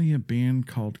 Apparently a band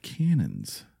called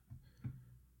Cannons.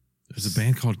 There's a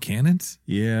band called Cannons?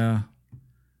 Yeah.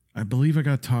 I believe I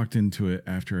got talked into it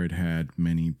after I'd had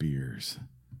many beers.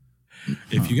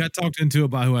 If you got talked into it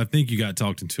by who I think you got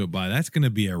talked into it by, that's going to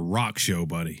be a rock show,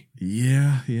 buddy.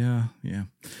 Yeah.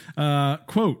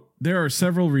 Quote, there are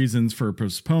several reasons for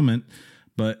postponement,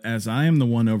 but as I am the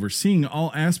one overseeing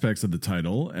all aspects of the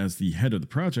title, as the head of the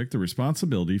project, the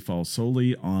responsibility falls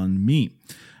solely on me.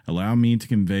 Allow me to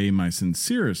convey my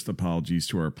sincerest apologies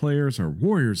to our players, our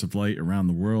warriors of light around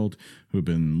the world who have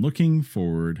been looking so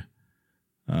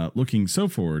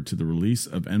forward to the release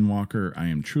of Endwalker. I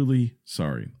am truly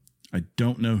sorry. I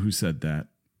don't know who said that,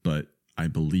 but I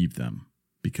believe them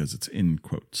because it's in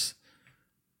quotes.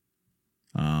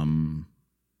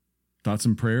 Thoughts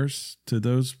and prayers to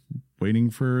those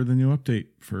waiting for the new update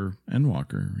for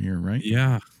Endwalker here, right?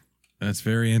 Yeah, that's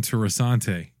very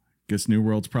interessante. Guess New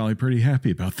World's probably pretty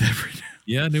happy about that right now.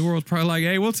 Yeah, New World's probably like,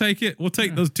 hey, we'll take it. We'll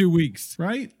take those 2 weeks.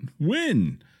 Right?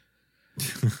 Win.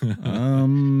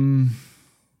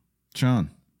 Sean.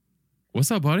 What's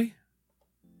up, buddy?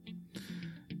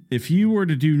 If you were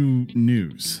to do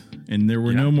news and there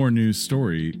were no more news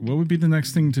story, what would be the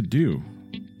next thing to do?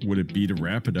 Would it be to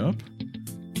wrap it up?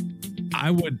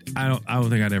 I don't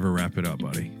think I'd ever wrap it up,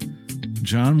 buddy.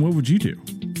 John, what would you do?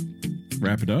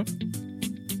 Wrap it up?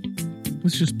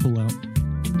 Let's just pull out.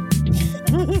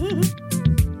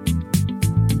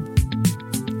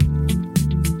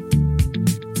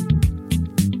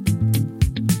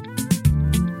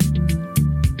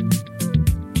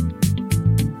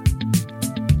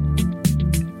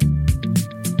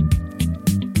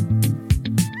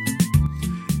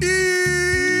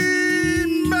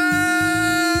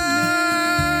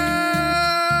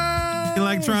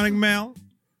 Electronic mail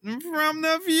from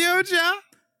the future.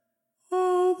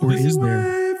 Or is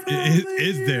there?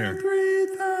 Is there? That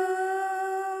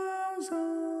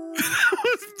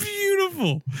was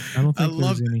beautiful. I don't think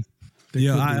there's any.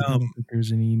 I don't think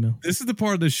there's any email. This is the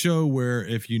part of the show where,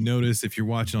 if you notice, if you're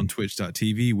watching on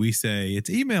twitch.tv, we say it's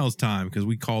emails time because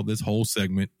we call this whole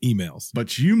segment emails.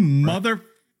 But you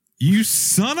you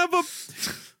son of a.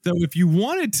 So if you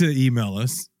wanted to email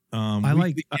us, I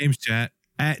like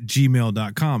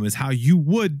gameschat@gmail.com is how you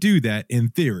would do that in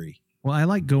theory. Well, I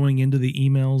like going into the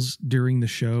emails during the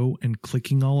show and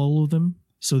clicking all of them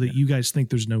so that you guys think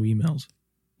there's no emails.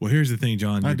 Well, here's the thing,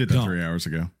 John. I did that 3 hours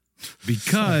ago.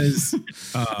 Because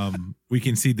we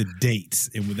can see the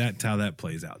dates, and that's how that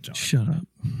plays out, John. Shut up.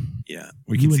 Yeah,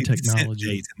 we can see technology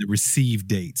the dates and the receive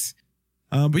dates.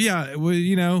 But yeah,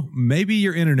 well, maybe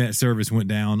your internet service went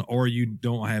down, or you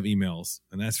don't have emails,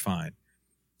 and that's fine.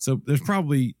 So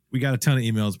we got a ton of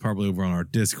emails probably over on our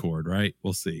Discord, right?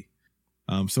 We'll see.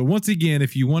 So once again,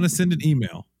 if you want to send an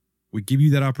email, we give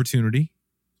you that opportunity.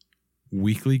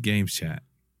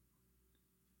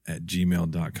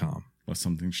 weeklygameschat@gmail.com. Unless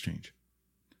something's changed.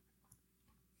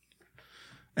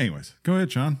 Anyways, go ahead,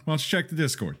 Sean. Well, let's check the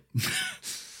Discord.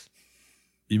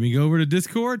 You mean go over to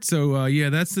Discord? So,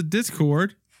 that's the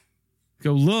Discord.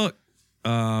 Go look.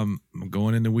 I'm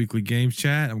going into Weekly Games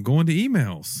Chat. I'm going to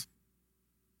emails.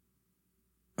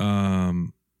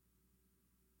 And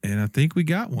I think we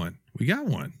got one. We got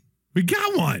one.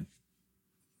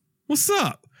 What's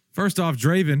up? First off,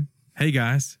 Draven. Hey,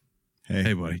 guys.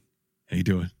 Hey, buddy. How you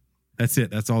doing? That's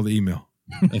it. That's all the email.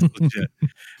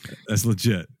 That's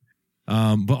legit.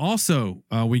 But also,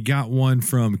 we got one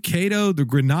from Cato the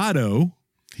Granado.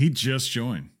 He just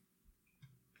joined.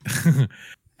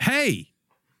 Hey.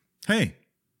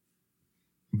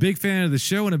 Big fan of the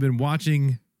show and have been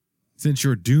watching since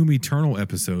your Doom Eternal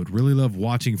episode. Really love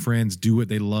watching friends do what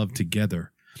they love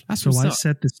together. That's so I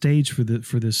set the stage for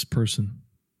this person.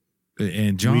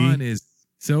 And John is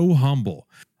so humble.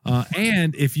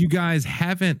 And if you guys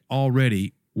haven't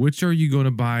already, which are you going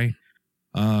to buy?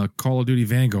 Call of Duty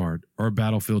Vanguard or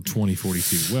Battlefield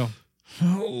 2042? Well,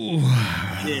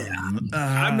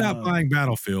 I'm not buying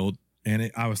Battlefield.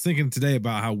 And I was thinking today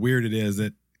about how weird it is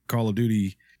that Call of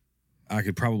Duty, I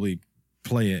could probably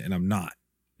play it and I'm not.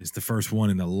 It's the first one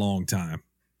in a long time.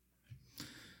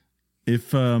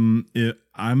 If I'm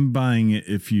buying it,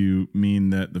 if you mean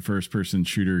that the first person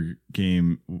shooter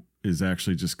game is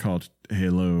actually just called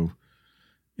Halo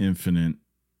Infinite,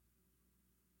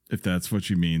 if that's what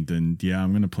you mean, then yeah,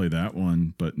 I'm going to play that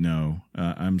one. But no,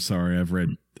 I'm sorry.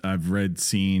 I've read,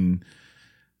 seen,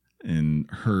 and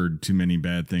heard too many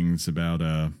bad things about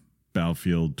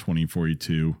Battlefield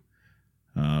 2042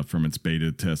 from its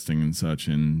beta testing and such,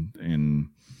 and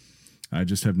I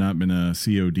just have not been a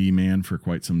COD man for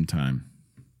quite some time.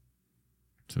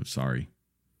 So sorry.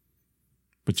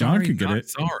 But John could get it.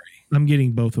 Sorry. I'm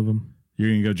getting both of them. You're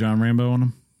going to go John Rambo on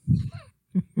them?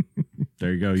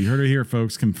 There you go. You heard it here,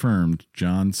 folks. Confirmed.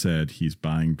 John said he's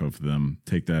buying both of them.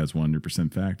 Take that as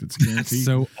 100% fact. It's guaranteed. That's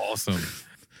so awesome.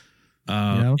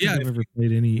 I don't think I've ever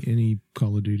played any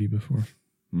Call of Duty before.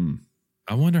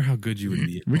 I wonder how good you would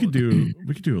be. We could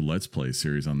do a Let's Play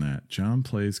series on that. John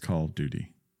plays Call of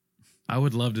Duty. I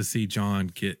would love to see John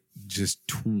get just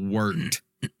twerked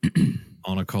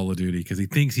on a Call of Duty because he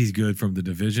thinks he's good from the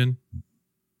Division.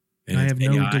 And I have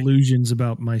no delusions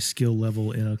about my skill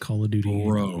level in a Call of Duty.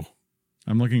 Bro.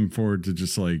 I'm looking forward to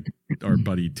just like our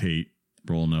buddy Tate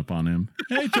rolling up on him.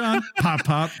 Hey, John.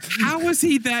 Pop. How is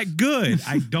he that good?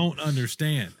 I don't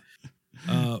understand.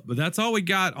 But that's all we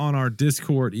got on our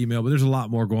Discord email. But there's a lot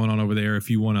more going on over there. If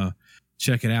you want to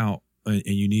check it out and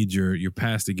you need your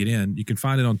pass to get in, you can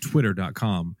find it on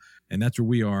twitter.com. And that's where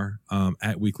we are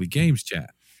at Weekly Games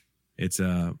Chat. It's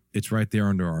right there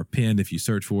under our pin. If you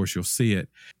search for us, you'll see it.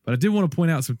 But I did want to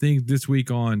point out some things this week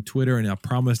on Twitter, and I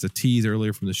promised a tease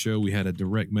earlier from the show. We had a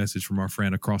direct message from our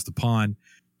friend across the pond,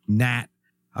 Nat.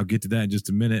 I'll get to that in just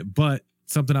a minute. But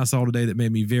something I saw today that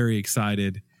made me very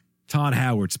excited. Todd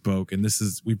Howard spoke, and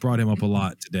we brought him up a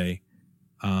lot today.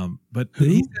 But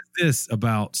he said this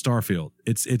about Starfield.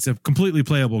 It's a completely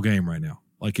playable game right now.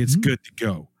 Like, it's good to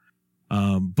go.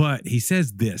 But he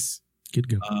says this. Good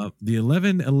to go. The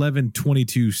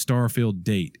 11/11/22 Starfield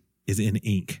date is in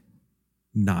ink,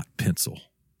 not pencil.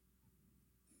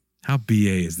 How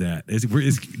BA is that? It's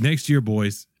next year,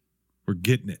 boys. We're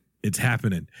getting it. It's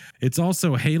happening. It's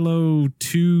also Halo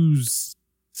 2's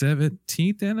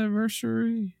 17th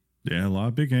anniversary. Yeah, a lot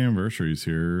of big anniversaries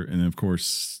here. And of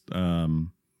course,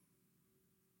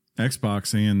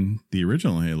 Xbox and the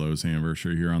original Halo's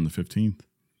anniversary here on the 15th.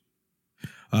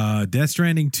 Death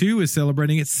Stranding 2 is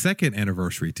celebrating its second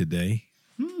anniversary today.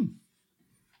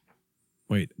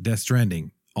 Wait, Death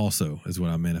Stranding also is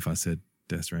what I meant if I said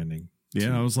Death Stranding. Yeah,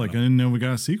 2. I was like, I didn't know we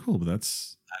got a sequel, but I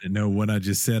didn't know what I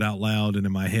just said out loud, and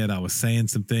in my head I was saying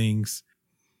some things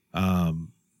and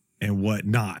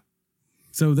whatnot.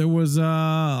 So there was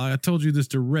I told you this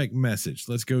direct message.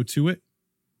 Let's go to it.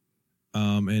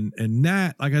 And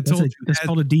Nat, like I told you, it's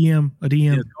called a DM. A DM.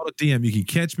 Yeah, it's called a DM. You can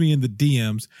catch me in the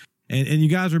DMs. And you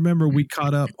guys remember we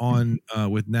caught up on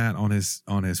with Nat on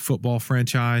his football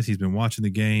franchise. He's been watching the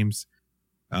games.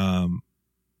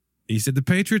 He said the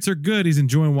Patriots are good. He's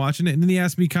enjoying watching it. And then he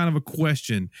asked me kind of a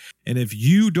question. And if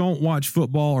you don't watch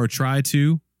football or try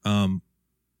to, and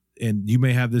you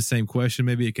may have this same question,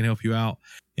 maybe it can help you out.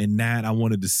 And Nat, I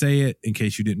wanted to say it in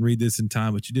case you didn't read this in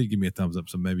time, but you did give me a thumbs up,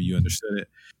 so maybe you understood it.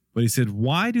 But he said,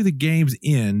 why do the games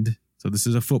end? So this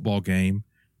is a football game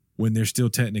when there's still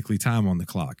technically time on the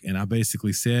clock. And I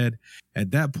basically said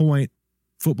at that point,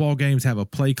 football games have a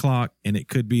play clock, and it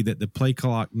could be that the play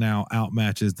clock now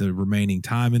outmatches the remaining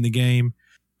time in the game.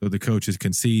 So the coaches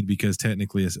concede because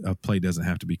technically a play doesn't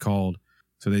have to be called.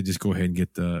 So they just go ahead and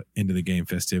get the end of the game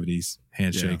festivities,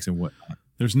 handshakes and whatnot.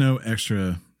 There's no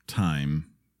extra time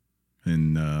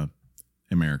in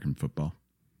American football.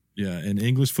 Yeah. In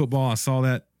English football, I saw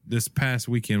that this past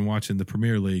weekend watching the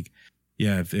Premier League.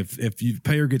 Yeah. If your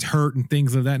player gets hurt and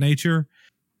things of that nature,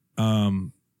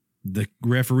 the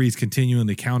referees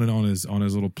continually counted on his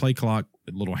little play clock,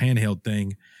 little handheld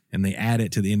thing, and they add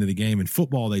it to the end of the game. In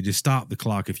football, they just stop the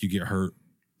clock if you get hurt.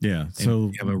 Yeah.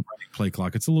 So you have a running play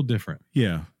clock. It's a little different.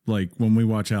 Yeah. Like when we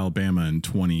watch Alabama and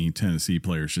 20 Tennessee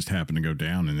players just happen to go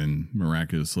down and then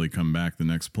miraculously come back the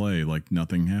next play like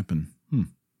nothing happened.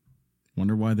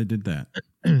 Wonder why they did that.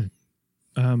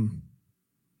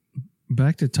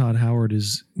 Back to Todd Howard,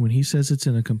 is when he says it's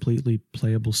in a completely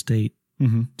playable state,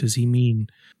 does he mean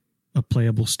a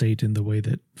playable state in the way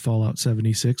that Fallout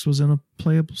 76 was in a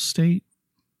playable state?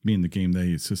 Being the game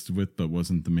they assisted with but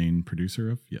wasn't the main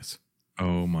producer of? Yes.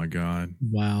 Oh my God.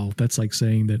 Wow. That's like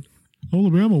saying that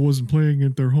Alabama wasn't playing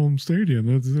at their home stadium.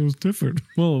 It was different.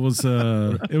 Well, it was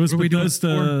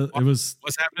Bethesda. It was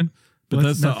what's happening?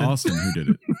 Bethesda Austin who did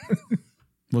it.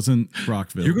 Wasn't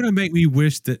Rockville. You're gonna make me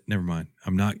wish that. Never mind.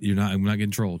 I'm not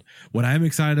getting trolled. What I am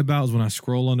excited about is when I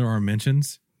scroll under our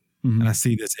mentions and I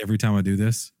see this every time I do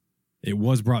this. It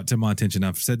was brought to my attention.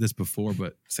 I've said this before,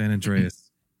 but San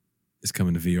Andreas is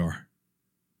coming to VR.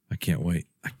 I can't wait.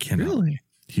 I cannot. Really?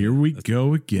 Here we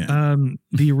go again.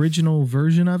 The original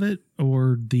version of it,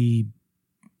 or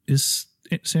is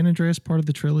San Andreas part of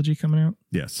the trilogy coming out?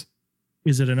 Yes.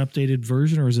 Is it an updated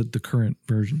version or is it the current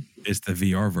version? It's the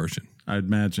VR version. I'd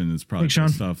imagine it's probably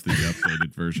based off the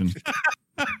updated version.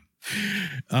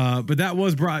 But that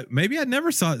was brought. Maybe I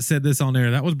never said this on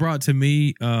air. That was brought to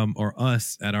me or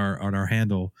us at our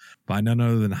handle by none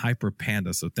other than Hyper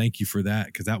Panda. So thank you for that,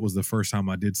 because that was the first time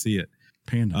I did see it.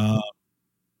 Panda.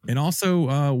 And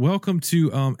also welcome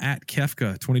to at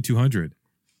Kefka 2200.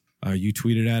 You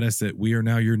tweeted at us that we are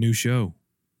now your new show.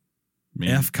 Man.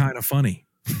 F kind of funny.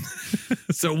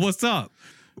 So what's up?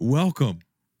 Welcome.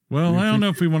 Well, I don't know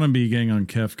if we want to be getting on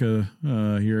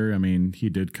Kefka here. I mean, he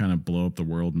did kind of blow up the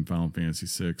world in Final Fantasy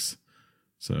VI.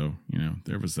 So,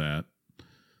 there was that.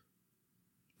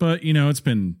 But, it's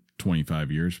been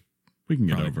 25 years. We can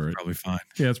get over it. Probably fine.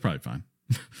 Yeah, it's probably fine.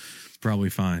 It's probably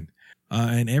fine.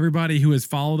 And everybody who has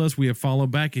followed us, we have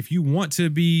followed back. If you want to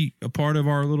be a part of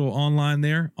our little online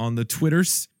there on the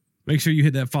Twitters, make sure you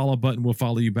hit that follow button. We'll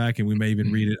follow you back, and we may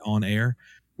even read it on air.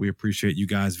 We appreciate you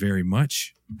guys very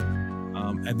much.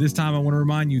 At this time, I want to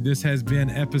remind you, this has been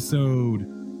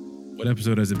what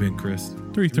episode has it been, Chris?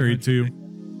 332.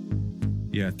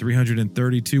 Yeah,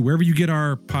 332. Wherever you get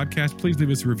our podcast, please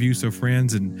leave us a review so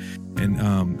friends and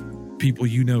people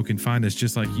can find us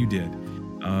just like you did.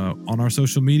 On our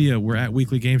social media, we're at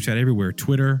Weekly Games Chat everywhere.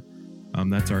 Twitter,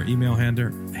 that's our email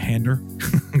hander,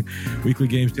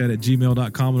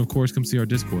 weeklygameschat@gmail.com. And of course, come see our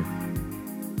Discord.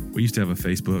 We used to have a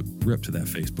Facebook. We're up to that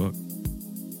Facebook.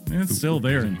 It's still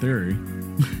there in theory.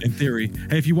 In theory.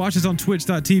 Hey, if you watch us on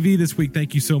twitch.tv this week,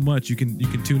 thank you so much. You can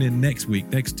tune in next week,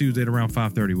 next Tuesday at around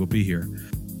 5:30. We'll be here.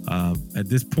 At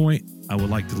this point, I would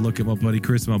like to look at my buddy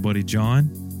Chris and my buddy John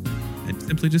and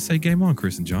simply just say game on,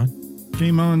 Chris and John.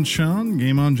 Game on, Sean.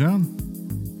 Game on, John.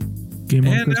 Game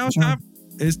on, and Chris now and John.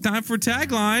 it's time for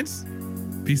taglines.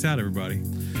 Peace out, everybody.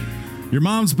 Your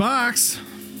mom's box.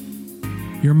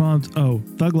 Your mom's... Oh,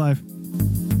 Thug Life.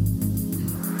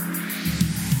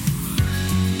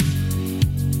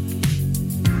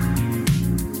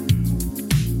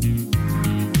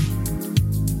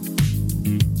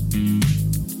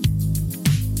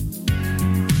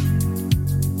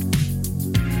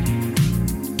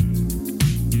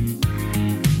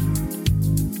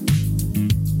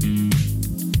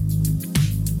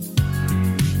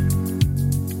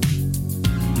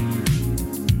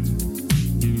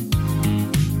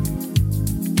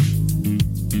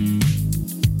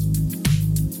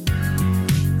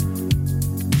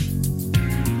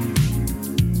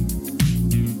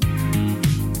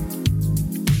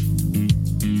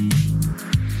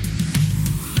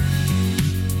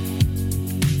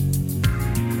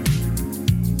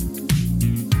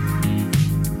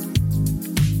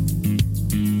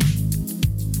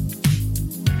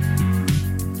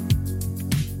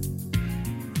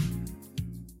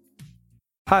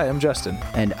 Hi, I'm Justin.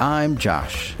 And I'm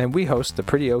Josh. And we host the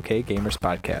Pretty Okay Gamers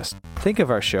podcast. Think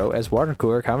of our show as water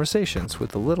cooler conversations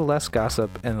with a little less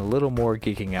gossip and a little more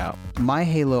geeking out. My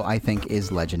Halo, I think,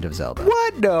 is Legend of Zelda.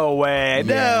 What? No way.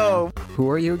 Yeah. No. Who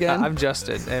are you again? I'm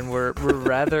Justin, and we're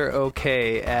rather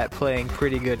okay at playing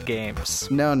pretty good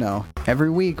games. No. Every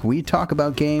week, we talk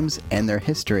about games and their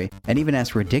history, and even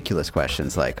ask ridiculous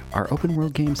questions like, are open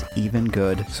world games even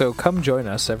good? So come join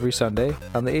us every Sunday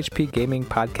on the HP Gaming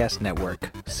Podcast Network.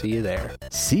 See you there.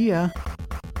 See ya.